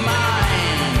the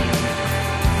mind.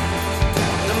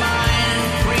 The mind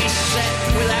preset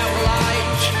without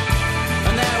light,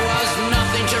 and there was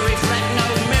nothing to reflect, no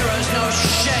mirrors, no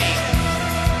shade.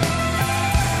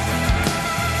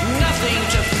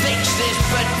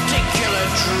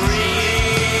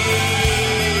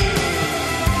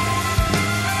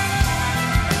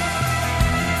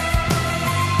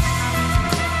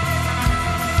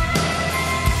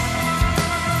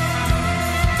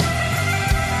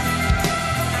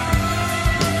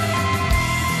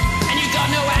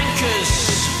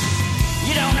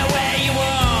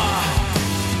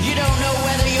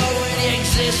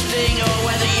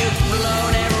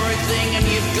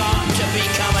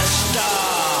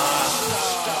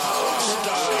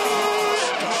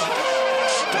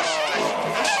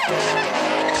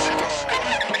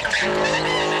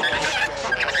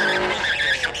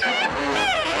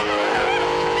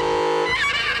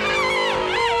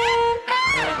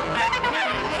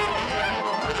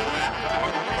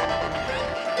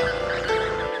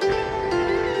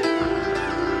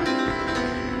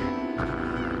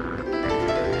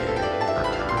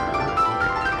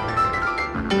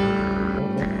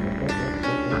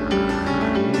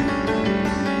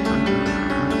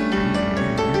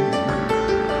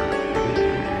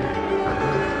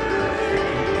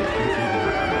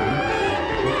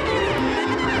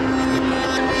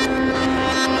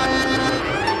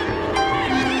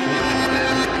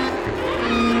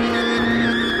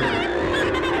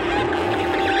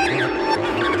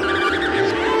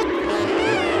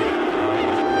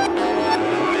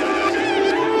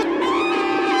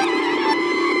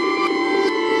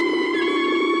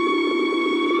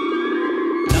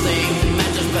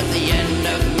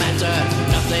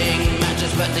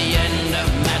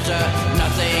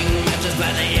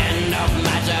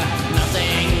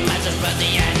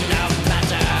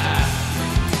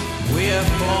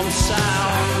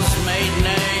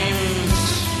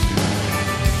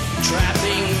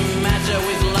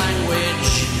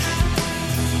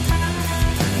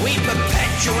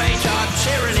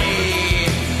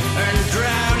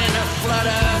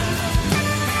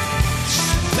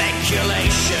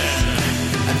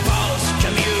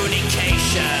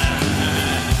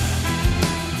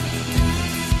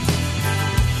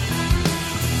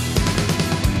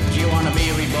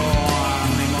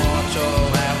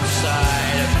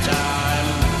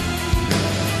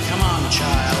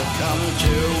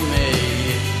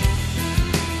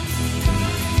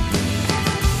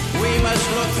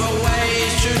 for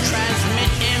ways to transmit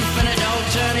infinite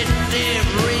alternative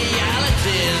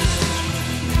realities.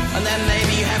 And then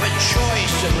maybe you have a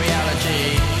choice of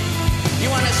reality. You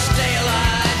want to stay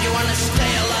alive, you want to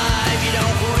stay alive, you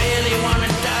don't really want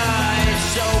to die,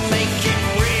 so make it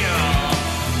real.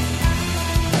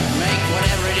 Make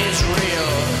whatever it is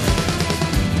real.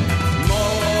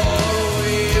 More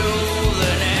real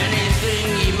than anything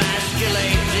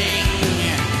emasculating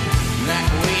that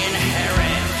we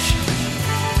inherit.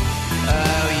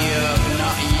 Oh, you've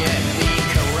not yet been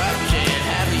corrupted,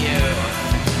 have you?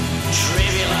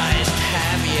 Trivialized,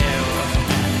 have you?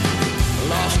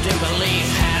 Lost in belief,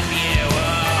 have you?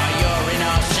 Oh, you're in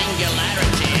our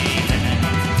singularity.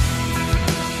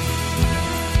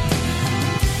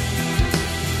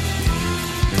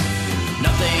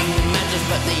 Nothing matters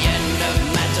but the end of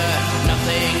matter.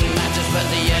 Nothing matters but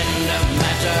the end of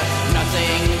matter.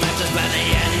 Nothing matters but the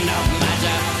end of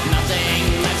matter. Nothing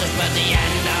matters but the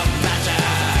end of matter.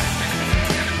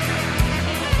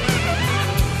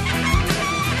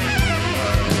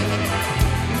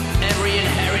 Every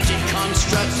inherited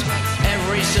construct,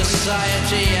 every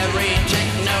society, every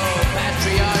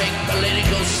techno-patriotic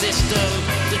political system,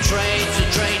 the trades, the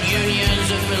trade unions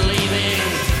of believing,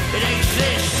 it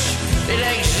exists,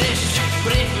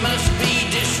 but it must be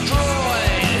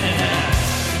destroyed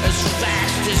as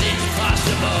fast as it's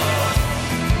possible.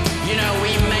 You know,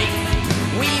 we make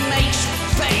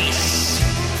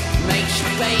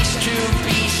space to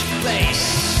be space.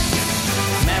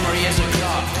 Memory is a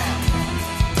clock.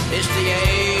 It's the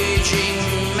aging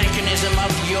mechanism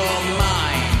of your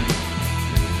mind.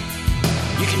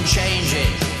 You can change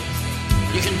it.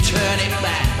 You can turn it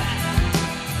back.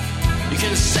 You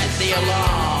can set the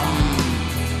alarm.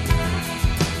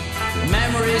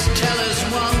 Memories tell us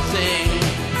one thing.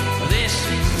 This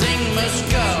thing must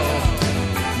go.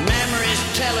 Memories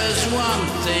tell us one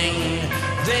thing.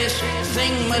 This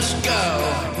thing must go.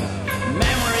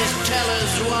 Memories tell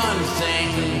us one thing.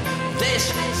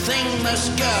 This thing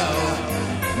must go.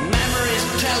 Memories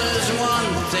tell us one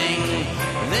thing.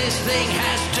 This thing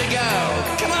has to go.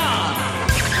 Come on!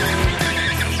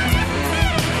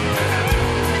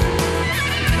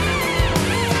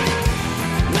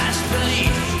 Mass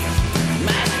belief.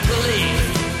 Mass belief.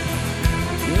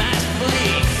 Mass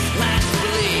belief. Mass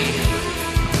belief.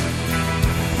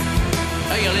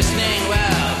 Are you listening?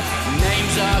 Well,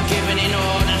 names are given in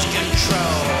order to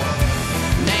control.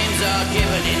 Names are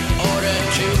given in order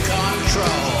to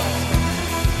control.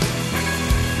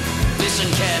 Listen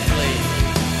carefully.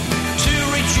 To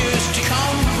reduce, to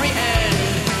comprehend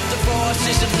the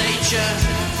forces of nature.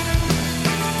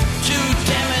 To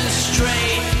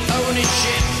demonstrate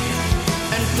ownership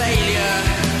and failure.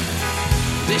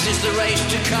 This is the race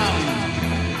to come.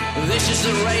 This is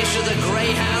the race of the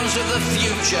greyhounds of the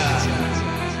future.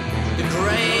 The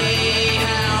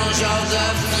greyhounds of the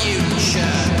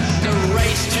future. The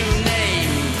race to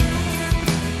name.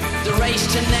 The race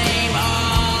to name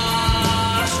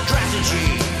our strategy.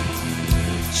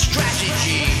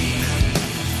 Strategy.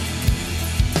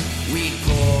 We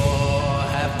poor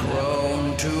have grown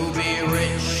to be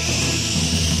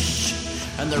rich.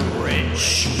 And the rich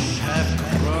have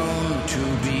grown to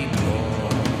be poor.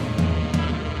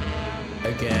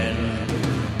 Again.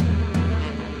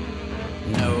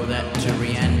 Know that to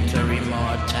re-enter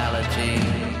immortality,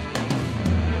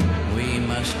 we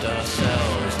must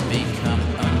ourselves become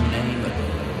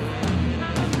unnameable.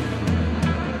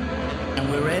 And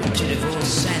we're emptied of all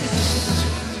sense,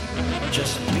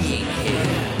 just being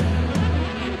here.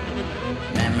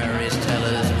 Memories tell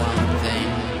us one thing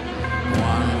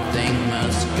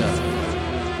must go.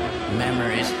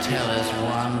 Memories tell us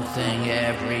one thing,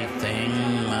 everything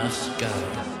must go.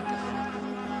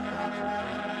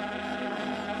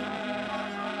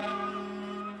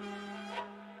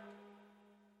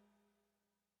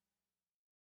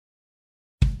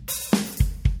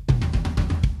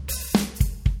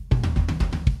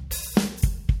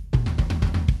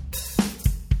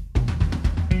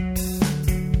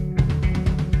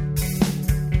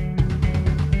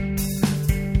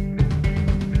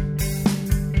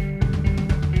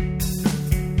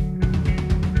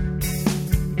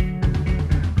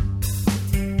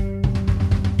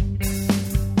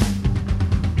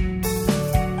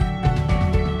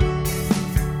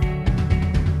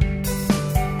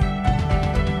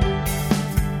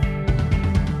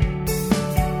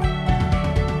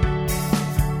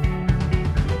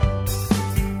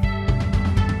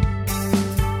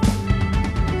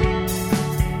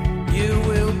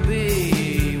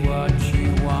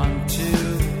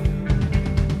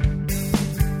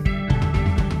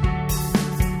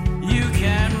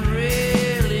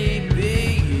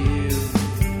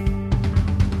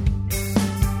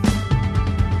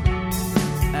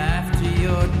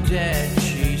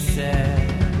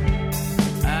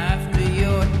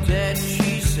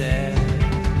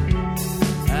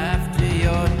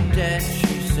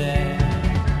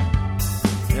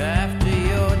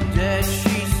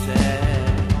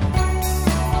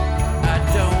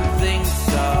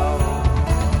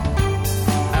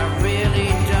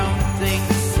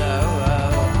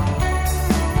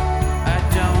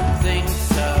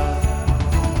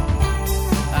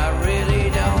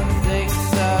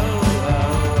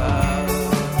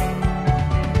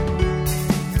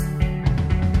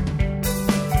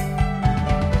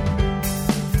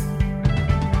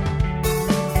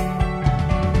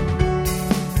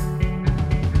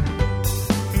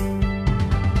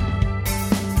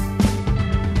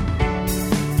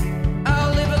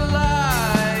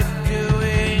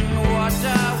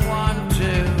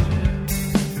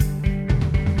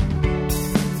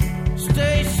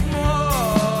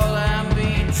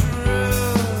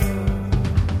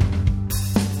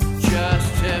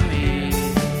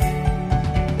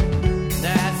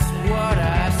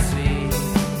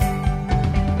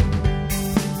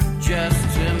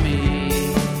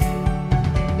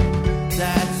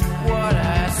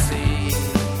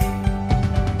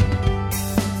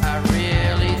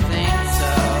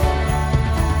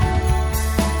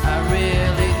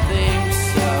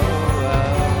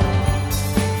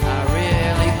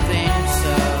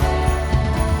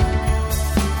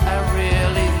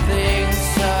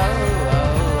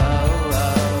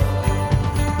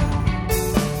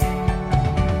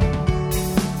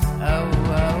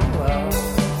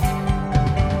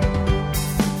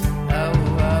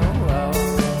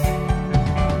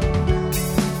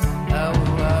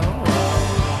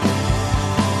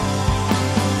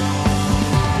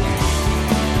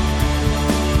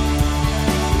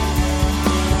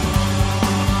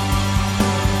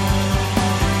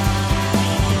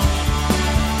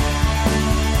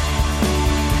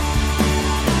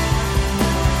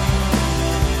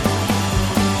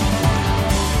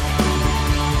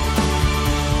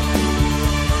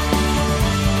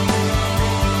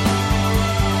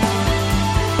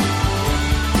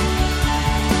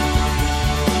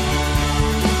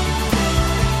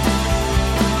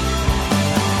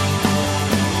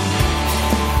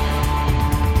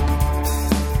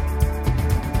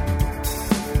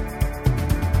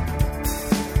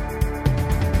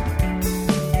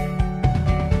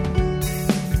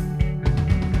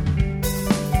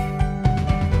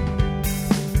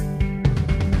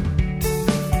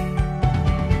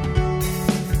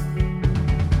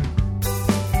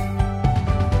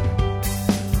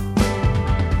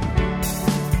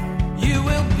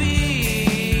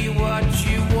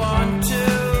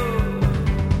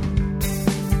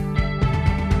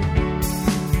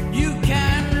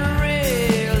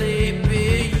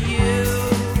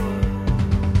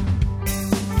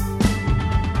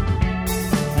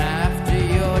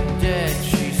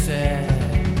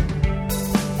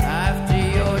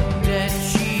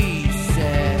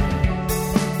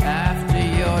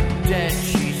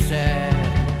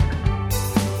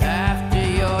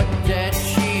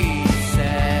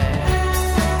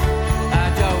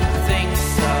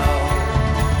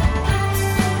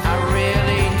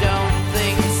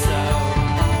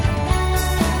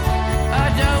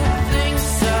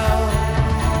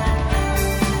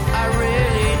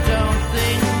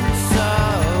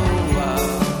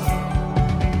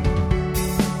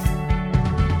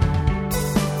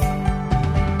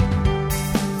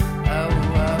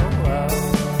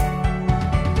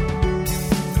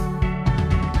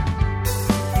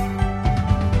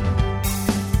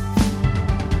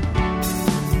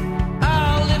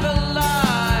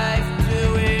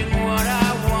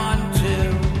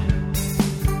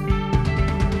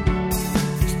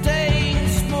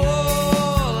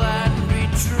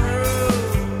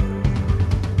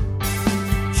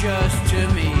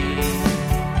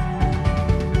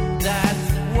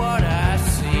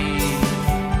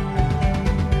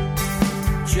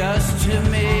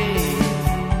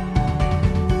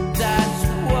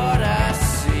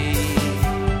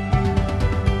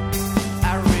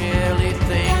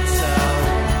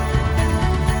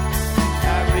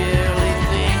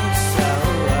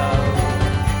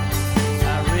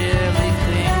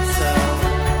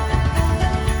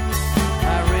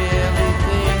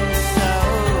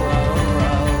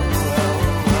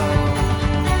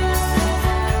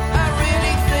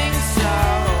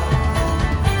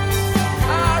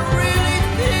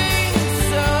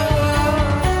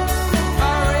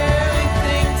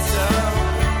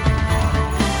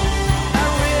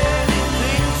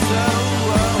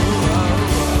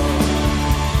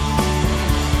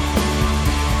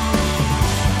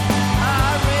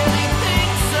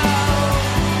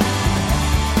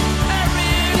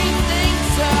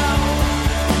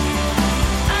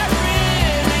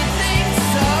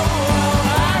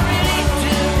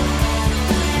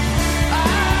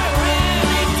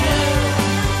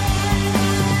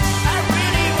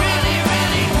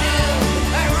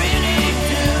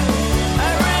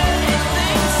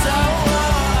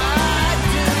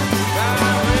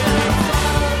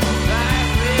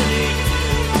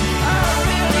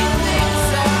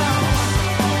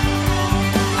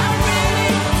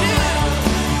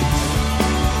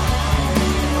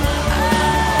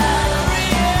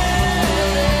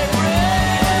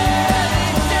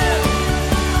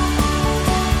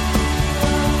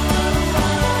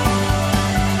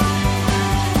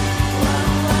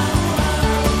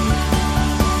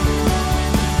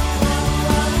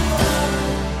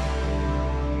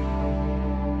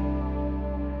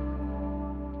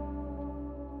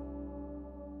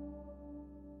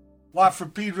 Watt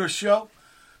from Pedro Show.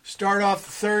 Start off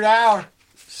the third hour.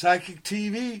 Psychic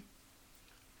TV. In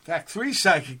fact, 3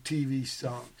 Psychic TV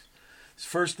songs. His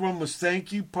first one was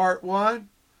Thank You, Part 1.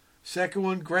 Second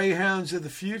one, Greyhounds of the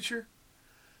Future.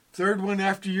 Third one,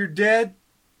 After You're Dead,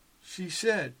 She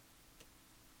Said.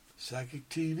 Psychic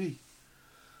TV.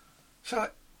 So,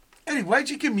 Eddie, why'd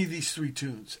you give me these 3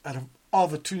 tunes out of all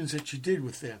the tunes that you did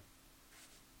with them?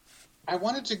 I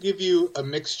wanted to give you a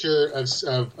mixture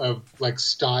of like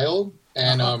style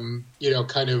and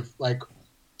kind of like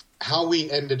how we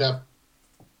ended up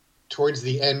towards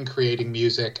the end creating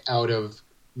music out of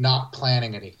not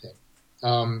planning anything.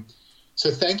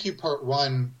 So Thank You Part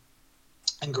 1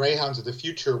 and Greyhounds of the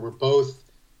Future were both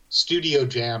studio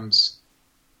jams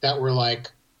that were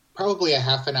like probably a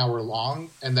half an hour long,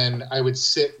 and then I would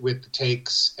sit with the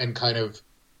takes and kind of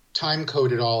time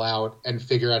code it all out and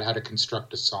figure out how to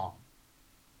construct a song.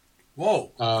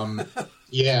 Whoa.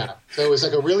 Yeah. So it was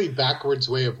like a really backwards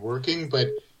way of working, but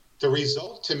the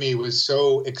result to me was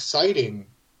so exciting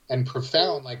and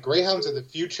profound. Like Greyhounds of the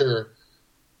Future,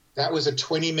 that was a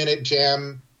 20-minute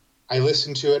jam. I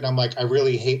listened to it and I'm like, I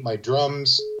really hate my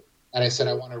drums. And I said,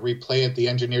 I want to replay it. The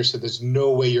engineer said, there's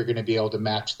no way you're going to be able to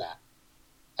match that.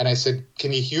 And I said,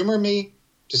 can you humor me?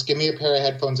 Just give me a pair of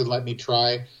headphones and let me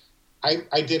try.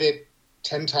 I did it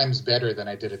 10 times better than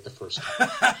I did it the first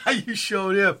time. You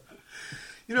showed him.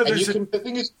 You know, the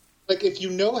thing is, like, if you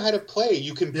know how to play,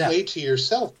 you can play to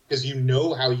yourself because you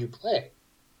know how you play,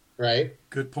 right?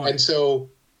 Good point. And so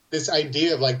this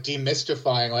idea of like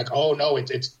demystifying, like, oh no,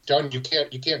 it's done. You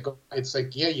can't go. It's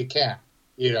like, yeah, you can.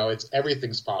 You know,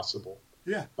 everything's possible.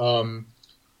 Yeah. And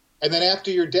then After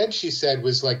You're Dead, she said,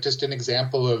 was like just an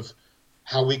example of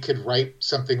how we could write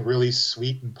something really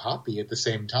sweet and poppy at the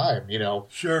same time. You know.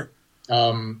 Sure.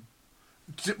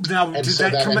 Now, did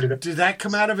that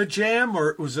come out of a jam,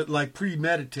 or was it like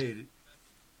premeditated?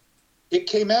 It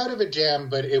came out of a jam,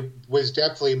 but it was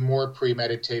definitely more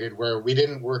premeditated, where we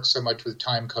didn't work so much with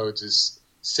time codes as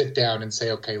sit down and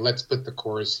say, okay, let's put the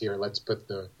chorus here, let's put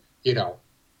the,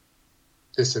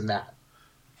 this and that.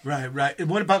 Right. And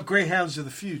what about Greyhounds of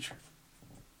the Future?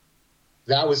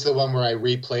 That was the one where I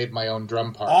replayed my own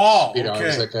drum parts. Oh, okay. It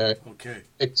was like a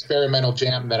experimental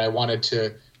jam that I wanted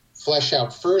to flesh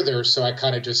out further, so I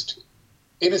kind of just,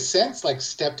 in a sense, like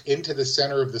stepped into the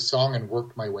center of the song and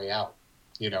worked my way out,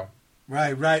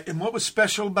 Right. And what was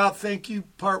special about Thank You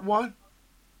Part 1?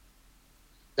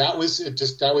 That was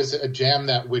a jam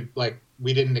that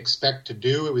we didn't expect to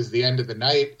do. It was the end of the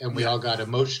night, and we all got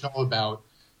emotional about,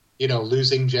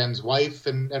 losing Jen's wife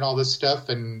and all this stuff,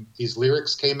 and these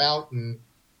lyrics came out, and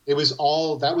that was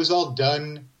all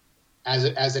done as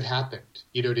it happened.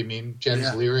 You know what I mean?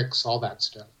 Jen's lyrics, all that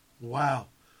stuff. Wow.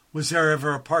 Was there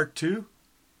ever a part 2?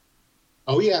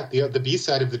 Oh yeah, the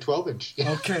B-side of the 12-inch.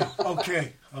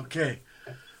 Okay.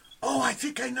 Oh, I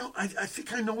think I know. I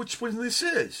think I know which one this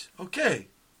is. Okay.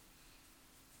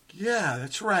 Yeah,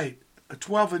 that's right. A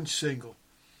 12-inch single.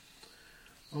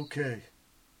 Okay.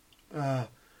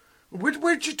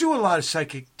 Where'd you do a lot of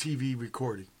Psychic TV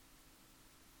recording?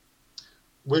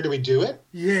 Where do we do it?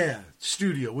 Yeah,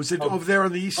 studio. Was it over there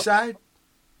on the east side?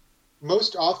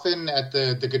 Most often at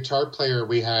the guitar player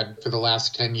we had for the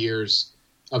last 10 years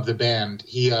of the band.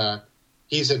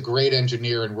 He's a great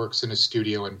engineer and works in a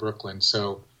studio in Brooklyn,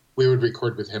 so we would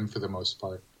record with him for the most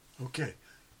part. Okay.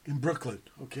 In Brooklyn.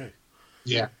 Okay.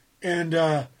 Yeah. And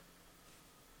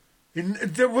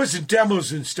there wasn't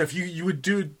demos and stuff. You would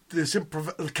do this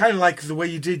kind of like the way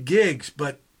you did gigs,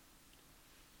 but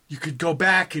you could go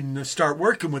back and start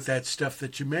working with that stuff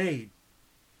that you made.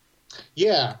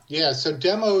 Yeah. So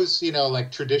demos,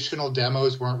 like traditional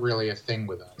demos weren't really a thing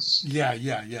with us.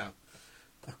 Yeah.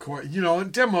 Of course,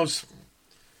 and demos,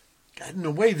 in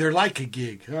a way, they're like a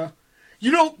gig, huh?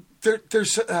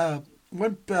 There's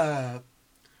one,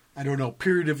 I don't know,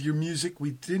 period of your music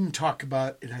we didn't talk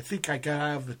about, and I think I got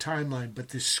out of the timeline, but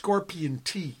this Scorpion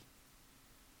T.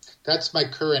 That's my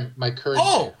current.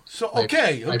 Oh, so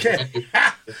okay.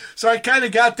 So I kind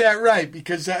of got that right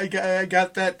because I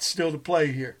got that still to play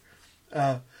here.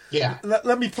 Yeah.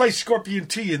 Let me play Scorpion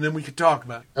T, and then we can talk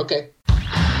about it. Okay.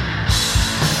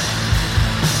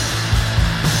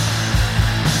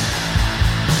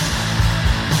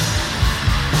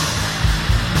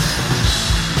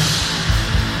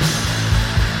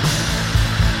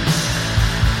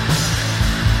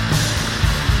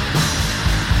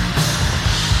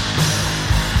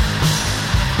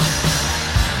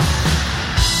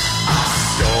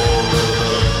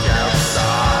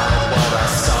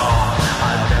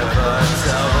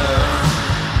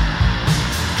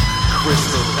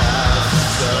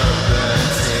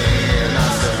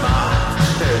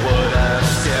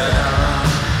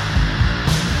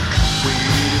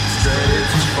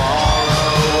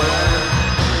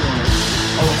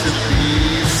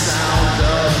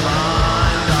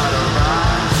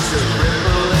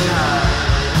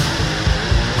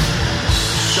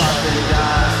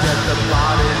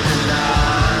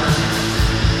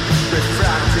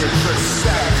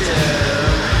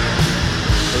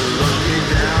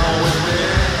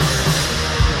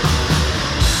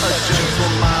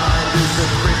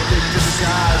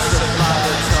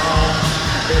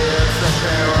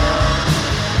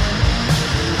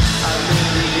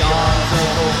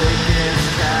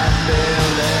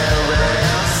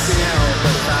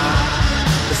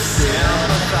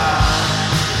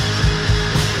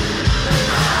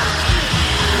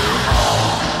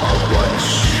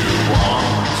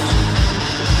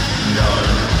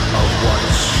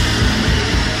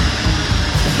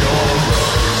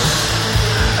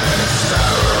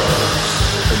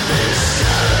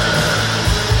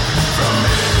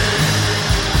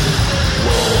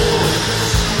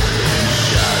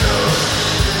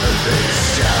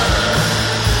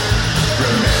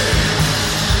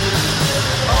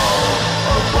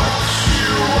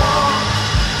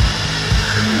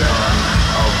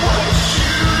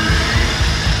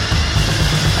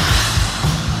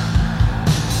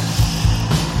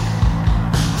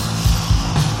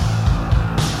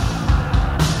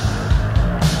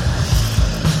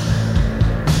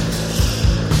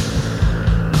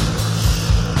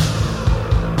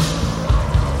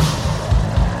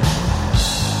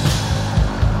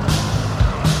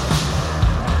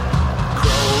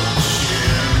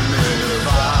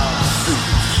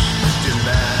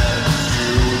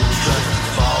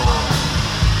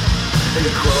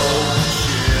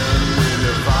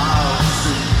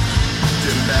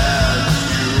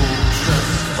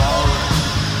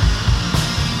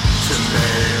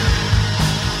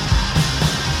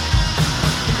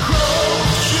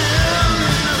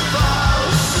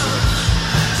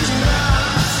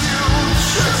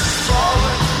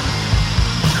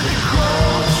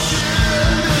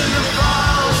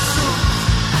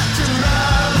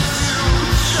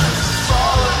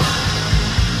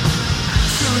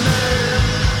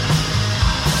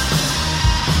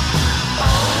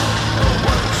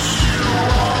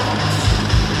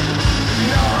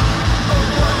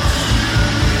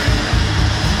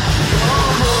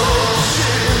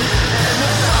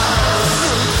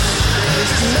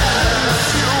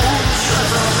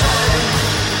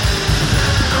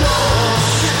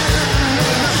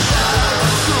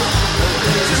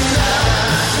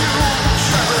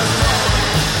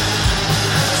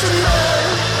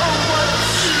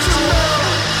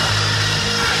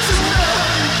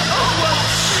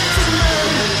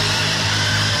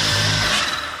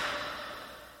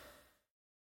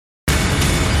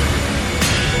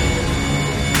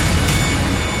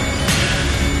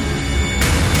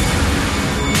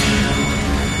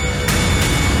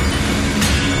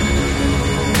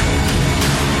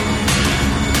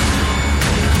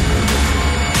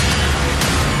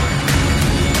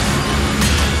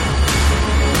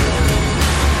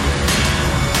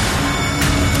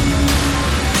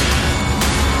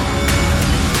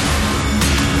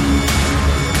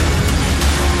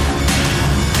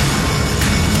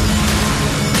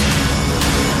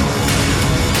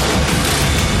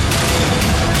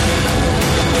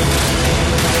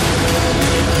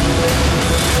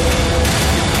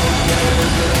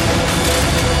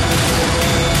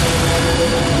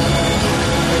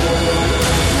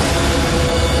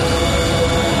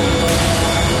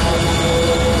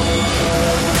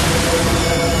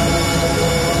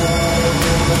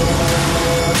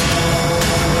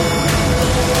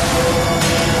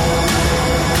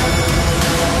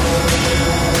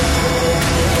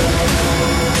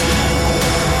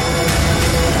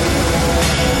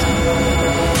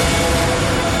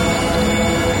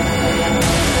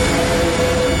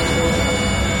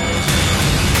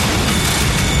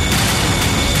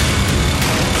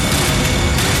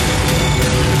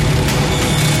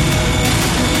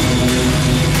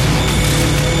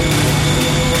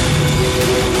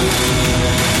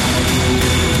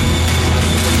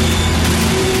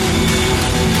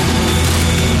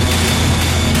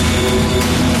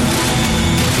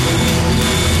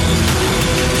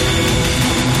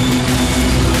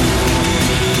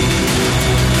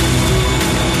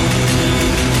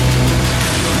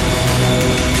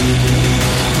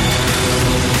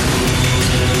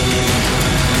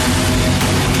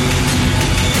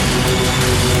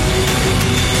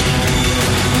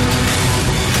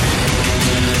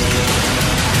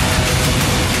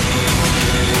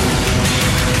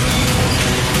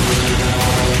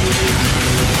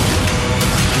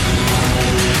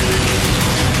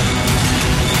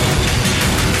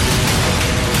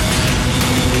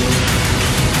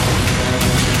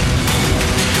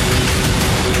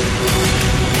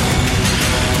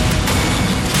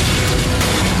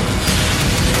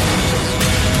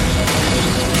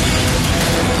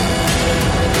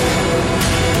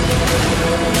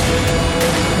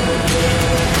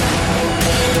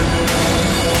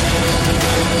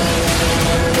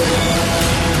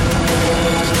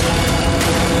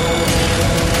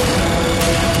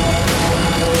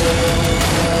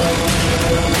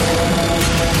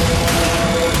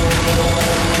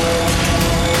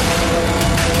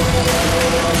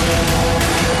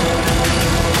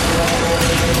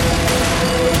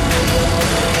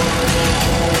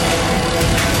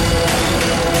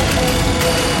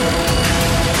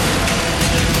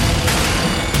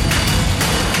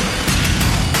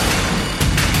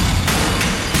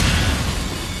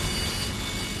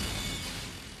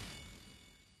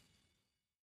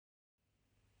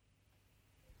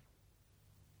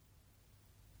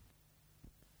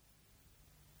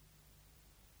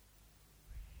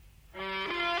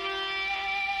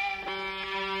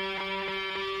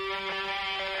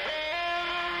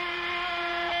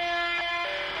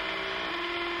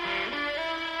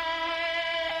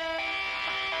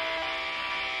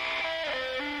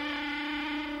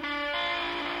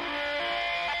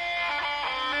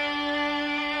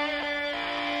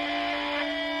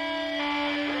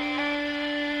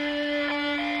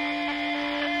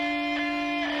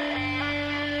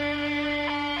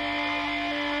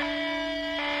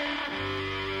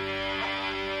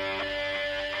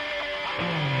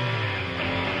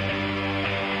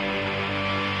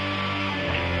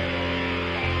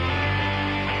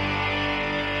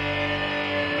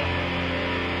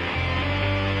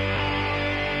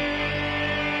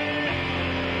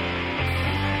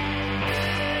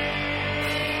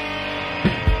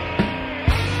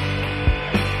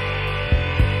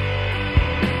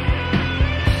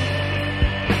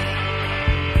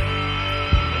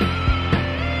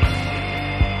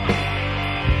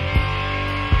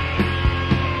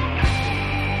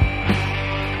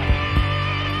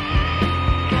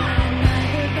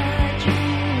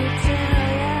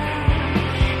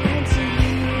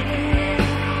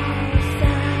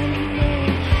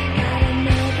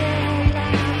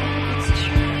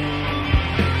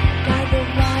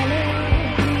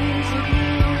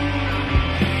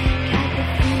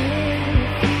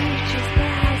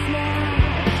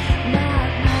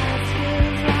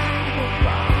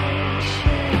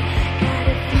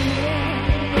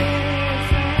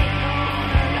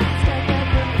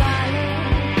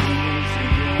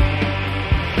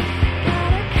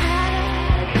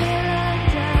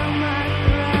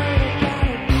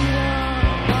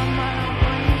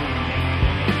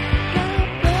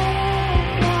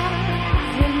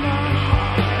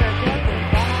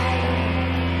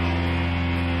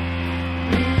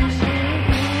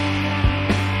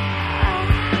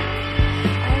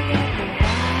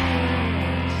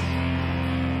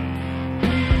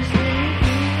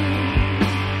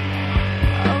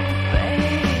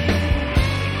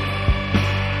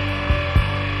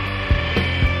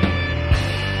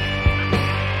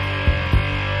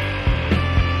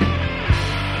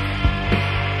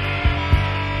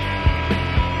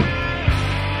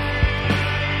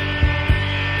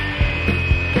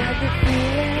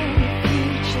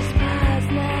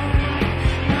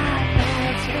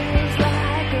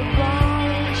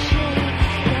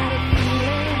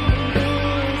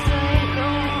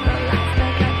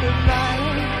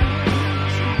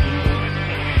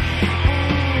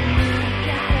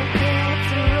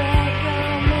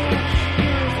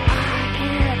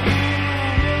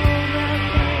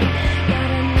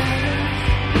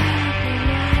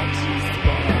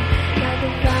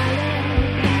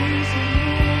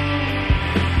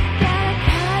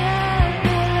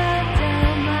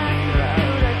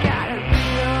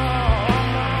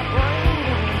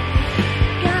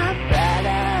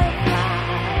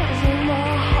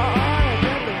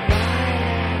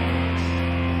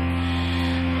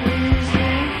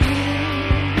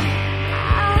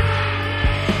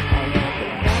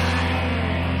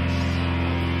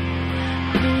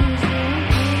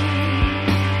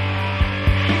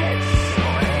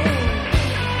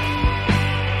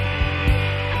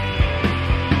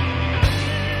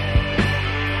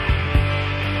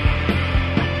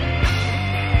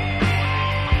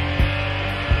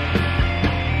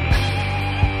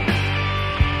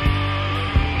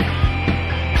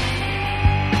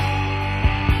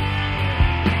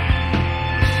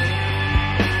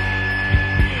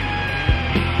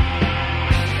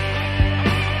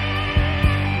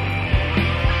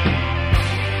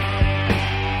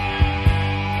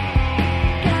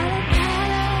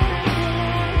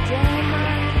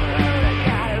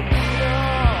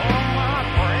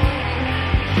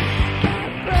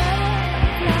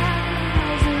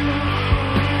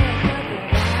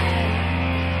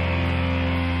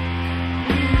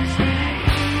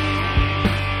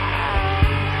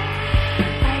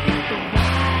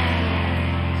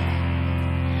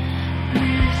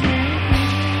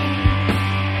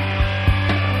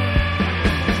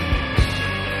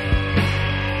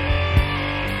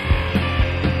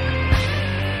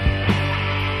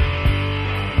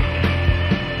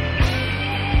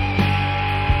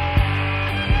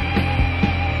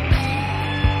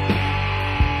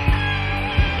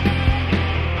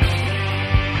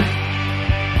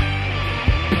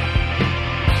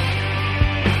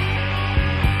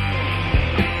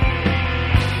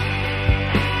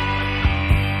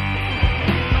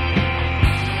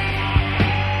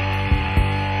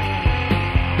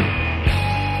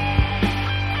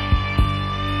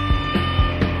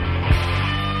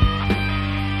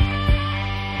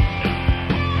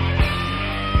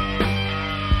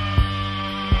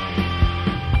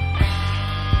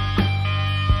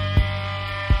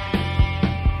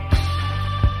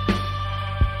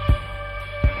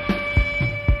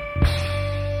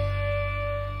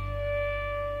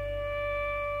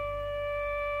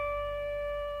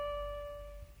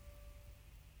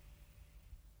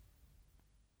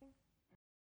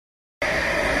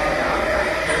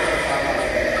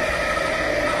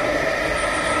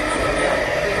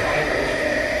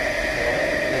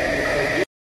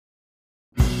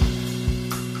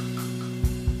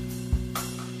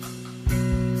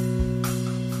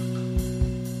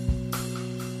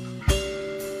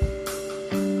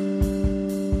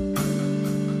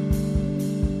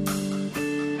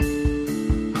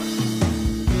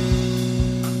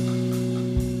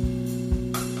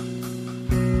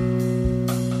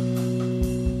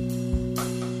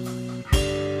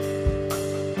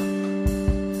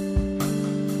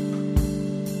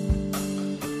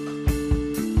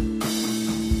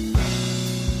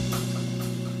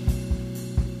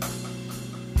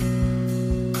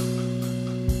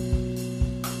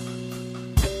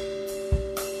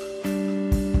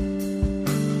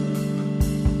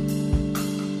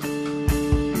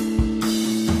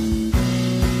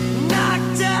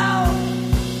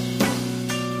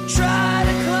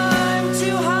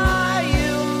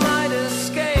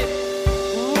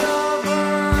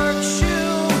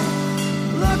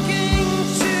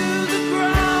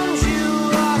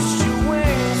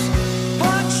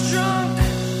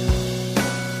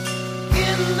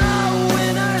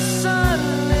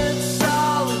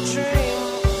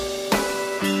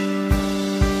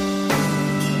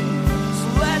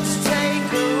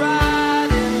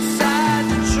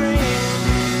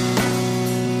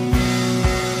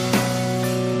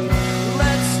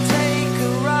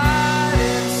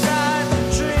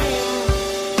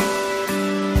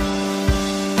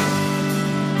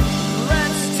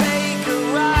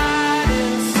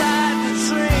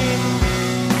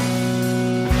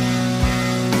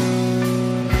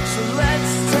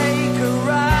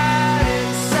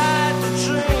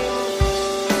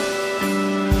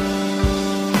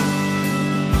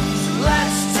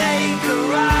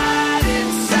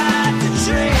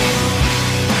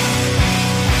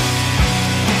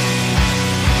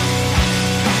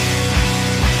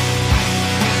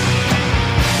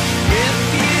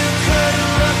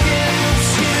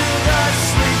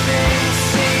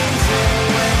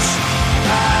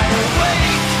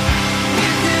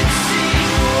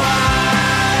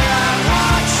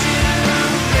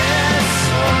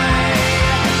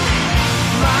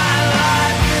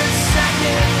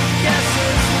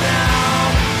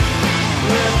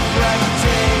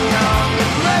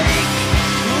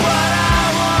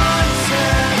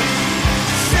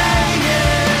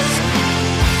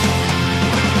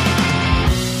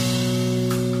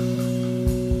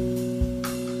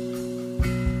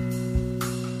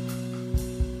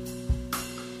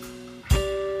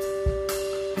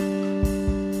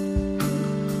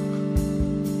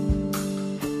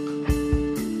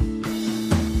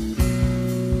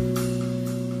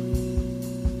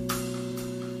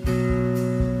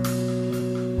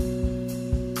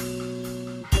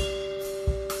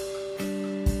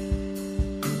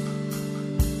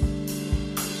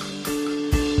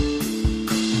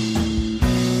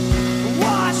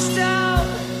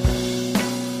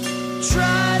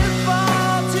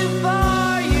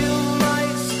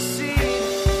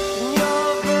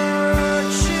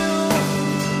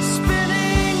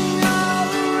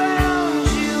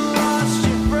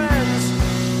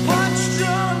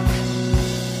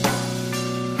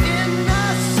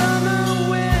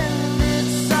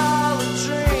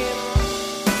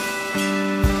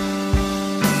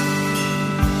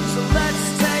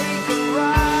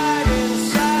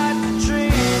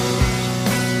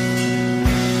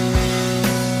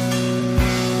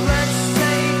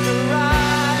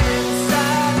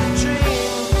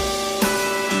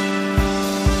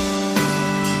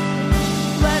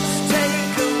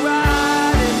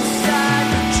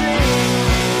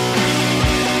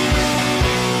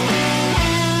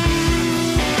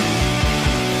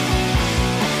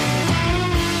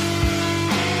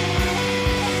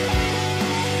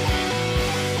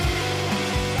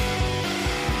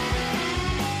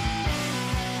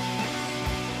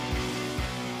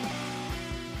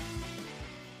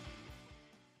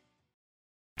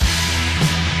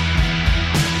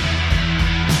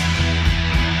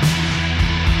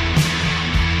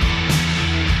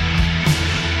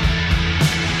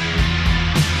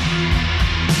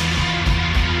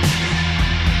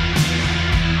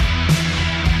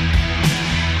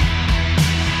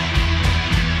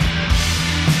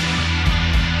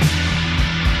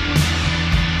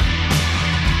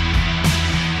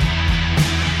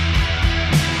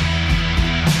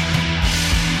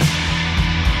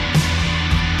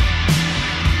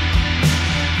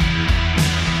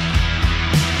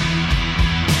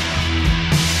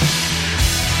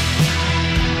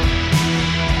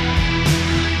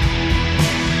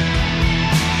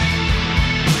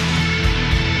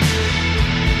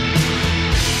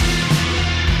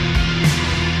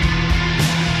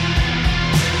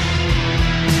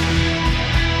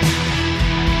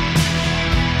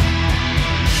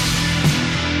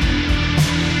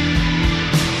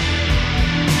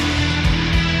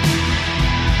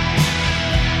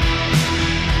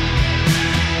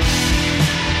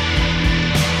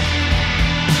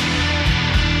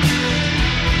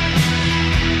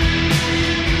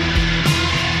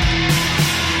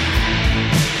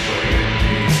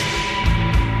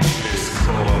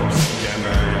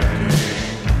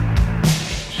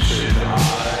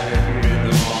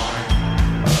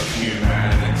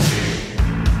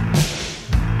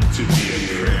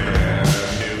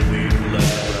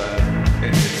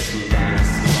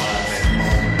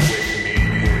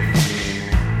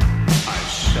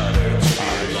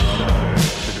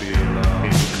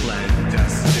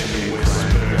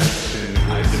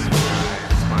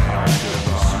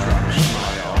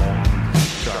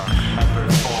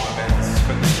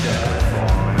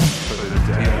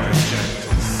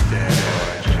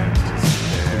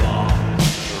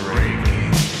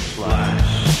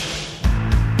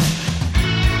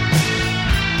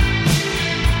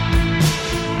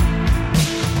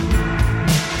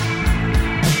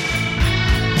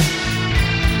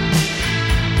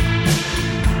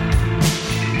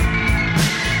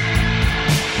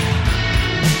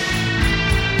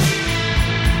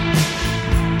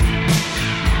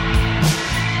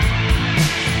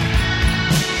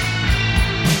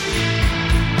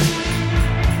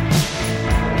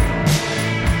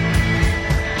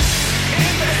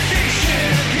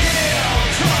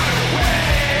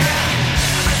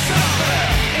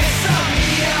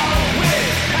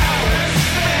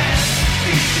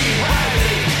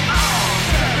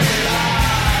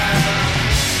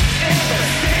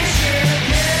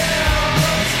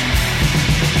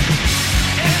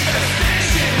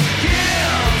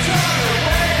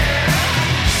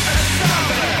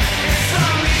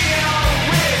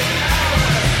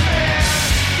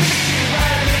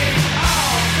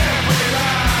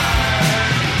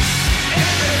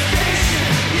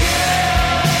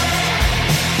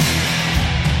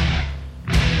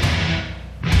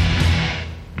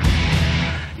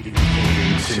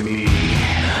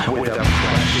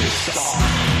 just saw.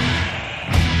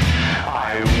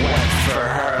 I wept for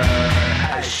her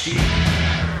as she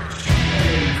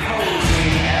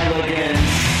imposing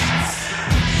elegance,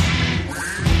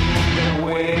 the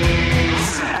wings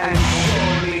and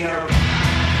showed me her.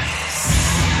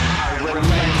 I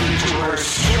relented to her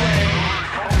strength.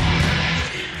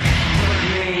 Put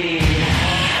me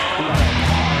like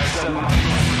parts of my.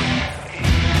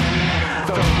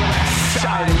 The rest I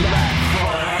left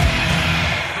for her.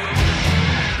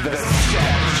 The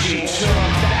step she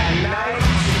took that night.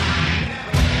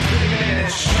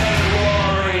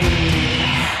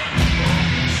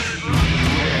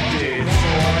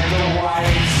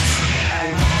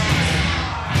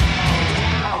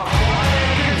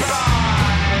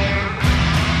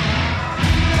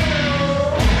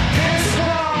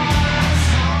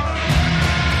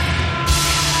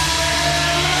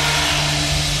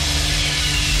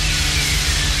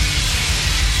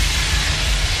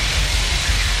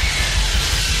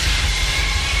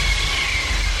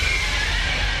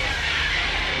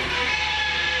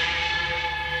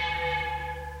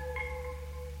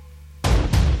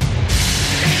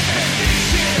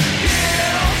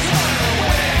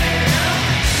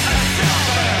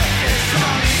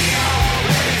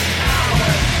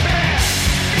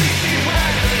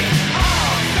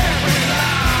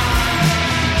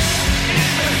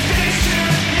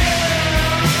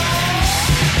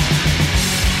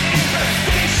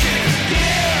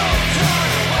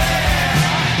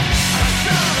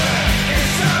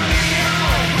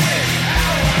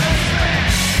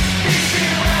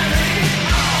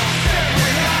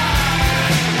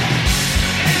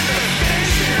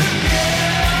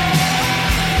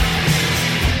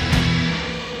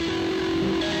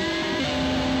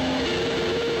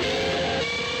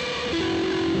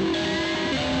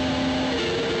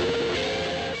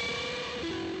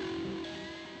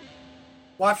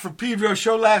 Watt from Pedro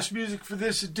Show, last music for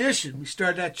this edition. We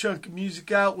started that chunk of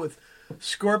music out with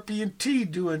Scorpion T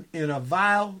doing In a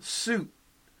Vile Suit.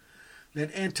 Then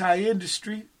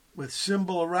Anti-Industry with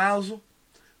Symbol Arousal.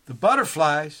 The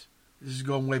Butterflies, this is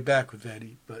going way back with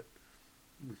Eddie, but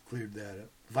we've cleared that up.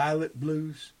 Violet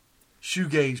Blues,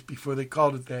 Shoegaze before they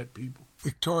called it that, people.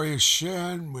 Victoria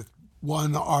Shen with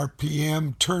 1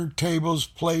 RPM,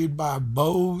 turntables played by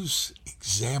Bose,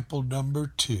 example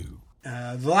number 2.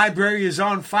 The Library is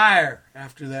on Fire.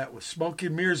 After that was Smoke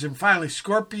and Mirrors. And finally,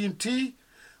 Scorpion T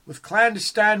with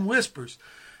Clandestine Whispers.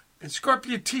 And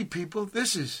Scorpion T, people,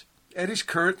 this is Eddie's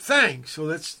current thing. So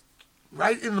that's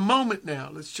right in the moment now.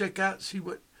 Let's check out and see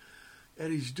what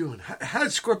Eddie's doing. How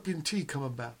did Scorpion T come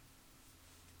about?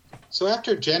 So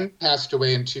after Jen passed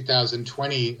away in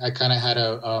 2020, I kind of had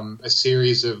a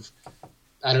series of,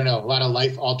 I don't know, a lot of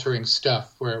life-altering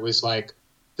stuff where it was like,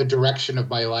 the direction of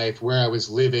my life, where I was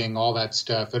living, all that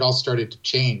stuff. It all started to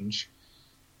change.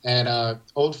 And an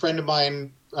old friend of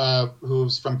mine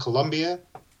who's from Colombia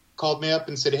called me up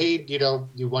and said, hey,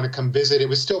 you want to come visit? It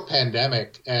was still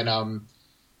pandemic. And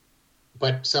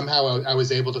but somehow I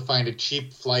was able to find a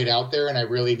cheap flight out there, and I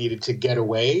really needed to get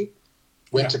away.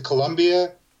 Went to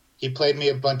Colombia. He played me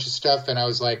a bunch of stuff, and I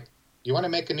was like, you want to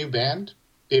make a new band?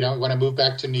 Want to move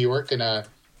back to New York and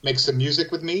make some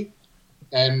music with me?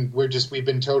 And we've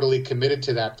been totally committed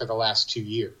to that for the last 2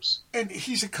 years. And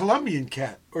he's a Colombian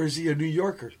cat, or is he a New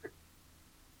Yorker?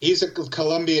 He's a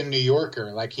Colombian New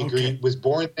Yorker. Like he was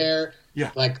born there,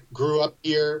 like grew up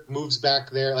here, moves back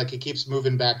there. Like he keeps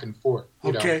moving back and forth.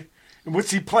 You know? And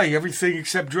what's he play? Everything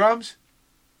except drums?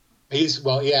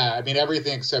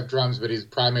 Everything except drums, but his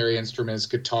primary instrument is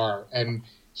guitar. And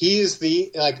he's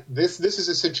this is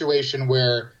a situation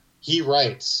where he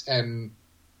writes and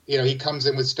he comes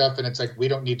in with stuff and it's like, we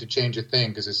don't need to change a thing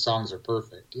because his songs are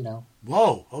perfect,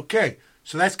 Whoa, okay.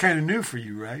 So that's kind of new for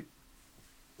you, right?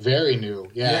 Very new,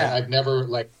 yeah. I've never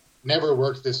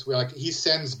worked this way. Like, he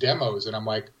sends demos and I'm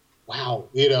like, wow,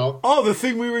 Oh, the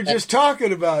thing we were just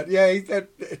talking about. Yeah,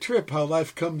 that trip, how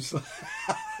life comes.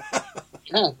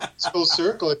 Yeah, it's full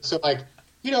circle. And so,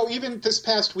 even this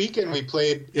past weekend we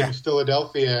played in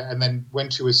Philadelphia and then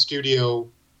went to a studio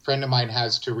a friend of mine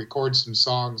has to record some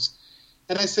songs.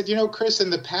 And I said, Chris, in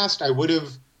the past, I would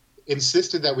have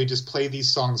insisted that we just play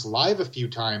these songs live a few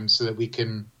times so that we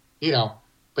can,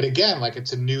 but again,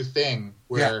 it's a new thing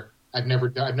where I've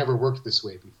never worked this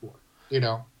way before,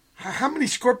 How many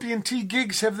Scorpion T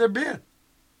gigs have there been?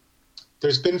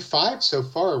 There's been 5 so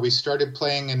far. We started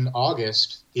playing in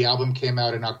August. The album came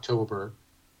out in October.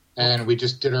 And we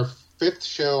just did our 5th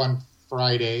show on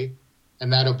Friday,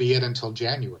 and that'll be it until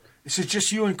January. Is it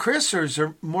just you and Chris, or is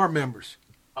there more members?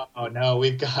 Oh no,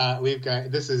 we've got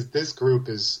this group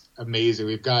is amazing.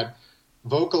 We've got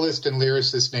vocalist and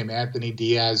lyricist named Anthony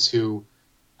Diaz, who,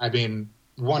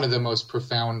 one of the most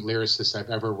profound lyricists I've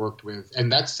ever worked with.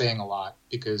 And that's saying a lot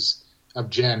because of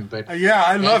Jen. But yeah,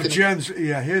 I love Jen's.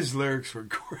 Yeah, his lyrics were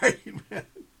great, man.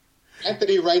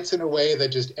 Anthony writes in a way that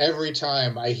just every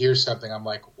time I hear something, I'm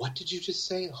like, what did you just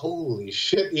say? Holy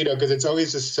shit. You know, because it's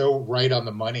always just so right on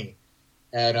the money.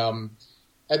 And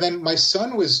then my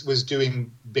son was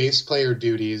doing bass player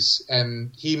duties,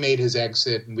 and he made his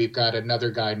exit, and we've got another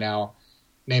guy now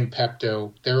named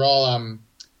Pepto. They're all,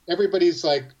 everybody's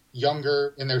like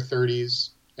younger in their 30s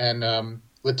and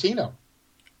Latino.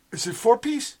 Is it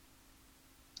 4-piece?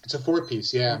 It's a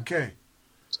 4-piece, yeah. Okay.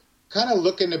 Kind of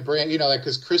looking to bring, you know, like,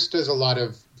 because Chris does a lot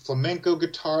of flamenco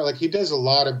guitar. Like, he does a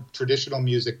lot of traditional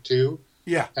music, too.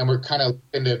 Yeah. And we're kind of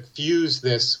going to fuse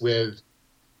this with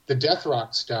the death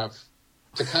rock stuff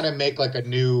to kind of make, like,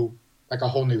 a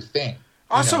whole new thing.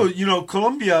 Also, you know,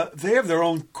 Colombia, they have their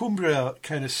own cumbia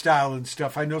kind of style and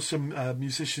stuff. I know some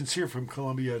musicians here from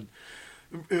Colombia.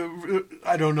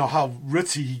 I don't know how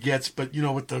ritzy he gets, but, you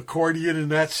know, with the accordion and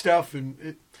that stuff,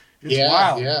 and it's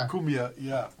wild. Yeah. Cumbia,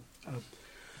 yeah.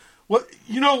 Well,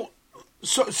 you know,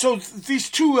 so these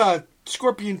two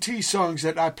Scorpion T songs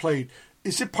that I played,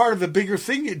 is it part of the bigger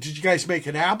thing? Did you guys make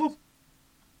an album?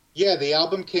 Yeah, the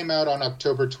album came out on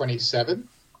October 27th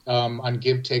on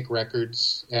Give Take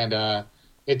Records, and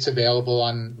it's available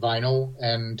on vinyl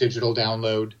and digital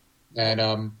download.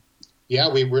 And yeah,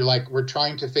 we're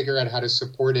trying to figure out how to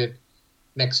support it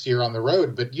next year on the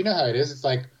road. But you know how it is. It's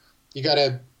like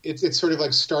it's sort of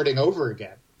like starting over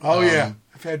again. Oh yeah,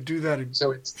 I've had to do that a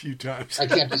few times. I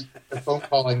can't just make a phone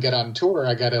call and get on tour.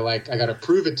 I gotta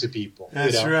prove it to people.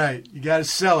 That's right. You got to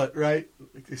sell it, right?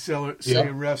 Like they say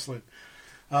in wrestling.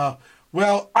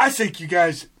 Well, I think you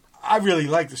guys. I really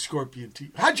like the Scorpion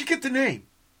T. How'd you get the name?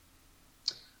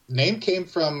 Name came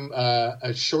from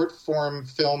a short form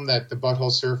film that the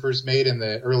Butthole Surfers made in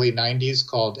the early 90s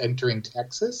called Entering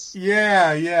Texas.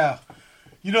 Yeah.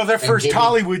 You know, their first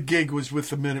Hollywood gig was with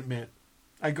the Minutemen.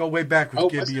 I go way back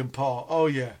with Gibby and Paul. Oh,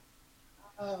 yeah.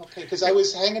 Oh, okay. Because I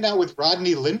was hanging out with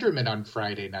Rodney Linderman on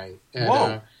Friday night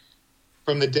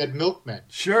from the Dead Milkmen.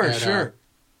 Sure.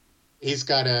 He's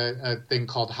got a thing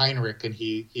called Heinrich, and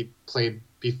he played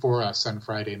before us on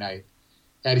Friday night.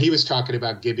 And he was talking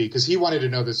about Gibby because he wanted to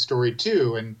know the story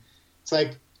too. And it's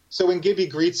like, so when Gibby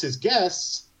greets his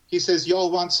guests, he says, y'all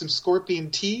want some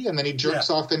Scorpion tea? And then he jerks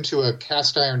off into a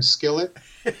cast iron skillet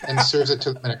and serves it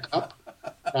to them in a cup.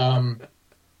 And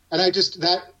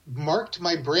that marked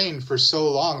my brain for so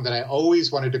long that I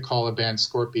always wanted to call a band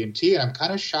Scorpion Tea. And I'm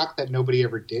kind of shocked that nobody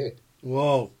ever did.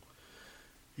 Whoa.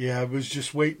 Yeah, I was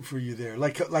just waiting for you there.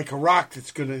 Like a rock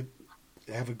that's going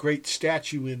to have a great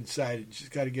statue inside it. You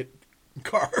just got to get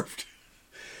carved.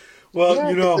 Well, yeah,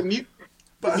 you know, the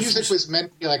music was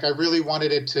meant to be like, I really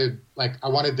wanted it to, like, I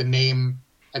wanted the name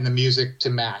and the music to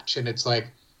match. And it's like,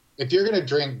 if you're going to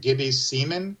drink Gibby's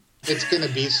semen, it's going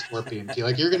to be Scorpion Tea.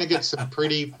 Like, you're going to get some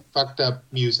pretty fucked up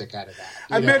music out of that.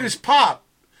 I met his pop.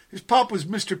 His pop was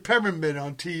Mr. Peppermint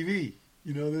on TV.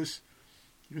 You know this?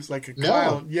 He was like a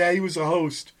clown. No. Yeah, he was a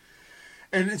host.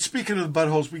 And speaking of the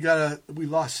buttholes, we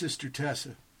lost Sister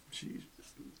Tessa. She's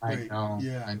great. I know.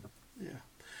 Yeah. I know. Yeah.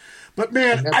 But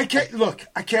man, I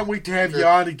can't wait to have you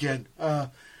on again.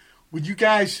 Would you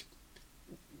guys?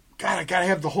 God, I gotta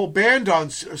have the whole band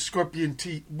on Scorpion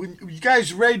Tea. When you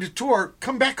guys are ready to tour,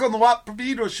 come back on the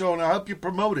Pedro Show and I'll help you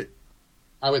promote it.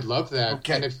 I would love that.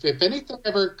 Okay. And if anything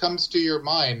ever comes to your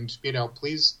mind, you know,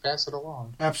 please pass it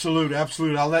along. Absolute.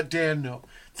 I'll let Dan know.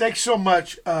 Thanks so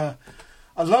much. I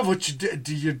love what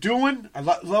you're doing. I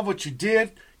love what you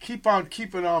did. Keep on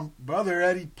keeping on, Brother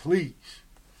Eddie, please.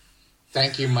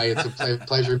 Thank you, Mike. It's a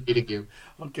pleasure meeting you.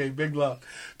 Okay, big love.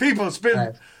 People, it's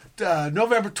been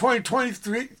November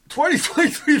 2023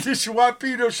 edition of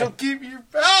Pedro Show. Keep your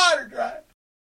powder dry.